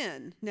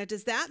sin. Now,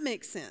 does that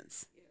make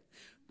sense?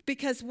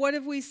 Because what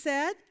have we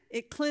said?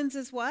 It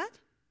cleanses what?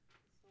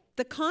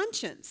 The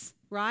conscience,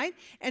 right?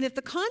 And if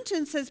the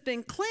conscience has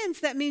been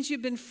cleansed, that means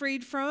you've been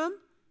freed from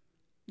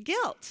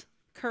guilt,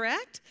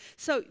 correct?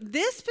 So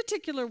this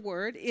particular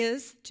word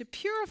is to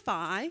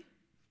purify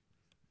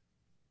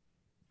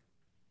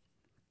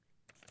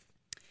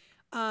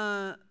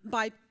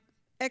by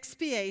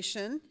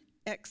expiation,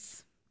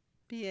 that's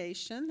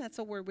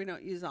a word we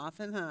don't use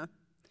often, huh?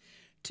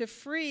 To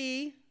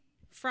free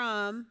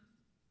from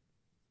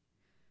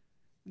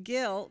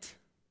guilt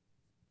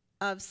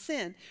of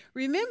sin.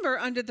 Remember,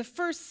 under the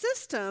first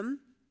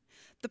system,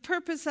 the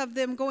purpose of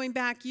them going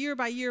back year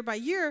by year by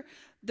year,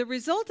 the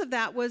result of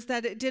that was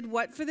that it did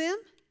what for them?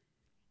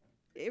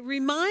 It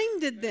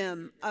reminded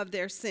them of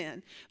their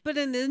sin. But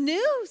in the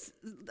new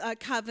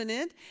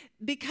covenant,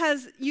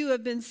 because you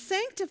have been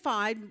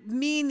sanctified,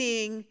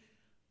 meaning,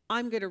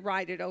 I'm going to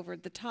write it over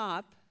at the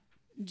top,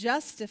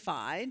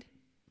 justified,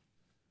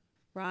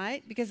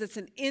 right? Because it's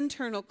an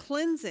internal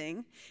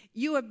cleansing.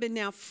 You have been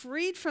now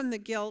freed from the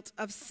guilt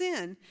of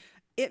sin.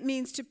 It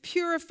means to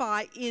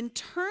purify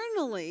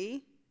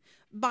internally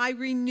by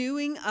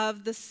renewing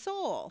of the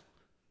soul.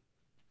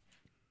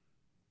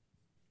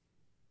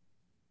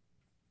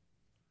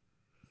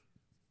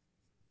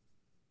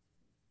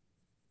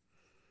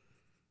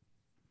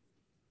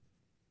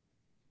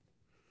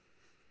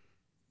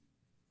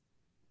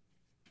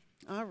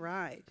 All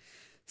right.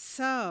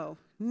 So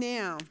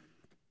now,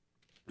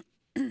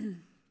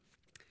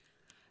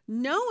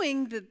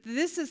 knowing that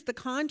this is the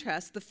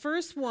contrast, the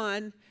first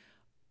one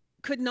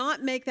could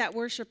not make that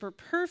worshiper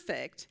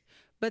perfect,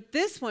 but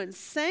this one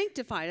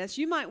sanctified us.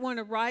 You might want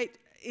to write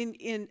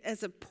in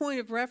as a point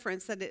of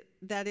reference that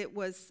it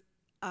was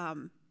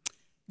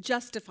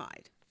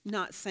justified,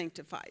 not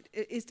sanctified.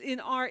 It's in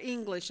our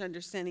English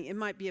understanding. It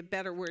might be a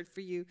better word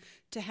for you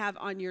to have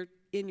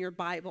in your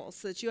Bible,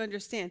 so that you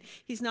understand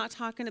he's not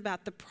talking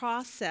about the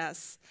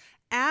process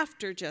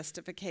after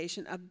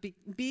justification of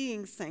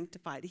being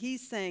sanctified.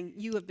 He's saying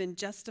you have been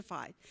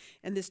justified,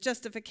 and this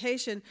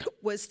justification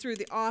was through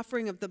the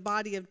offering of the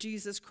body of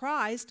Jesus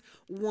Christ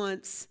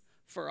once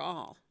for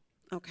all.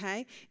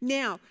 Okay?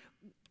 Now,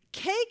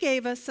 Kay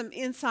gave us some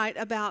insight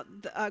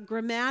about the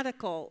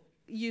grammatical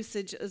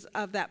usage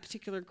of that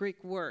particular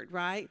Greek word,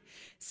 right?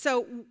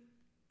 So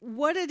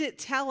what did it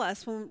tell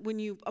us when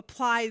you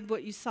applied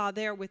what you saw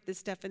there with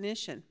this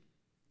definition?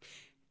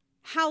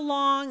 How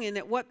long and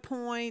at what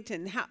point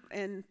and how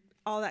and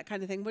all that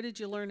kind of thing. What did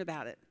you learn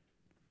about it?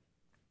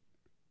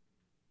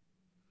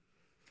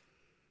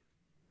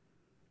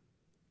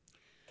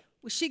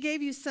 Well, she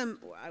gave you some,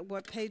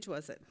 what page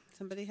was it?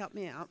 Somebody help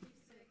me out.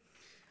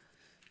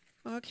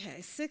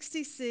 Okay,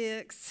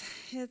 66.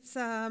 It's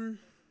the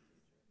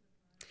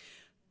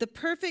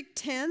perfect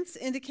tense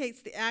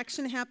indicates the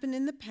action happened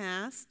in the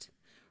past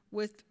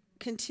with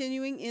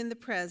continuing in the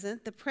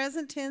present. The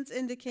present tense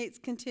indicates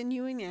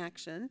continuing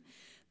action.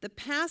 The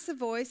passive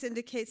voice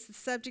indicates the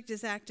subject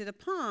is acted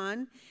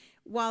upon,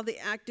 while the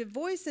active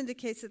voice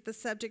indicates that the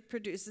subject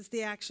produces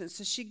the action.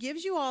 So she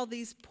gives you all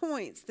these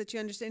points that you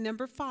understand,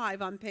 number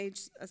 5 on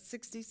page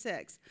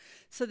 66,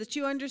 so that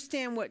you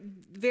understand what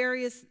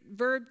various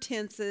verb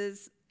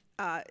tenses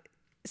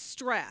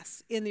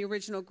stress in the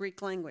original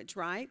Greek language,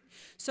 right?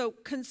 So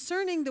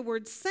concerning the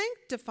word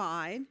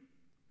sanctified,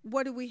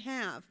 what do we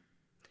have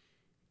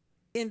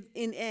in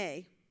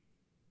A?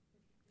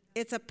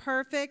 It's a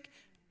perfect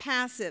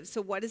passive.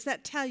 So what does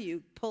that tell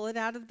you? Pull it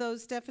out of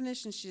those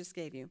definitions she just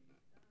gave you.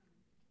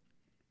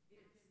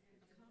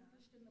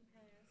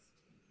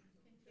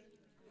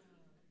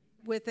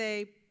 With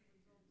a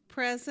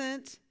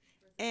present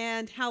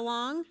and how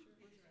long?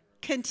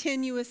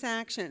 Continuous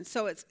action.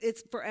 So it's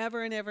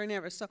forever and ever and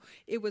ever. So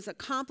it was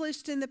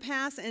accomplished in the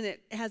past and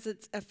it has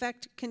its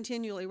effect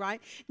continually,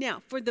 right?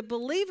 Now, for the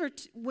believer,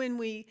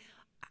 when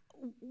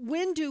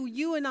do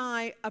you and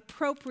I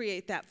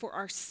appropriate that for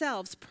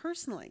ourselves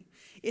personally?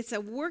 It's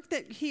a work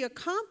that he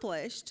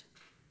accomplished,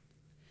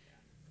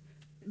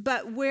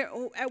 but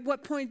at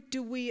what point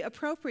do we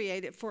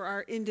appropriate it for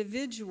our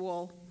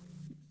individual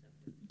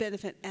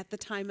benefit at the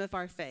time of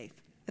our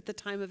faith, at the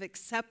time of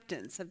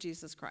acceptance of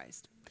Jesus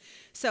Christ?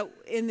 So,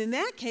 in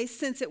that case,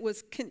 since it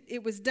was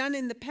done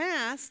in the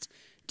past,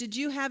 did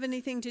you have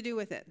anything to do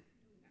with it?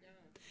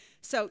 No.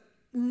 So,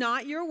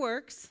 not your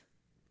works,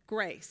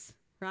 grace,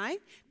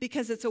 right?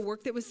 Because it's a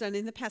work that was done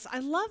in the past. I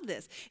love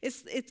this.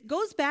 It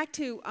goes back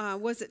to,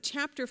 was it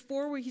chapter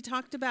 4 where he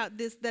talked about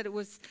this, that it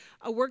was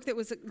a work that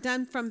was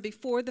done from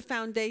before the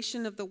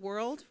foundation of the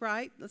world,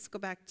 right? Let's go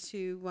back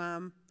to, I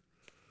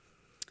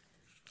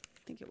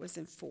think it was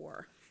in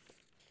 4.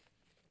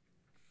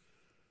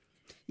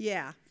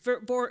 Yeah,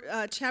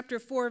 chapter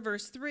 4,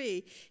 verse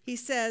 3, he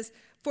says,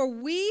 "For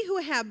we who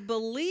have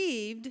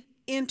believed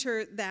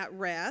enter that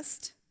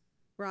rest,"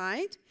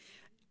 right?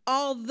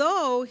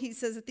 Although, he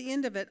says at the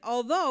end of it,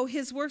 although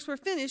his works were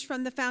finished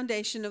from the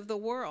foundation of the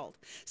world.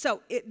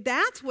 So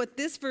that's what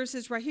this verse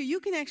is right here. You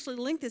can actually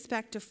link this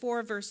back to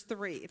 4, verse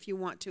 3 if you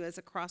want to as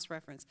a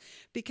cross-reference.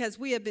 Because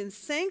we have been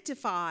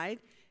sanctified.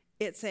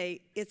 It's a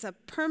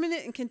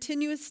permanent and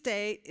continuous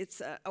state.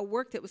 It's a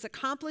work that was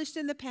accomplished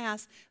in the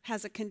past,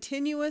 has a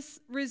continuous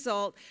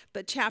result.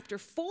 But chapter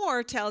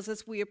 4 tells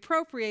us we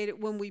appropriate it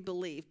when we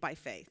believe by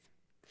faith.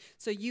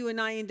 So you and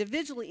I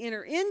individually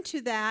enter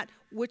into that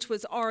which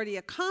was already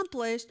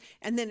accomplished,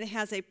 and then it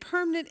has a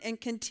permanent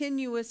and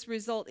continuous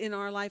result in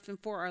our life and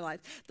for our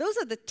life. Those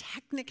are the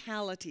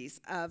technicalities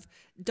of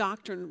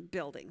doctrine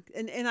building.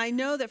 And I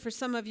know that for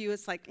some of you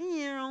it's like,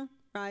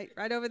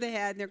 right over the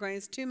head, and they're going,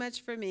 it's too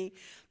much for me.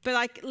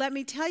 But let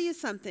me tell you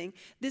something.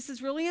 This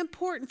is really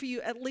important for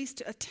you at least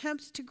to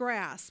attempt to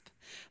grasp,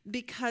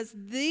 because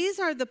these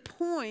are the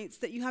points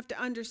that you have to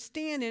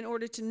understand in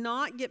order to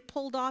not get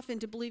pulled off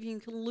into believing you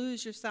can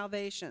lose your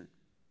salvation.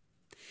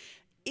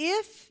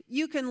 If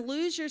you can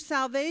lose your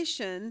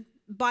salvation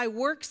by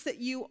works that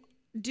you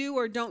do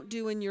or don't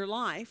do in your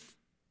life,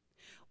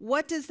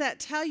 what does that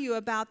tell you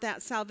about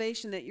that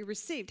salvation that you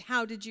received?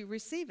 How did you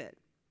receive it?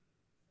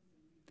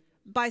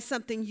 By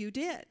something you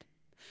did.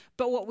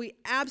 But what we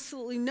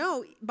absolutely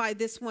know by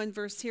this one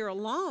verse here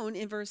alone,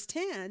 in verse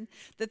 10,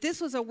 that this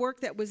was a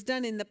work that was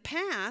done in the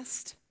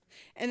past,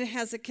 and it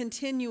has a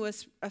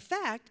continuous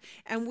effect,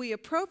 and we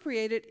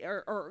appropriate it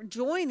or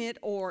join it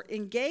or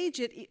engage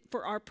it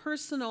for our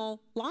personal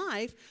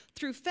life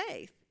through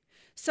faith.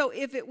 So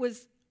if it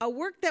was a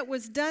work that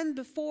was done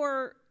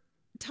before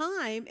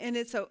time, and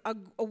it's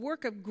a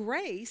work of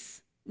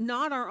grace,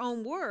 not our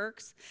own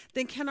works,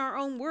 then can our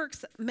own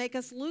works make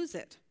us lose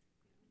it?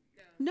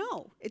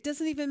 No, it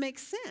doesn't even make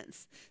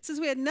sense.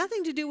 Since we had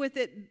nothing to do with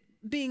it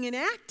being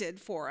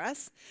enacted for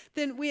us,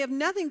 then we have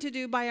nothing to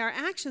do by our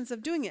actions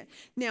of doing it.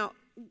 Now,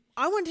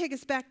 I want to take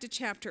us back to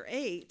chapter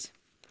 8,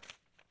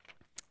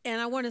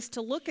 and I want us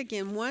to look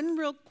again, one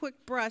real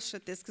quick brush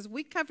at this, because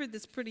we covered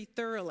this pretty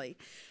thoroughly.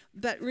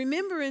 But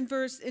remember in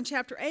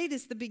chapter 8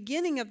 is the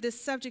beginning of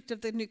this subject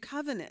of the new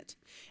covenant.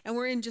 And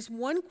we're in just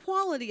one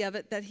quality of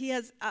it, that he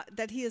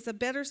is a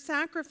better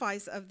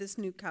sacrifice of this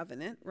new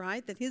covenant,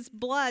 right? That his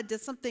blood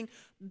does something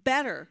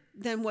better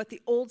than what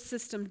the old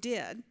system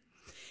did.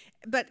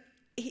 But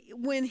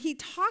when he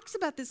talks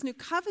about this new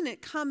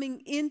covenant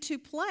coming into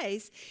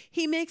place,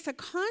 he makes a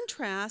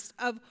contrast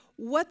of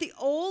what the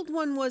old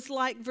one was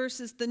like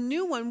versus the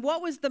new one.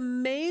 What was the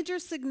major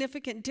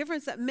significant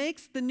difference that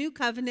makes the new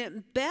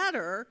covenant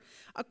better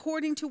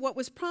according to what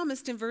was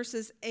promised in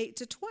verses 8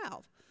 to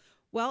 12?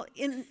 Well,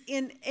 in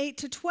 8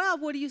 to 12,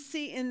 what do you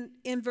see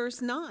in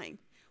verse 9?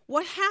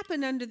 What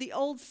happened under the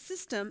old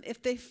system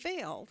if they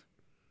failed?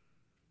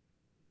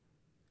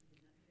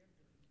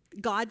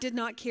 God did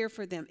not care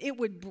for them. It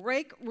would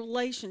break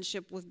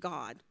relationship with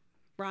God,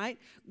 right?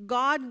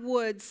 God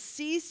would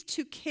cease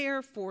to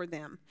care for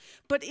them.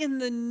 But in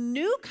the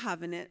new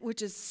covenant,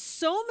 which is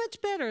so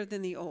much better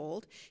than the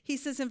old, he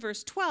says in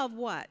verse 12,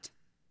 what?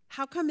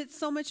 How come it's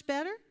so much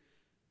better?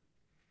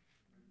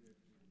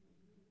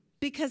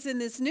 Because in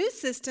this new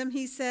system,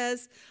 he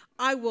says,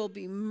 I will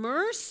be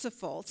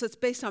merciful. So it's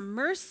based on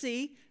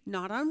mercy,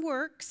 not on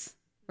works,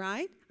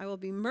 right? I will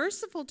be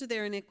merciful to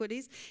their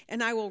iniquities,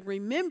 and I will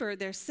remember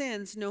their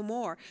sins no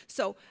more.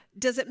 So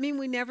does it mean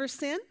we never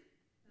sin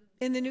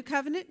in the new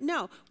covenant?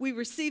 No. We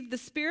receive the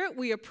Spirit.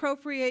 We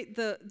appropriate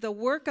the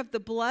work of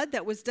the blood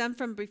that was done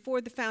from before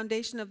the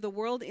foundation of the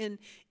world in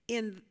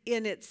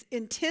its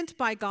intent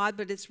by God,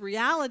 but its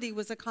reality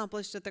was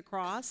accomplished at the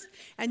cross.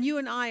 And you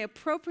and I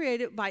appropriate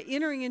it by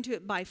entering into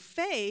it by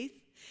faith.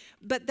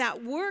 But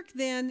that work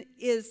then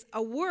is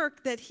a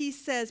work that he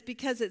says,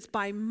 because it's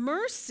by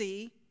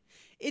mercy,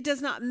 it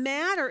does not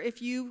matter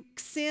if you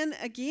sin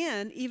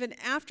again, even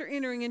after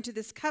entering into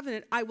this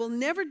covenant. I will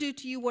never do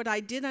to you what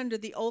I did under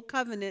the old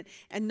covenant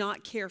and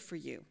not care for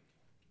you.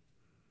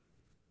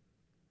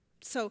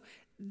 So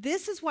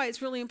this is why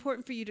it's really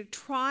important for you to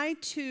try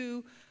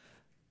to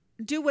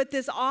do what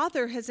this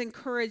author has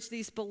encouraged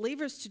these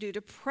believers to do,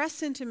 to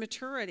press into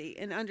maturity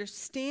and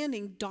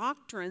understanding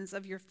doctrines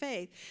of your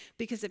faith.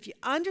 Because if you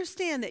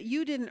understand that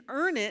you didn't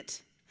earn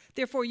it,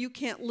 therefore you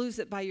can't lose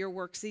it by your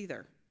works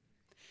either.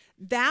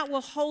 That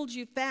will hold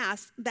you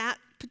fast, that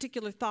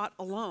particular thought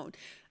alone.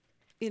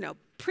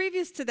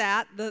 Previous to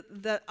that,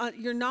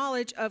 your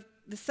knowledge of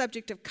the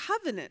subject of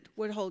covenant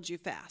would hold you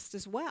fast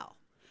as well.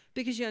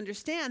 Because you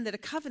understand that a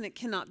covenant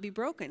cannot be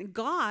broken.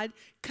 God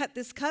cut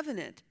this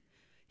covenant.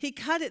 He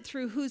cut it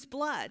through whose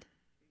blood?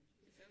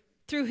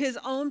 Through his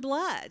own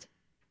blood.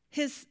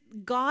 His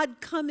God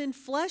come in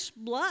flesh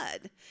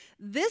blood.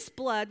 This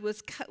blood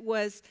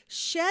was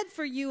shed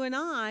for you and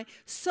I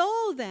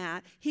so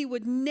that he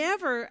would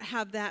never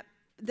have that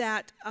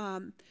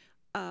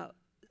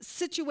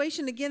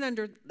situation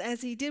again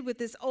as he did with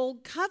this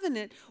old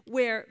covenant,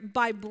 where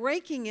by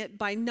breaking it,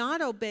 by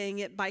not obeying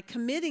it, by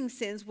committing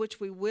sins, which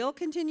we will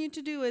continue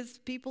to do as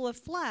people of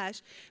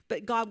flesh,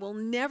 but God will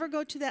never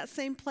go to that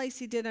same place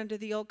he did under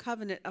the old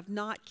covenant of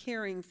not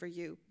caring for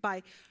you.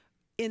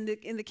 In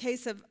the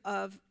case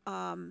of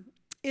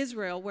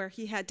Israel, where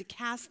he had to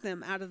cast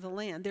them out of the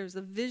land, there's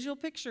a visual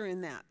picture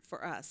in that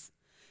for us,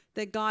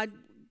 that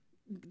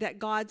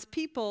God's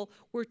people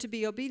were to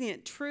be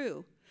obedient,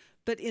 true.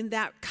 But in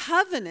that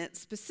covenant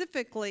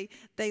specifically,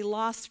 they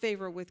lost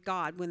favor with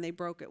God when they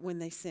broke it, when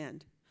they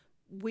sinned.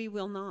 We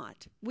will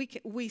not.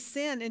 We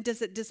sin, and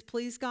does it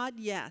displease God?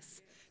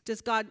 Yes.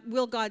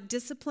 Will God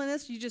discipline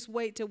us? You just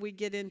wait till we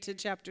get into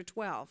chapter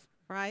 12,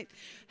 right?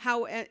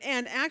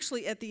 And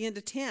actually at the end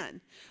of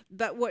 10.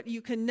 But what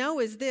you can know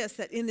is this,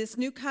 that in this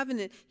new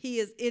covenant,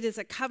 it is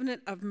a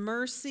covenant of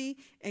mercy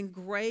and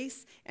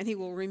grace, and he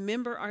will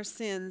remember our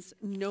sins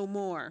no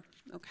more,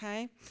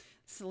 okay?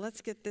 So let's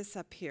get this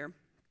up here.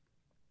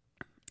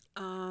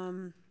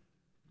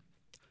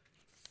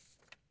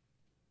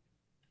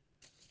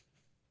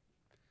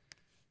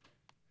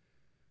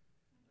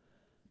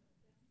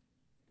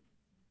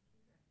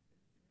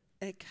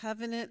 A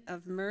covenant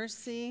of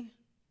mercy,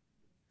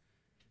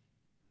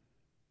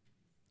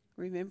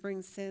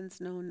 remembering sins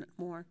no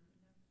more.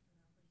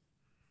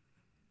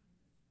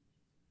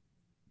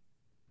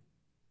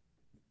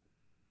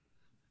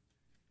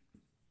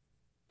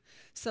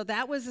 So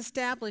that was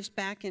established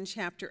back in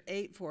chapter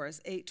 8 for us,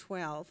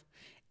 8:12.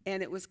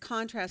 And it was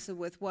contrasted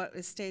with what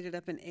is stated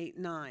up in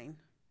 8:9.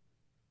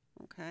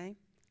 Okay?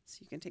 So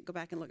you can go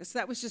back and look. So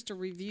that was just a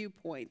review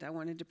point. I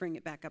wanted to bring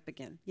it back up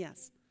again.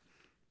 Yes?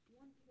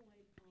 One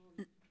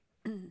point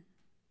on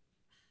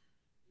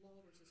law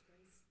versus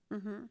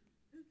grace. Mm-hmm.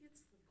 Who gets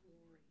the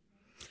glory?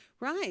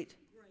 Right.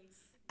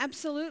 Grace.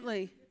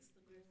 Absolutely. Who gets the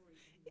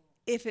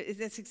glory?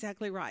 That's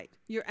exactly right.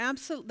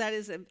 That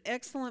is an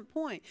excellent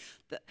point.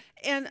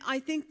 And I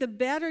think the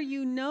better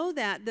you know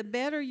that, the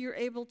better you're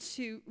able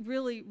to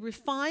really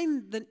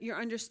refine your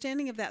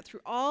understanding of that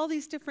through all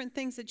these different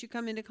things that you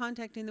come into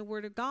contact in the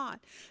Word of God,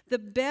 the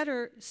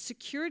better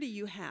security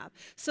you have.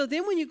 So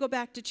then when you go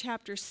back to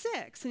chapter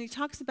 6, and he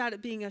talks about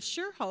it being a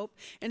sure hope,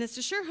 and it's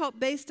a sure hope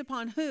based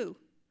upon who?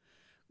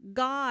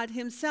 God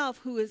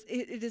himself,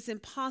 it is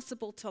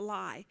impossible to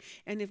lie.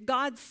 And if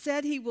God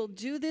said he will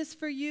do this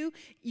for you,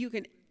 you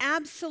can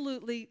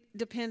absolutely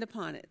depend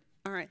upon it.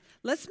 All right,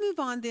 let's move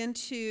on then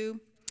to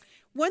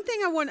one thing.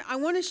 I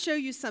want to show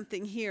you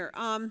something here.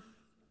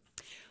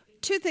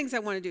 Two things I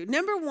want to do.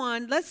 Number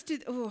one, I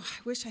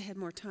wish I had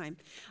more time.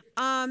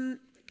 I'm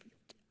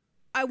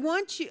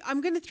going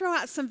to throw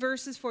out some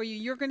verses for you.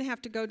 You're going to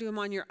have to go do them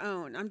on your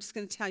own. I'm just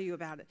going to tell you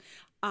about it.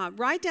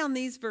 Write down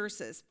these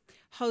verses.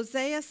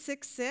 Hosea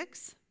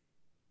 6:6,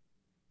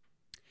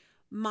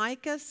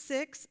 Micah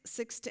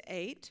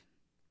 6:6-8,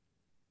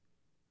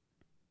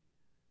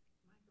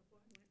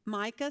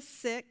 Micah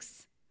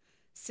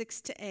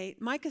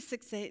 6:6-8. Micah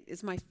 6:8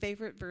 is my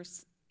favorite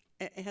verse.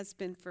 It has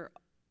been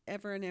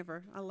forever and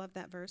ever. I love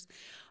that verse.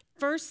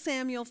 1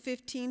 Samuel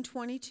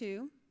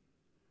 15:22.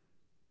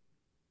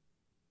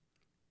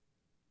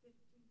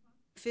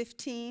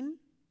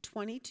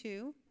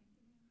 15:22.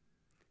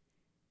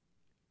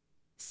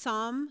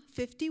 Psalm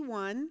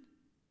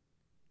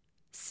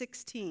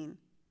 51:16.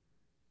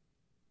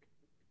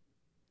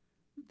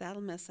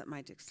 That'll mess up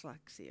my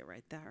dyslexia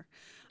right there.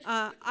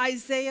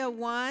 Isaiah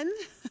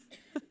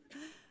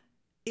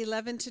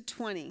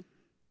 1:11-20.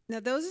 Now,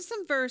 those are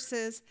some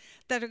verses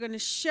that are going to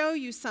show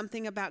you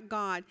something about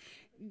God.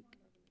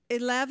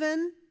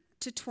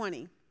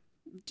 11-20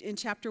 in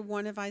chapter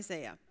 1 of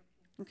Isaiah.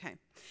 Okay.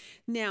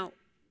 Now,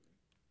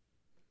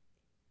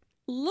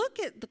 look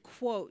at the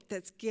quote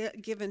that's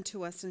given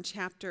to us in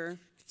chapter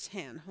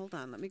 10. Hold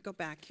on, let me go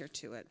back here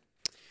to it.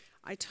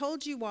 I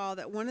told you all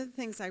that one of the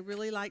things I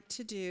really like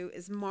to do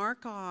is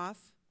mark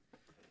off.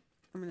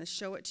 I'm going to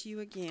show it to you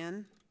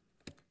again.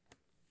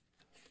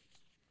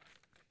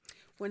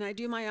 When I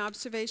do my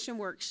observation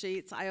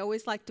worksheets, I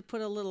always like to put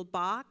a little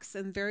box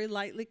and very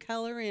lightly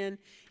color in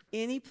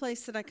any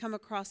place that I come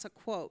across a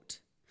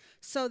quote,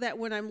 so that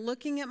when I'm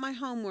looking at my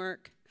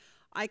homework,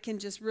 I can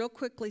just real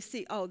quickly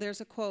see, oh,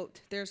 there's a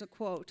quote, there's a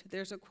quote,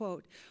 there's a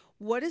quote.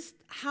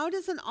 How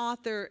does an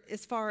author,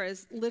 as far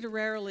as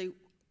literarily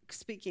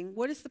speaking,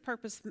 what is the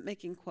purpose of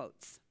making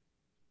quotes?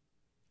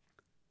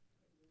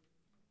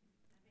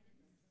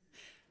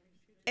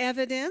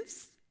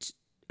 Evidence,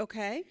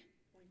 okay.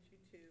 Point you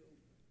to,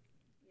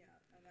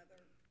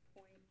 another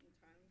point in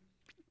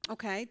time.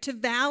 Okay, to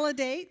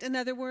validate, in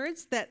other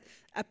words, that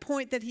a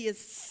point that he has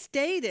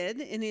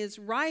stated in his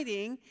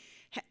writing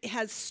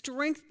has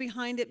strength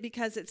behind it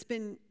because it's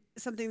been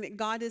something that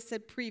God has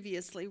said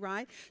previously,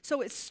 right?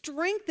 So it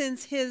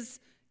strengthens his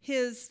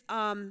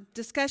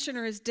discussion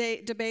or his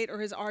debate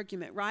or his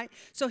argument, right?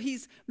 So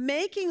he's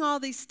making all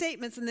these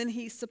statements and then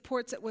he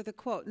supports it with a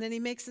quote. And then he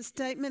makes a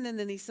statement and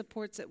then he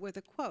supports it with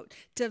a quote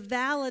to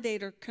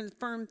validate or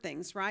confirm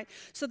things, right?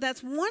 So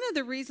that's one of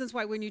the reasons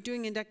why when you're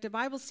doing inductive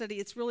Bible study,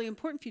 it's really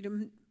important for you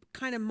to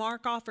kind of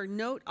mark off or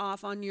note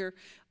off on your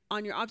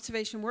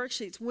observation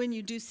worksheets when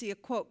you do see a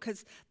quote,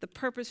 because the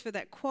purpose for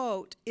that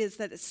quote is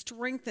that it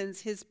strengthens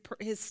his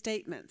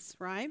statements,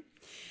 right?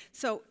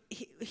 So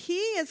he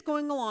is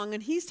going along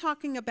and he's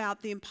talking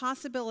about the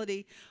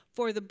impossibility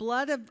for the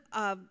blood of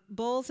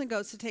bulls and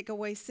goats to take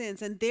away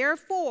sins. And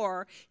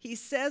therefore, he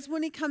says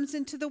when he comes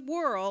into the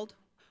world,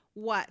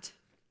 what?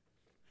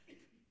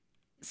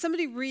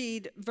 Somebody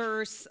read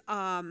verse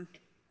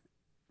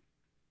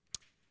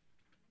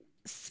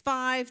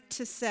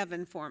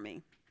 5-7 for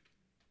me.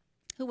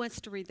 Who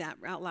wants to read that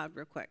out loud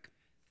real quick?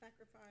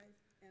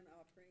 Sacrifice and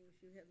offerings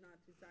you have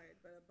not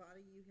desired, but a body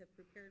you have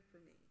prepared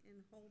for me.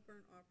 In whole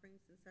burnt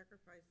offerings and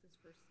sacrifices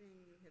for sin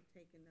you have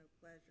taken no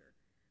pleasure.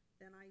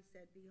 Then I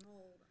said,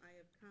 behold, I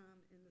have come.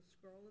 In the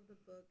scroll of the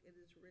book it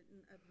is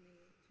written of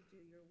me to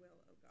do your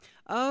will, O God.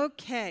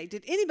 Okay.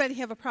 Did anybody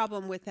have a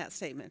problem with that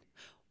statement?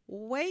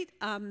 Wait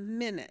a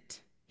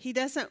minute. He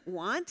doesn't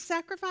want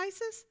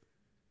sacrifices?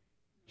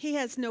 He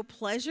has no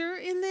pleasure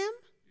in them?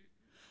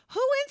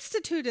 Who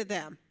instituted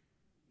them?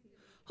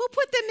 Who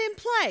put them in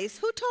place?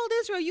 Who told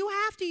Israel, you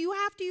have to, you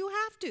have to, you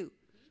have to?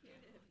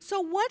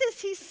 So what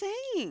is he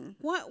saying?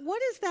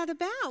 What is that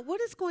about? What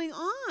is going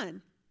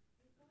on?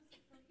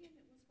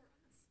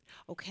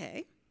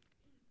 Okay.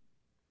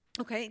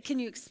 Okay, can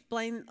you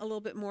explain a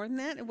little bit more than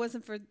that? It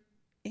wasn't for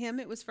him,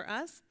 it was for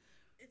us?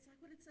 It's like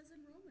what it says in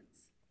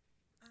Romans,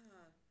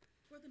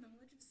 for the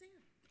knowledge of sin.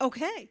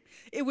 Okay.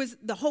 It was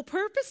the whole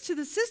purpose to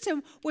the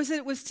system was that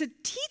it was to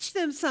teach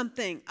them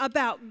something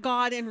about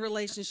God and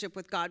relationship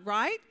with God,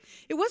 right?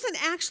 It wasn't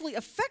actually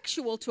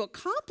effectual to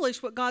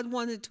accomplish what God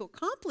wanted to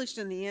accomplish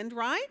in the end,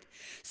 right?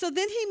 So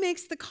then he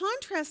makes the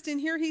contrast in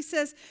here. He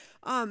says,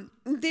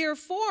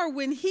 therefore,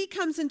 when he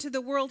comes into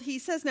the world, he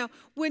says, now,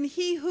 when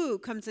he who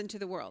comes into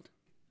the world?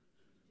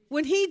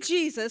 When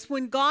Jesus,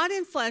 when God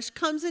in flesh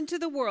comes into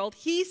the world,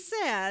 he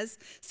says,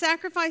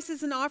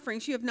 sacrifices and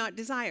offerings you have not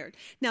desired.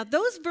 Now,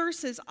 those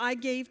verses I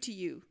gave to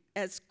you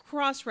as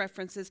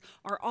cross-references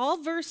are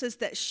all verses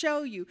that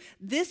show you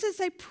this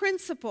is a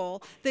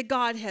principle that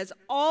God has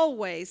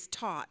always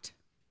taught.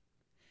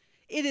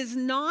 It is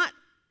not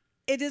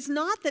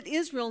that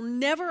Israel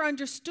never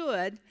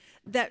understood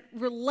that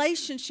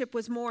relationship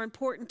was more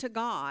important to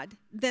God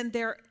than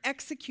their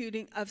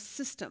executing of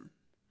system.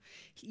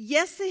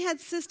 Yes, they had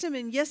system,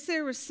 and yes,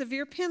 there were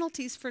severe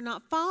penalties for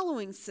not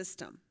following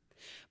system.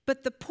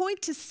 But the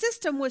point to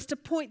system was to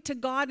point to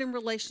God in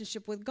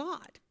relationship with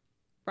God,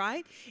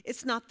 right?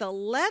 It's not the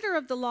letter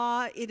of the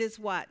law, it is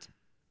what?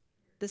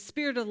 The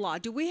spirit of the law.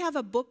 Do we have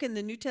a book in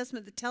the New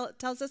Testament that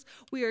tells us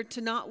we are to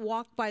not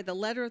walk by the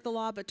letter of the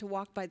law, but to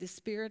walk by the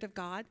spirit of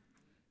God?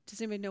 Does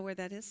anybody know where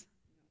that is?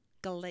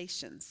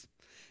 Galatians.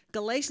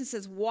 Galatians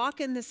says,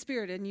 walk in the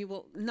Spirit and you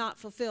will not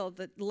fulfill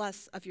the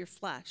lusts of your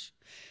flesh.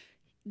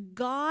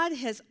 God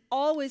has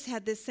always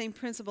had this same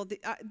principle.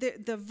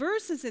 The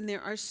verses in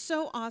there are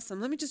so awesome.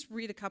 Let me just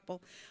read a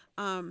couple.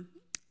 Do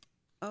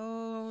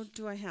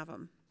I have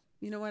them?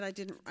 You know what? I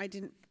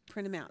didn't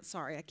print them out.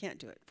 Sorry, I can't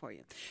do it for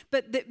you.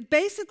 But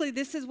basically,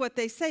 this is what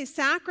they say.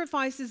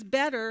 Sacrifice is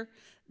better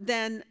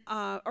than,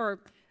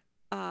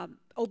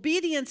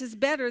 obedience is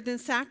better than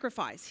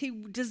sacrifice. He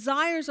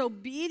desires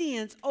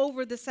obedience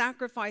over the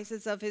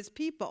sacrifices of his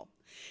people.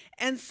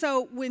 And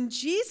so when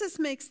Jesus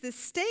makes this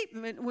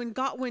statement,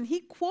 when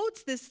he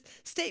quotes this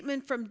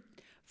statement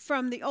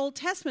from the Old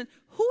Testament,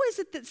 who is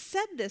it that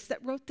said this,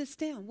 that wrote this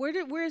down?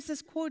 Where is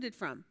this quoted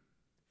from?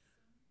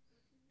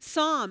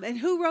 Psalm. And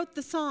who wrote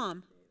the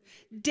psalm?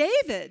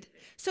 David.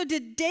 So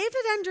did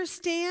David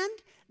understand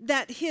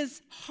that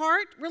his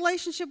heart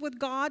relationship with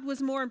God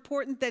was more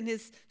important than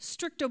his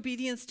strict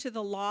obedience to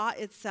the law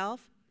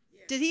itself?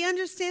 Yeah. Did he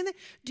understand that?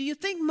 Do you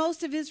think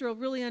most of Israel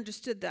really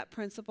understood that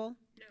principle?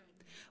 No.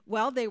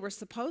 Well, they were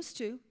supposed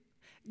to.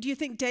 Do you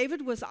think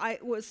David was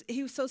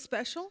so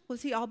special?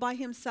 Was he all by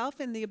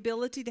himself in the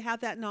ability to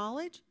have that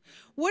knowledge?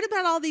 What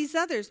about all these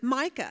others?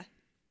 Micah.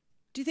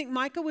 Do you think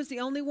Micah was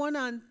the only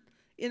one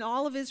in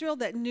all of Israel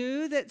that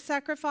knew that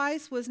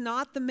sacrifice was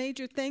not the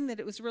major thing, that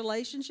it was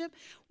relationship?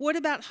 What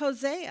about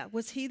Hosea?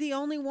 Was he the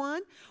only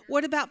one?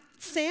 What about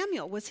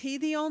Samuel? Was he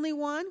the only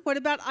one? What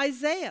about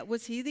Isaiah?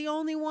 Was he the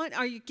only one?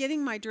 Are you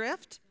getting my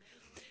drift?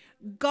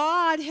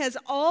 God has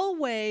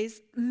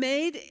always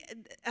made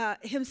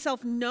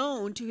himself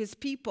known to his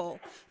people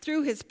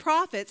through his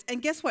prophets.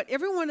 And guess what?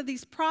 Every one of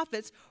these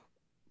prophets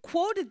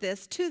quoted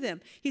this to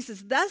them. He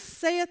says, thus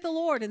saith the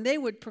Lord, and they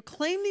would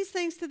proclaim these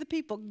things to the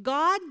people.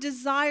 God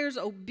desires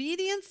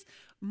obedience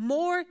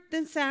more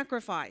than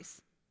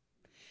sacrifice.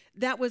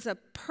 That was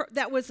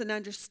an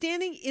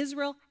understanding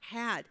Israel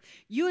had.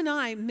 You and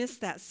I miss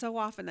that so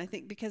often, I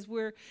think, because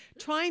we're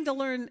trying to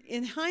learn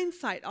in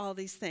hindsight all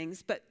these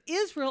things. But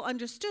Israel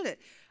understood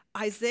it.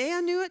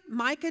 Isaiah knew it,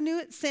 Micah knew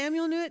it,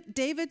 Samuel knew it,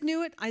 David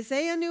knew it,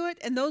 Isaiah knew it,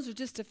 and those are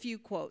just a few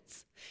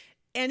quotes.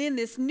 And in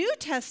this New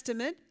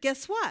Testament,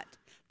 guess what?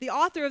 The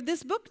author of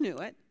this book knew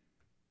it.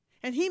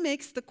 And he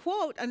makes the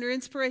quote under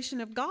inspiration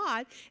of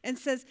God and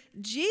says,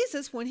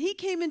 Jesus, when he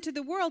came into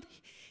the world,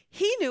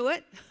 he knew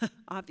it.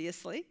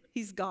 Obviously,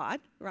 he's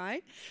God,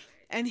 right?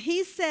 And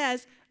he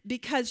says,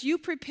 because you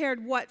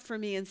prepared what for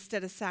me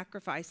instead of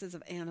sacrifices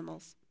of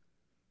animals?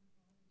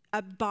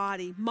 A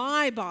body,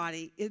 my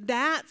body.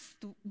 That's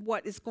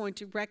what is going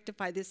to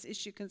rectify this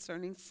issue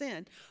concerning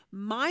sin.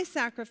 My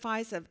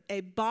sacrifice of a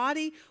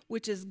body,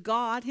 which is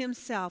God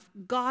himself.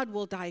 God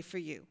will die for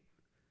you.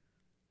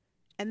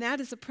 And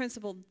that is a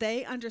principle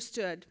they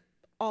understood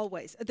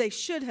always. They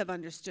should have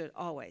understood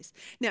always.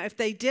 Now, if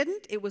they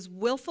didn't, it was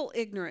willful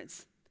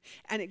ignorance.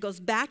 And it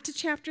goes back to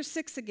chapter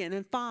 6 again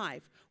and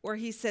 5, where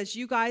he says,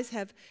 you guys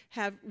have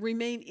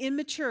remained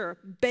immature,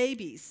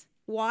 babies.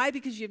 Why?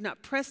 Because you have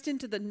not pressed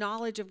into the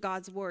knowledge of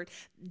God's word.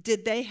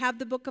 Did they have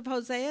the book of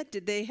Hosea?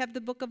 Did they have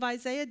the book of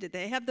Isaiah? Did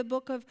they have the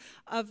book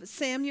of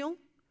Samuel,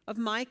 of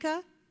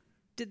Micah?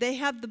 Did they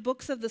have the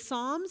books of the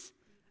Psalms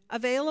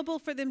available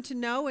for them to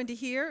know and to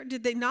hear?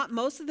 Did they not,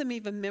 most of them,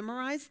 even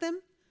memorize them?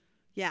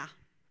 Yeah.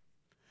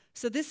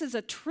 So this is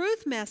a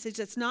truth message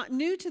that's not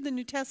new to the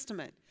New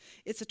Testament.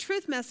 It's a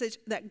truth message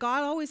that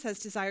God always has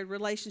desired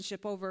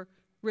relationship over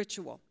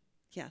ritual.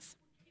 Yes.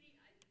 Katie, you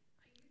made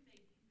comparisons to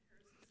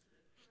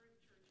the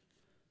current church.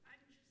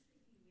 I'm just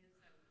thinking as we came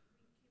and I saw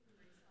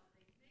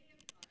they may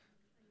have gotten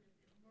kind of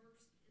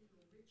immersed in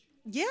the ritual.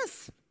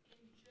 Yes.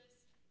 And just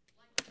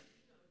like,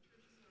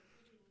 churches are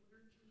putting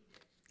liturgy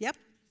that Yep.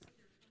 they're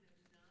kind of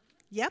done.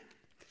 Yep.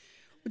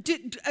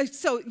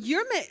 So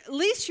at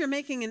least you're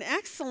making an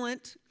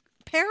excellent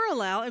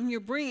parallel, and you're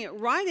bringing it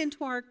right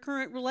into our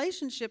current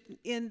relationship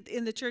in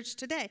the church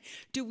today.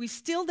 Do we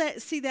still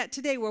see that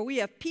today, where we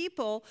have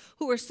people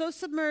who are so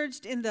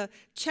submerged in the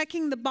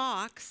checking the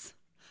box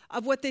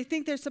of what they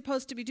think they're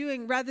supposed to be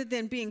doing rather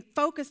than being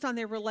focused on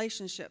their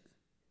relationship?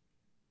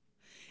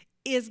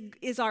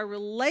 Is our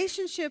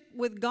relationship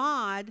with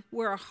God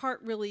where our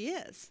heart really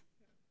is?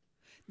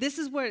 This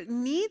is where it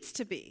needs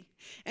to be.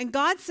 And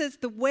God says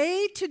the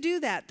way to do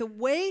that, the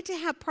way to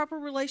have proper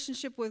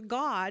relationship with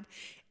God,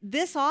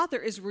 this author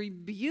is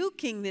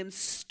rebuking them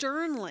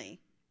sternly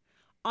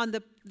on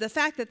the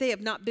fact that they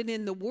have not been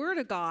in the Word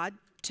of God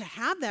to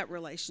have that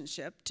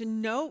relationship,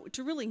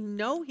 to really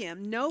know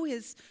Him, know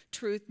His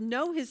truth,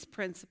 know His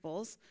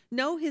principles,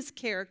 know His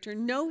character,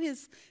 know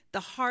the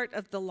heart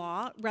of the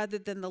law rather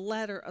than the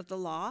letter of the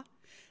law.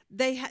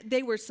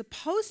 They were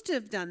supposed to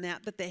have done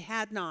that, but they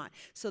had not.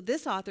 So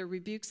this author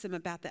rebukes them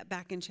about that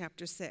back in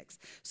chapter 6.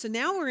 So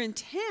now we're in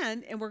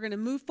 10, and we're going to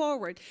move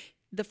forward.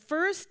 The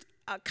first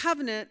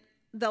covenant,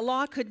 the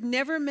law could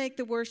never make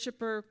the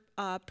worshiper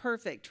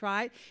perfect,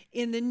 right?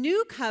 In the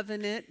new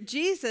covenant,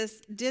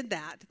 Jesus did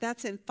that.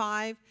 That's in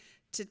 5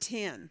 to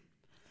 10.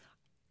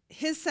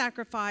 His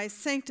sacrifice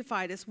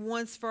sanctified us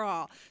once for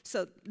all.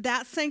 So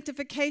that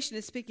sanctification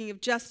is speaking of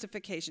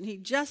justification. He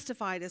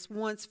justified us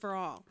once for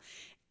all.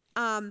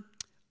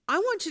 I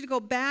want you to go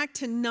back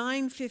to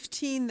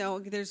 9:15, though.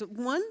 There's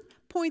one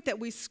point that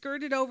we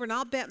skirted over, and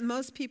I'll bet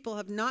most people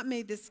have not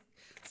made this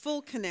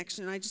full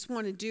connection. I just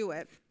want to do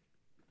it.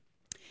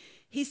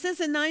 He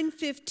says in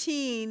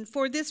 9:15,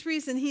 for this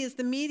reason he is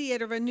the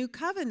mediator of a new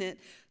covenant,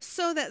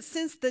 so that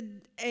since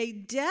a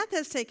death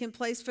has taken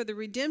place for the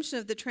redemption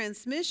of the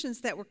transmissions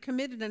that were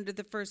committed under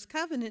the first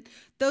covenant,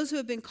 those who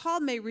have been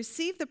called may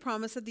receive the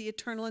promise of the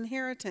eternal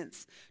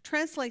inheritance.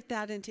 Translate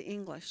that into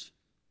English.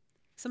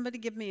 Somebody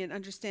give me an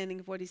understanding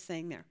of what he's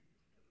saying there.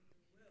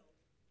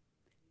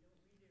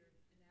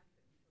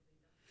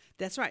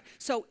 That's right.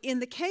 So in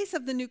the case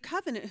of the new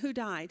covenant, who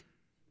died?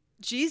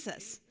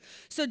 Jesus.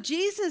 So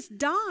Jesus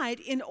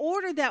died in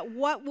order that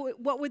what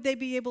would they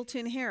be able to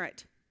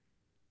inherit?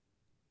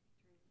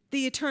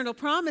 The eternal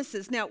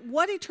promises. Now,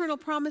 what eternal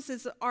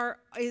promises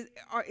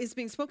is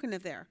being spoken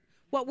of there?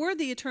 What were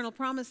the eternal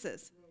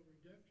promises?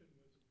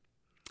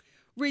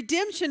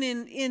 Redemption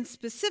in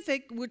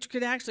specific, which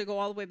could actually go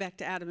all the way back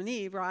to Adam and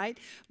Eve, right?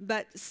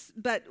 But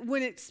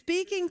when it's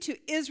speaking to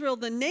Israel,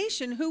 the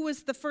nation, who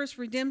was the first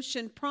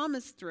redemption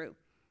promised through?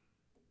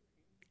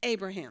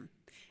 Abraham,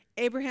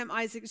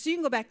 Isaac. So you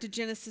can go back to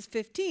Genesis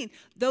 15,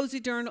 those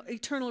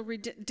eternal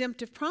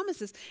redemptive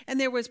promises. And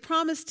there was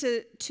promised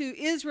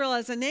to Israel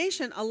as a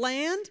nation, a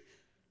land,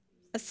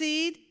 a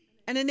seed,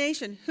 and a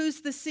nation.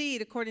 Who's the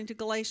seed according to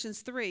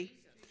Galatians 3?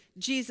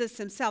 Jesus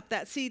himself.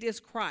 That seed is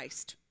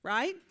Christ,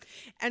 right?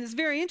 And it's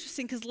very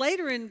interesting because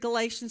later in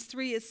Galatians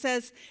 3 it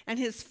says, and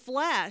his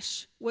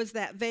flesh was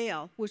that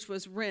veil which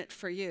was rent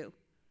for you.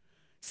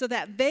 So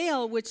that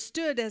veil which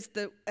stood as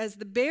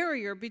the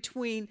barrier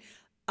between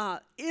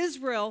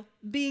Israel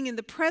being in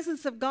the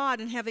presence of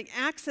God and having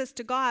access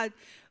to God,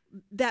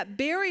 that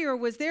barrier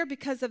was there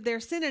because of their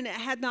sin and it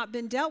had not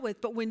been dealt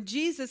with. But when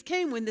Jesus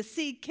came, when the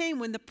seed came,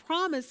 when the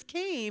promise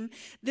came,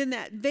 then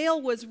that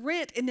veil was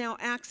rent and now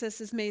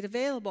access is made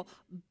available.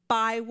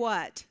 By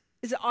what?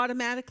 Is it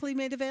automatically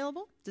made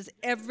available? Does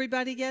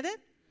everybody get it?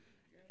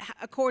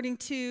 According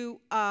to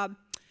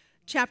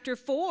chapter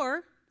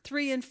 4,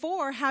 3 and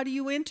 4, how do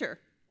you enter?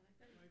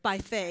 By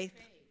faith.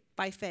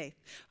 By faith.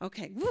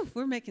 Okay. Woo,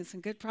 we're making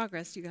some good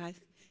progress, you guys.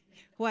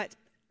 What?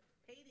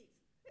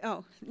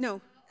 Oh,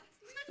 no.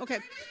 Okay.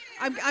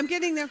 I'm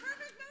getting there.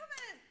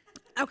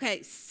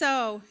 Okay,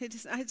 so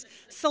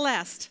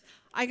Celeste,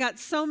 I got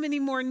so many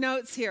more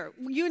notes here.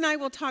 You and I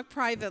will talk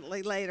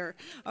privately later.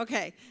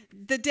 Okay.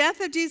 The death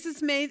of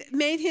Jesus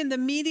made him the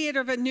mediator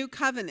of a new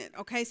covenant.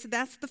 Okay, so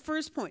that's the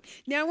first point.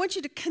 Now I want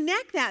you to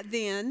connect that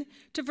then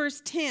to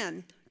verse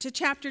 10, to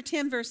chapter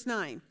 10, verse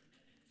 9.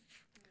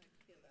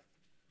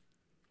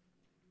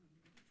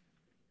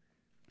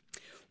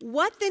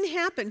 What then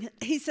happened?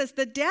 He says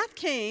the death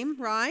came,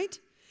 right?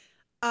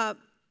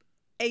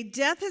 A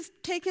death has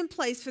taken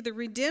place for the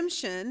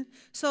redemption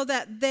so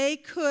that they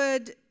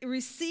could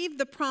receive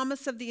the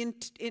promise of the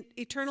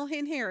eternal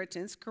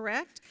inheritance,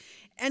 correct?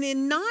 And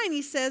in 9,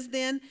 he says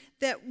then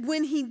that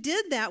when he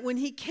did that, when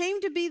he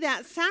came to be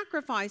that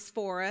sacrifice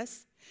for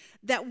us,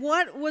 that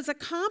what was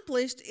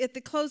accomplished at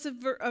the close of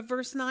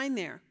verse 9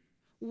 there?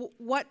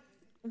 What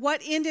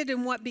ended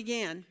and what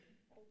began?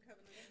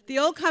 The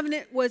old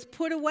covenant was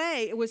put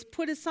away. It was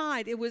put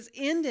aside. It was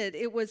ended.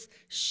 It was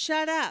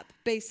shut up,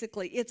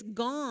 basically. It's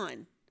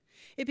gone.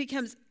 It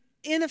becomes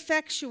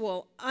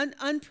ineffectual,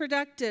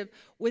 unproductive,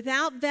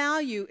 without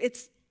value.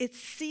 It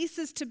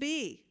ceases to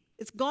be.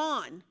 It's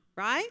gone,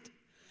 right?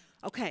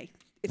 Okay,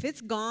 if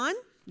it's gone,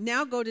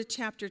 now go to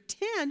chapter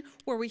 10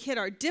 where we hit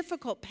our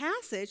difficult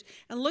passage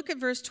and look at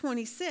verse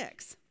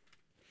 26.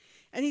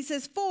 And he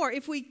says, for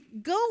if we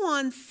go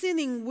on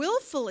sinning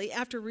willfully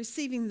after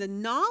receiving the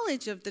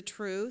knowledge of the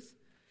truth,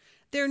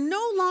 there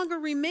no longer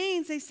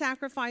remains a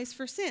sacrifice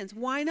for sins.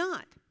 Why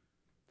not?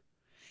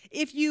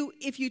 If you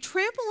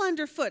trample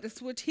underfoot,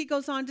 that's what he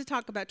goes on to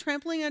talk about,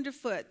 trampling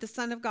underfoot the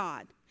Son of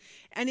God.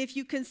 And if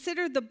you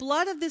consider the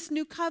blood of this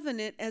new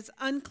covenant as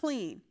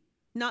unclean,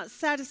 not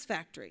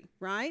satisfactory,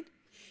 right?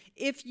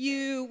 If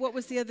you, what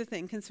was the other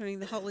thing concerning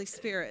the Holy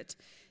Spirit?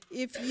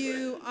 If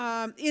you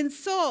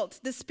insult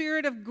the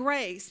Spirit of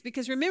grace,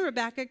 because remember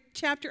back at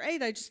chapter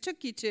 8 I just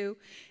took you to,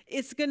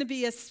 it's going to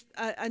be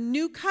a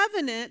new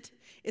covenant.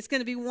 It's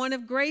going to be one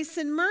of grace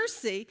and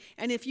mercy.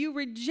 And if you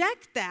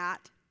reject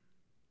that,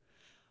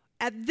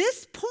 at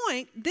this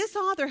point, this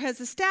author has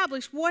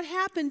established what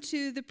happened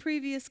to the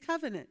previous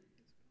covenant.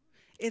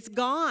 It's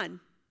gone.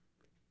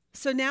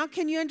 So now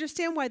can you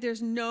understand why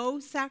there's no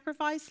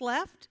sacrifice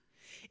left?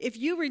 If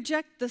you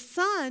reject the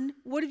Son,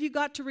 what have you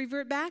got to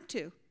revert back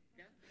to?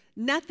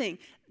 Nothing.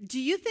 Do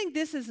you think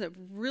this is a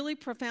really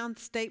profound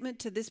statement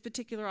to this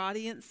particular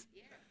audience?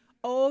 Yeah.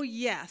 Oh,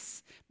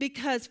 yes.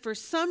 Because for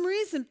some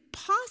reason,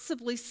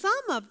 possibly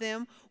some of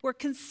them were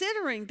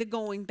considering the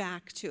going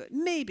back to it.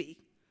 Maybe.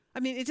 I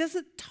mean, it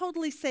doesn't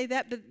totally say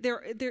that, but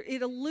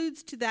it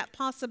alludes to that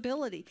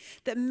possibility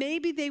that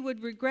maybe they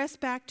would regress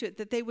back to it,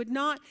 that they would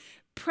not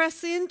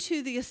press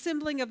into the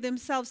assembling of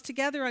themselves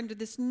together under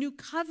this new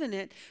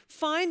covenant,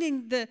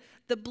 finding the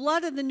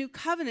blood of the new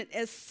covenant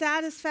as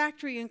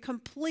satisfactory and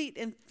complete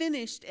and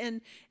finished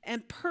and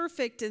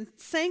perfect and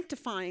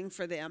sanctifying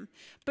for them.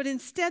 But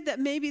instead that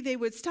maybe they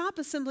would stop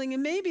assembling,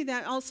 and maybe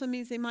that also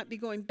means they might be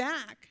going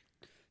back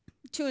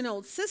to an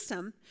old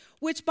system,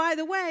 which, by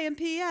the way, in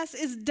P.S.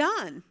 is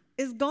done,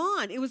 is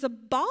gone. It was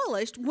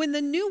abolished when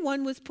the new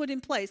one was put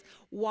in place.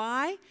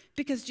 Why?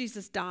 Because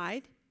Jesus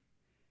died.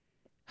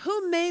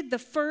 Who made the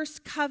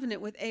first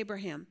covenant with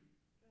Abraham?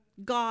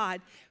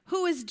 God.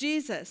 Who is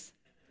Jesus?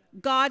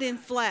 God in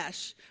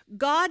flesh.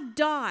 God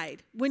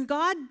died. When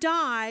God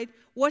died,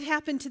 what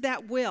happened to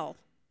that will?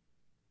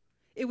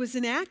 It was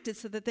enacted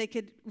so that they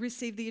could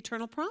receive the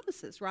eternal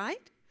promises,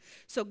 right?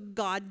 So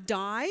God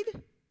died.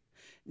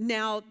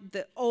 Now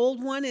the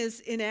old one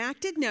is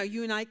enacted. Now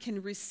you and I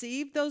can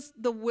receive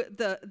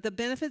the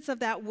benefits of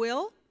that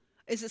will.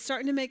 Is it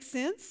starting to make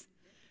sense?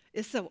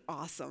 It's so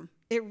awesome.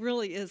 It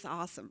really is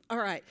awesome. All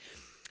right.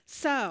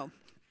 So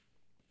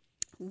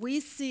we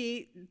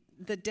see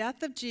the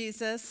death of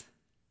Jesus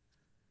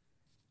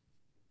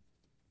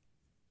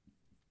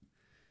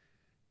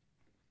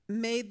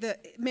made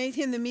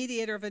him the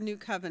mediator of a new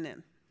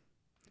covenant.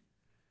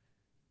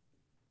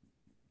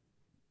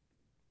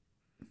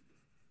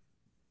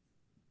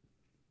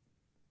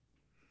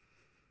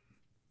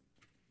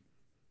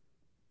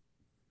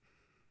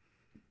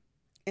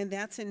 And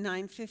that's in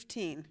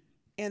 9:15.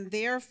 And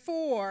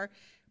therefore,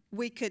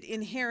 we could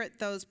inherit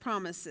those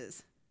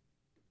promises.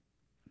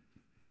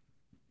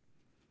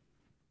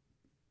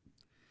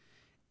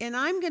 And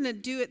I'm going to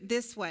do it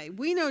this way.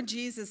 We know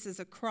Jesus is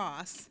a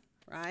cross,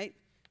 right?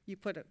 You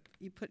put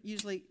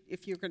usually,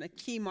 if you're going to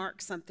key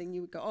mark something,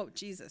 you would go, oh,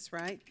 Jesus,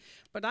 right?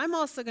 But I'm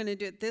also going to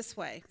do it this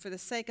way for the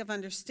sake of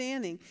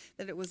understanding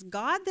that it was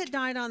God that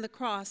died on the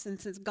cross. And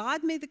since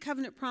God made the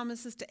covenant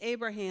promises to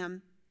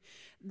Abraham,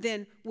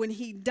 then when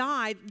he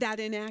died, that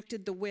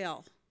enacted the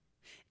will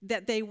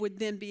that they would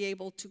then be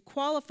able to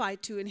qualify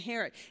to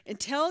inherit.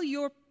 Until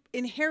your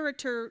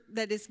inheritor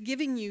that is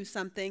giving you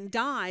something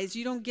dies,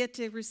 you don't get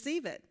to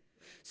receive it.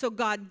 So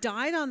God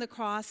died on the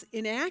cross,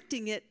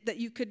 enacting it that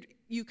you could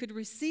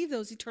receive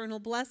those eternal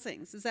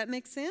blessings. Does that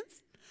make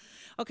sense?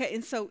 Okay,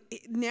 and so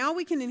now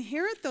we can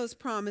inherit those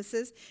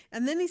promises.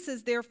 And then he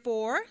says,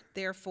 therefore,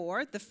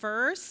 the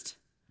first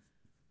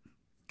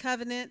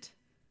covenant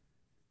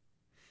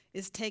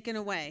is taken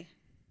away.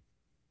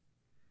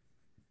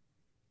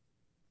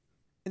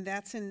 And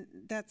that's in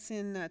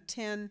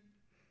 10:9.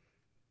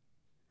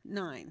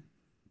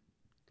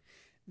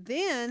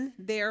 Then,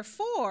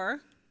 therefore,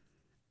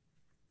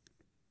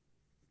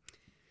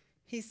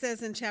 he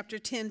says in chapter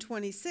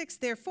 10:26,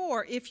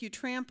 therefore, if you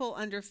trample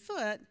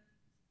underfoot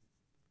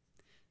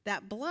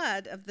that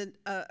blood of the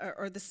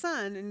or the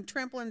Son, and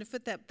trample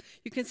underfoot that,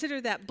 you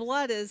consider that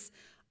blood as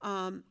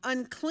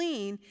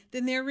unclean,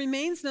 then there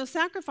remains no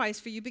sacrifice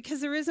for you, because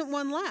there isn't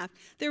one left.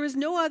 There is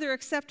no other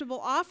acceptable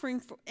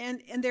offering,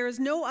 and there is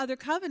no other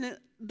covenant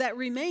that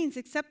remains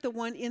except the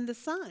one in the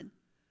Son.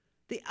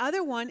 The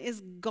other one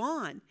is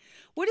gone.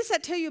 What does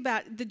that tell you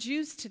about the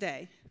Jews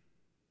today?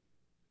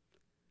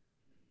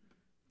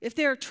 If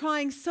they're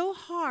trying so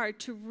hard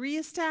to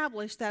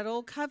reestablish that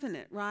old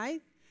covenant,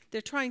 right?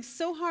 They're trying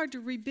so hard to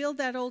rebuild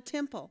that old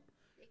temple.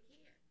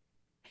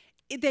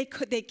 They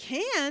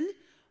can.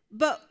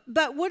 But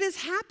what has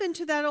happened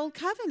to that old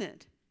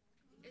covenant?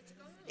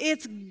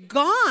 It's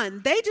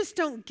gone. They just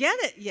don't get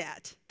it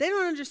yet. They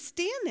don't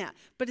understand that,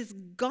 but it's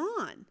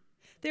gone.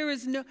 There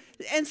is no,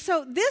 and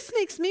so this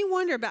makes me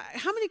wonder about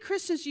how many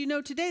Christians you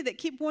know today that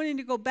keep wanting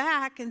to go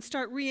back and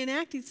start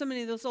reenacting so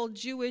many of those old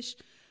Jewish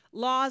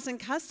laws and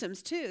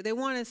customs too. They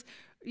want us,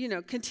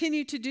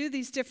 continue to do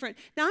these different.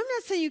 Now, I'm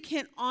not saying you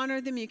can't honor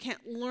them, you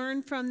can't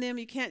learn from them,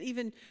 you can't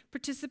even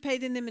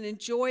participate in them and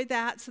enjoy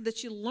that so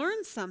that you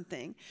learn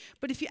something.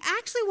 But if you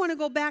actually want to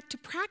go back to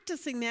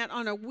practicing that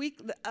on a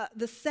week,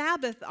 the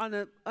Sabbath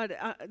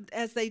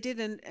as they did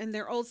in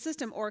their old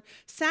system, or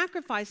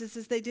sacrifices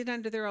as they did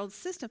under their old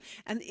system.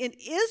 And in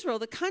Israel,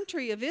 the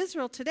country of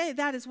Israel today,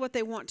 that is what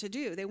they want to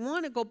do. They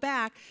want to go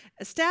back,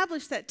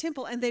 establish that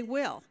temple, and they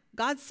will.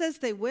 God says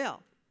they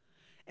will.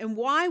 And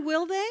why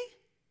will they?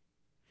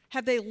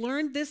 Have they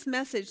learned this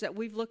message that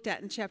we've looked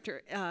at in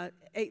chapter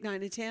 8,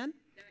 9, and 10?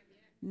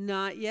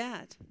 Not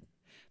yet.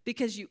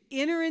 Because you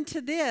enter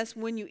into this,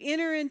 when you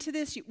enter into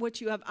this,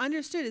 what you have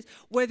understood is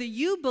whether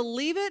you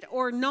believe it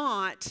or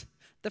not,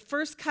 the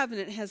first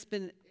covenant has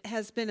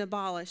been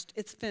abolished.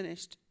 It's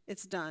finished.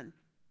 It's done.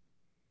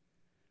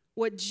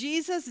 What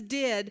Jesus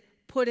did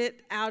put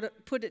it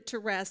to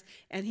rest,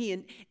 and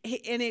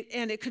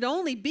it could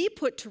only be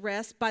put to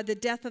rest by the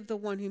death of the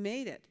one who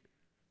made it.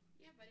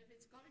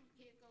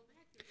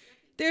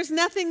 There's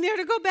nothing there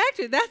to go back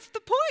to. That's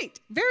the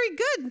point. Very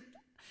good.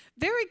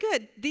 Very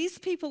good. These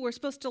people were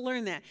supposed to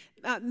learn that.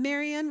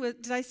 Marianne,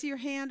 did I see your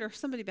hand? Or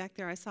somebody back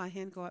there, I saw a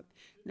hand go up.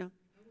 No. I would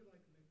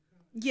like to make a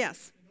comment.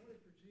 Yes. In order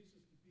for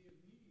Jesus to be a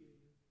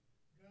mediator,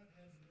 God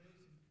had to raise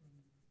him from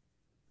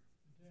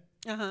the dead.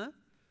 Uh-huh.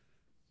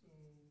 So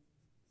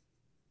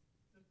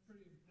that's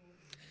pretty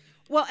important.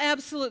 Well,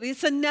 absolutely.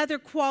 It's another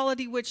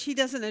quality which he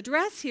doesn't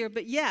address here,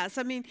 but yes.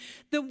 I mean,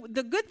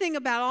 the good thing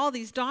about all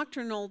these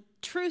doctrinal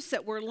truths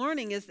that we're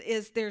learning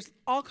is there's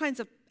all kinds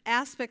of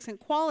aspects and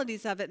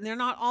qualities of it, and they're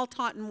not all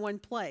taught in one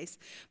place.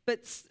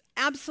 But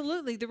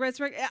absolutely, the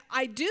resurrection.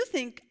 I do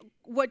think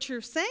what you're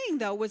saying,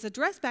 though, was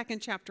addressed back in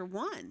chapter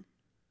 1,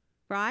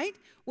 right?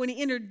 When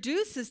he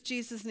introduces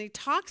Jesus and he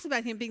talks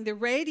about him being the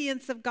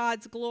radiance of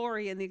God's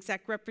glory and the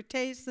exact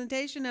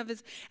representation of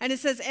his, and it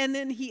says, and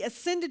then he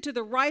ascended to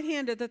the right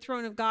hand of the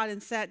throne of God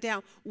and sat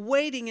down,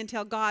 waiting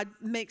until God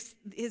makes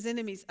his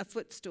enemies a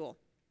footstool,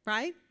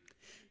 right?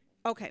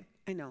 Okay,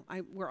 I know.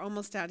 We're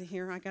almost out of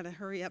here. I got to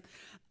hurry up.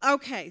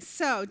 Okay,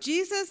 so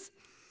Jesus,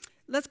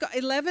 let's go.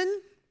 11,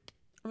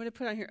 I'm going to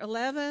put on here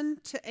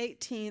 11 to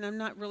 18. I'm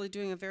not really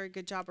doing a very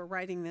good job of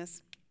writing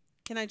this.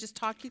 Can I just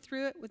talk you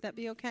through it? Would that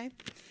be okay?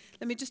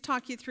 Let me just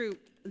talk you through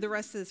the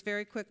rest of this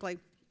very quickly.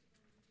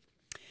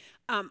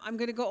 I'm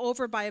going to go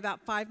over by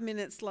about 5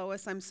 minutes,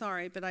 Lois. I'm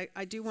sorry, but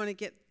I do want to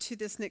get to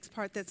this next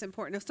part that's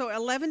important. So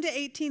 11 to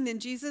 18, then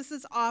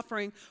Jesus'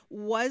 offering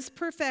was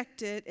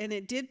perfected, and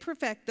it did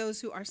perfect those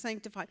who are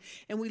sanctified.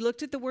 And we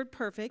looked at the word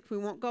perfect. We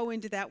won't go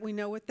into that. We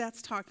know what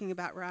that's talking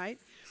about, right?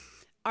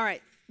 All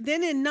right.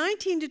 Then in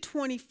 19 to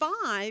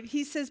 25,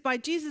 he says, by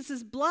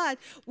Jesus' blood,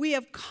 we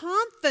have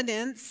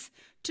confidence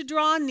to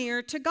draw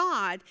near to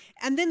God.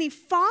 And then he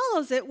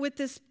follows it with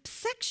this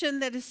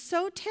section that is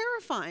so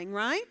terrifying,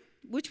 right?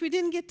 Which we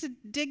didn't get to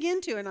dig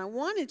into, and I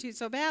wanted to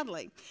so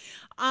badly.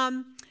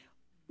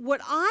 What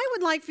I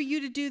would like for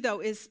you to do,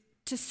 though, is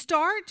to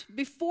start,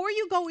 before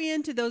you go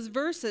into those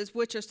verses,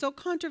 which are so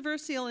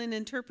controversial in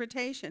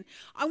interpretation,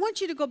 I want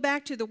you to go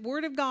back to the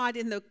Word of God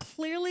in the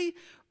clearly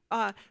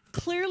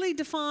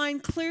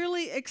defined,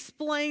 clearly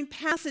explained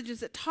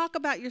passages that talk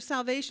about your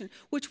salvation,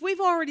 which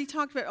we've already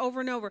talked about over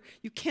and over.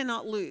 You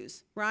cannot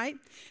lose, right?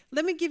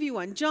 Let me give you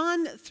one.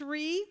 John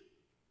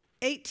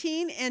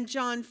 3:18 and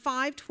John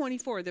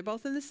 5:24. They're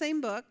both in the same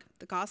book,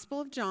 the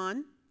Gospel of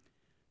John,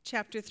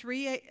 chapter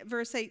 3,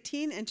 verse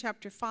 18, and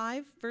chapter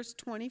 5, verse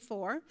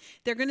 24.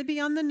 They're going to be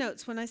on the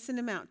notes when I send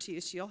them out to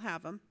you, so you'll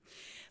have them.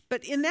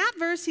 But in that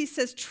verse, he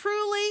says,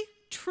 truly,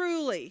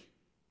 truly,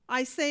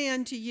 I say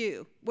unto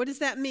you. What does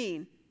that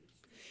mean?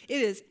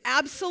 It is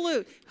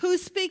absolute.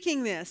 Who's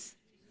speaking this?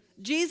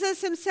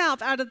 Jesus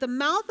himself. Out of the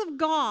mouth of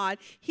God,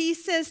 he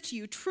says to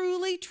you,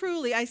 truly,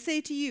 truly, I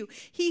say to you,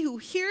 he who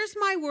hears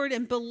my word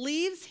and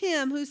believes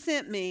him who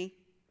sent me,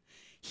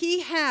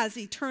 he has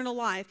eternal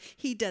life.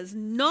 He does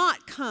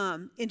not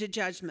come into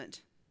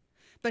judgment,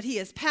 but he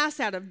has passed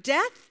out of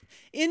death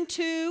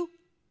into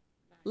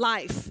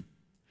life.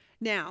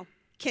 Now,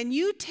 can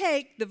you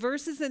take the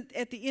verses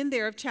at the end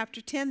there of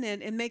chapter 10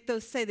 then and make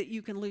those say that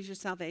you can lose your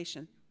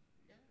salvation?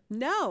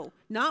 No,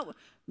 not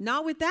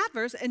with that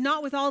verse, and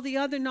not with all the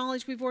other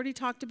knowledge we've already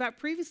talked about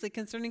previously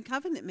concerning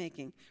covenant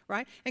making,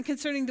 right? And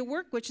concerning the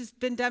work which has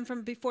been done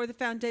from before the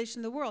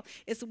foundation of the world.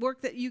 It's the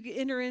work that you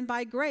enter in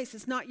by grace.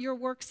 It's not your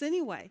works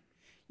anyway.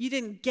 You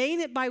didn't gain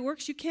it by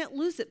works. You can't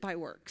lose it by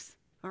works,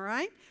 all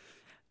right?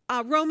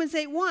 Romans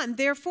 8:1,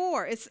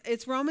 therefore,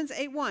 it's Romans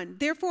 8:1.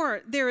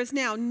 Therefore, there is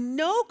now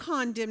no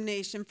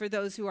condemnation for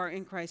those who are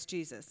in Christ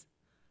Jesus.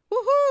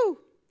 Woohoo!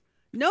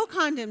 No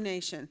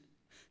condemnation.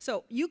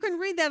 So you can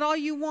read that all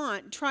you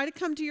want. Try to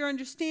come to your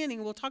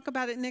understanding. We'll talk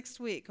about it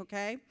next week,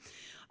 okay?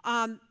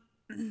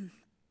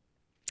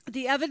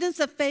 The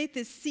evidence of faith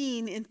is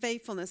seen in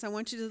faithfulness. I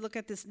want you to look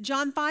at this.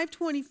 John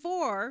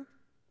 5:24.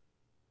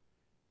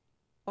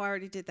 Oh, I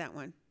already did that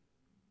one.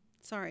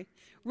 Sorry.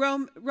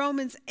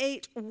 Romans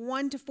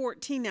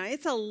 8:1-14. Now,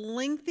 it's a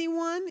lengthy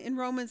one in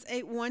Romans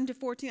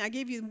 8:1-14. I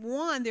gave you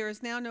one. There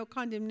is now no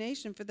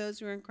condemnation for those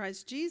who are in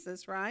Christ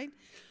Jesus, right?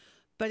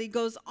 But he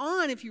goes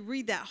on, if you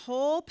read that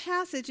whole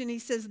passage, and he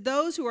says,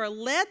 those who are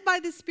led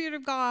by the Spirit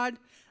of God,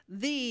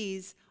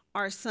 these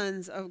are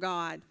sons of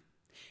God.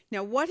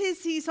 Now, what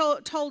has he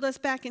told us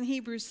back in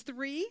Hebrews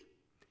 3?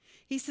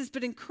 He says,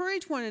 but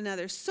encourage one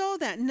another so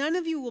that none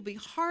of you will be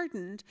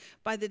hardened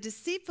by the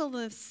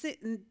deceitfulness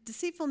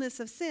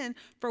of sin,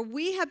 for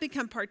we have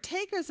become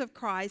partakers of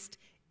Christ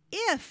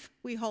if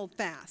we hold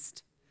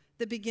fast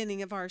the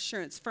beginning of our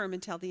assurance firm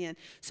until the end.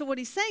 So what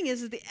he's saying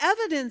is the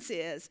evidence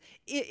is,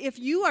 if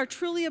you are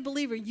truly a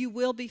believer, you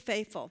will be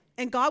faithful,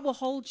 and God will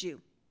hold you.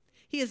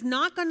 He is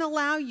not going to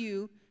allow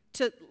you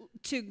to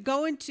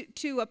go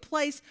into a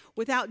place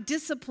without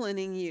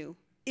disciplining you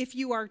if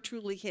you are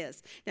truly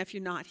his. Now, if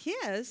you're not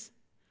his,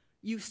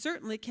 you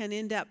certainly can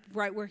end up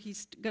right where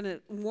he's going to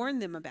warn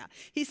them about.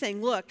 He's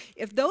saying, look,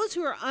 if those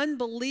who are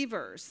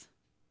unbelievers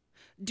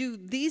do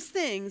these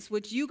things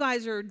which you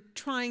guys are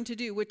trying to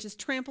do, which is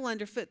trample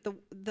underfoot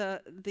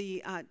the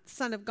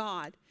Son of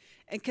God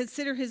and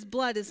consider his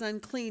blood as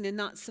unclean and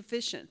not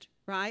sufficient,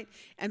 right?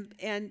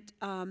 And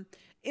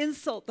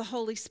insult the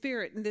Holy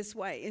Spirit in this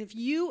way. And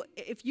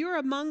if you're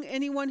among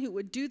anyone who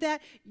would do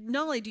that,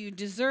 not only do you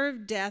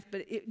deserve death,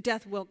 but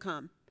death will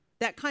come.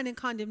 That kind of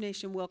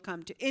condemnation will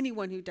come to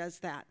anyone who does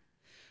that.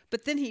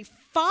 But then he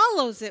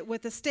follows it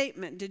with a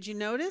statement. Did you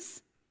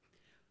notice?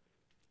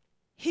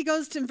 He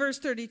goes to verse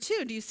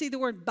 32. Do you see the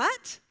word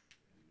but?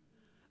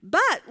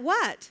 But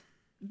what?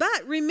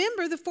 But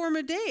remember the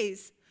former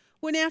days,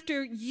 when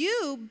after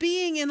you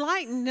being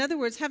enlightened, in other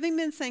words, having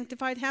been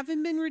sanctified,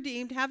 having been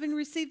redeemed, having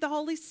received the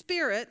Holy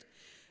Spirit,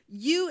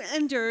 you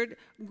endured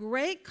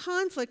great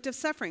conflict of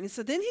suffering.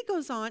 So then he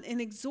goes on and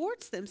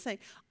exhorts them, saying,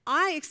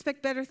 I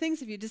expect better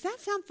things of you. Does that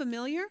sound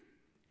familiar?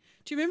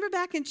 Do you remember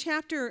back in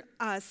chapter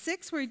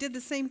 6 where he did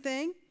the same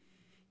thing?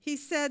 He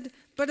said,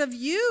 but of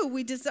you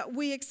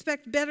we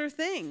expect better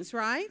things,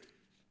 right?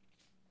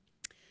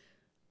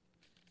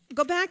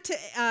 Go back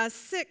to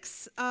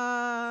 6,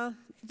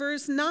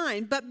 verse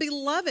 9. But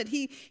beloved,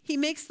 he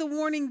makes the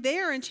warning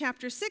there in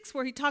chapter 6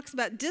 where he talks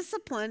about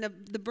discipline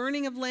of the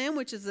burning of land,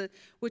 which is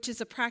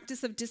a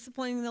practice of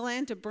disciplining the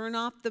land to burn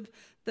off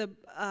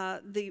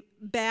the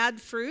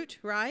bad fruit,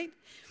 right?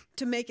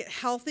 To make it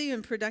healthy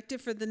and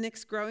productive for the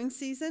next growing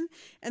season.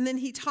 And then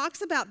he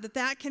talks about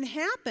that can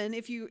happen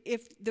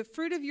if the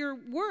fruit of your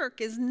work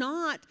is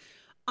not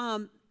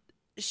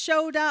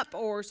showed up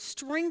or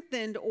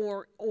strengthened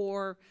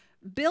or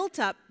built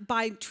up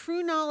by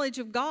true knowledge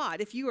of God.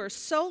 If you are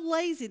so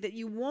lazy that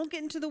you won't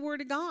get into the Word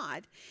of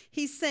God,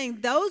 he's saying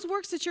those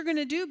works that you're going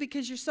to do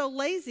because you're so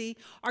lazy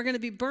are going to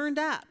be burned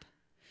up.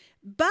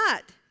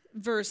 But,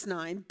 verse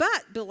 9,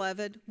 but,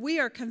 beloved, we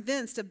are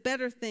convinced of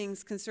better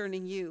things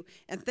concerning you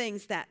and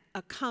things that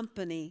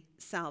accompany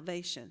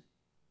salvation.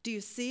 Do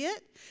you see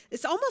it?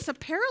 It's almost a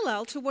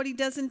parallel to what he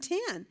does in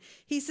 10.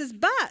 He says,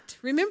 but,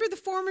 remember the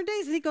former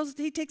days. And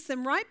he takes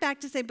them right back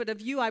to say, but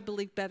of you I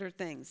believe better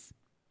things.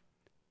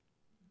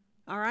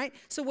 All right?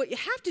 So what you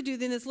have to do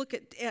then is look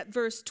at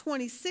verse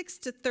 26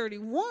 to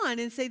 31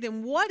 and say,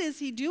 then what is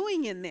he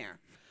doing in there?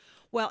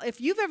 Well, if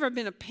you've ever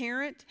been a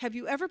parent, have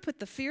you ever put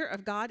the fear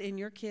of God in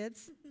your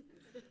kids?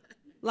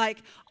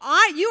 Like,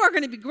 you are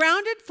going to be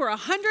grounded for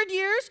 100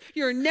 years.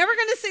 You're never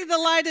going to see the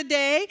light of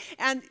day.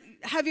 And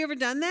have you ever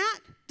done that?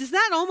 Does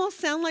that almost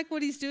sound like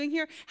what he's doing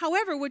here?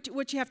 However, what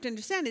you have to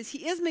understand is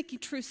he is making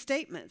true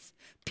statements.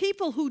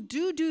 People who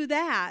do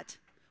that,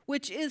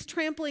 which is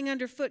trampling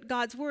underfoot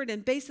God's word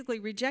and basically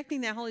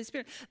rejecting that Holy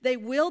Spirit, they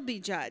will be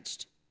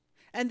judged.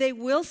 And they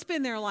will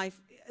spend their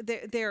life,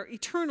 their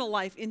eternal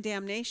life in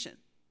damnation.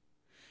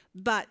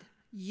 But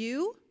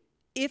you,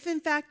 if in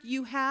fact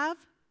you have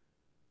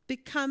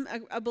become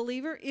a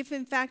believer, if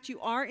in fact you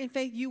are in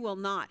faith, you will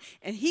not.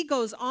 And he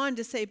goes on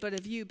to say, but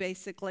of you,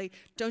 basically,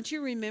 don't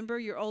you remember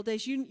your old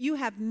days? You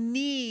have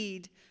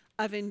need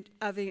of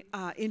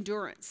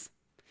endurance.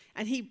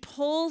 And he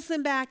pulls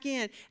them back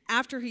in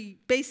after he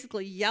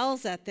basically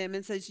yells at them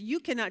and says, you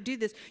cannot do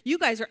this. You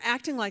guys are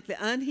acting like the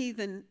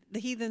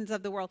heathens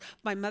of the world.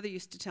 My mother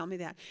used to tell me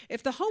that.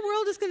 If the whole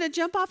world is going to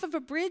jump off of a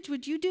bridge,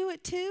 would you do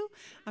it too?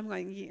 I'm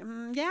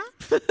going, yeah.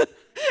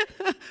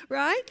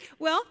 Right?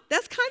 Well,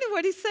 that's kind of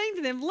what he's saying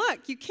to them.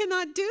 Look, you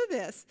cannot do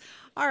this.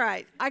 All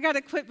right, I got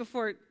to quit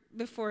before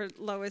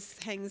Lois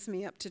hangs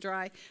me up to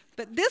dry.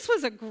 But this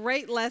was a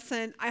great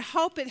lesson. I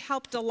hope it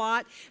helped a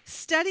lot.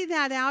 Study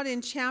that out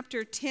in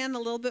chapter 10 a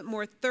little bit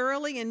more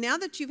thoroughly. And now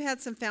that you've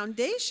had some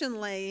foundation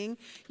laying,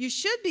 you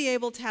should be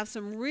able to have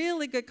some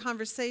really good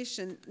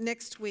conversation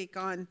next week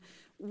on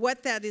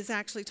what that is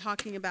actually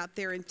talking about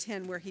there in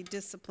 10 where he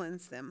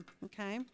disciplines them. Okay?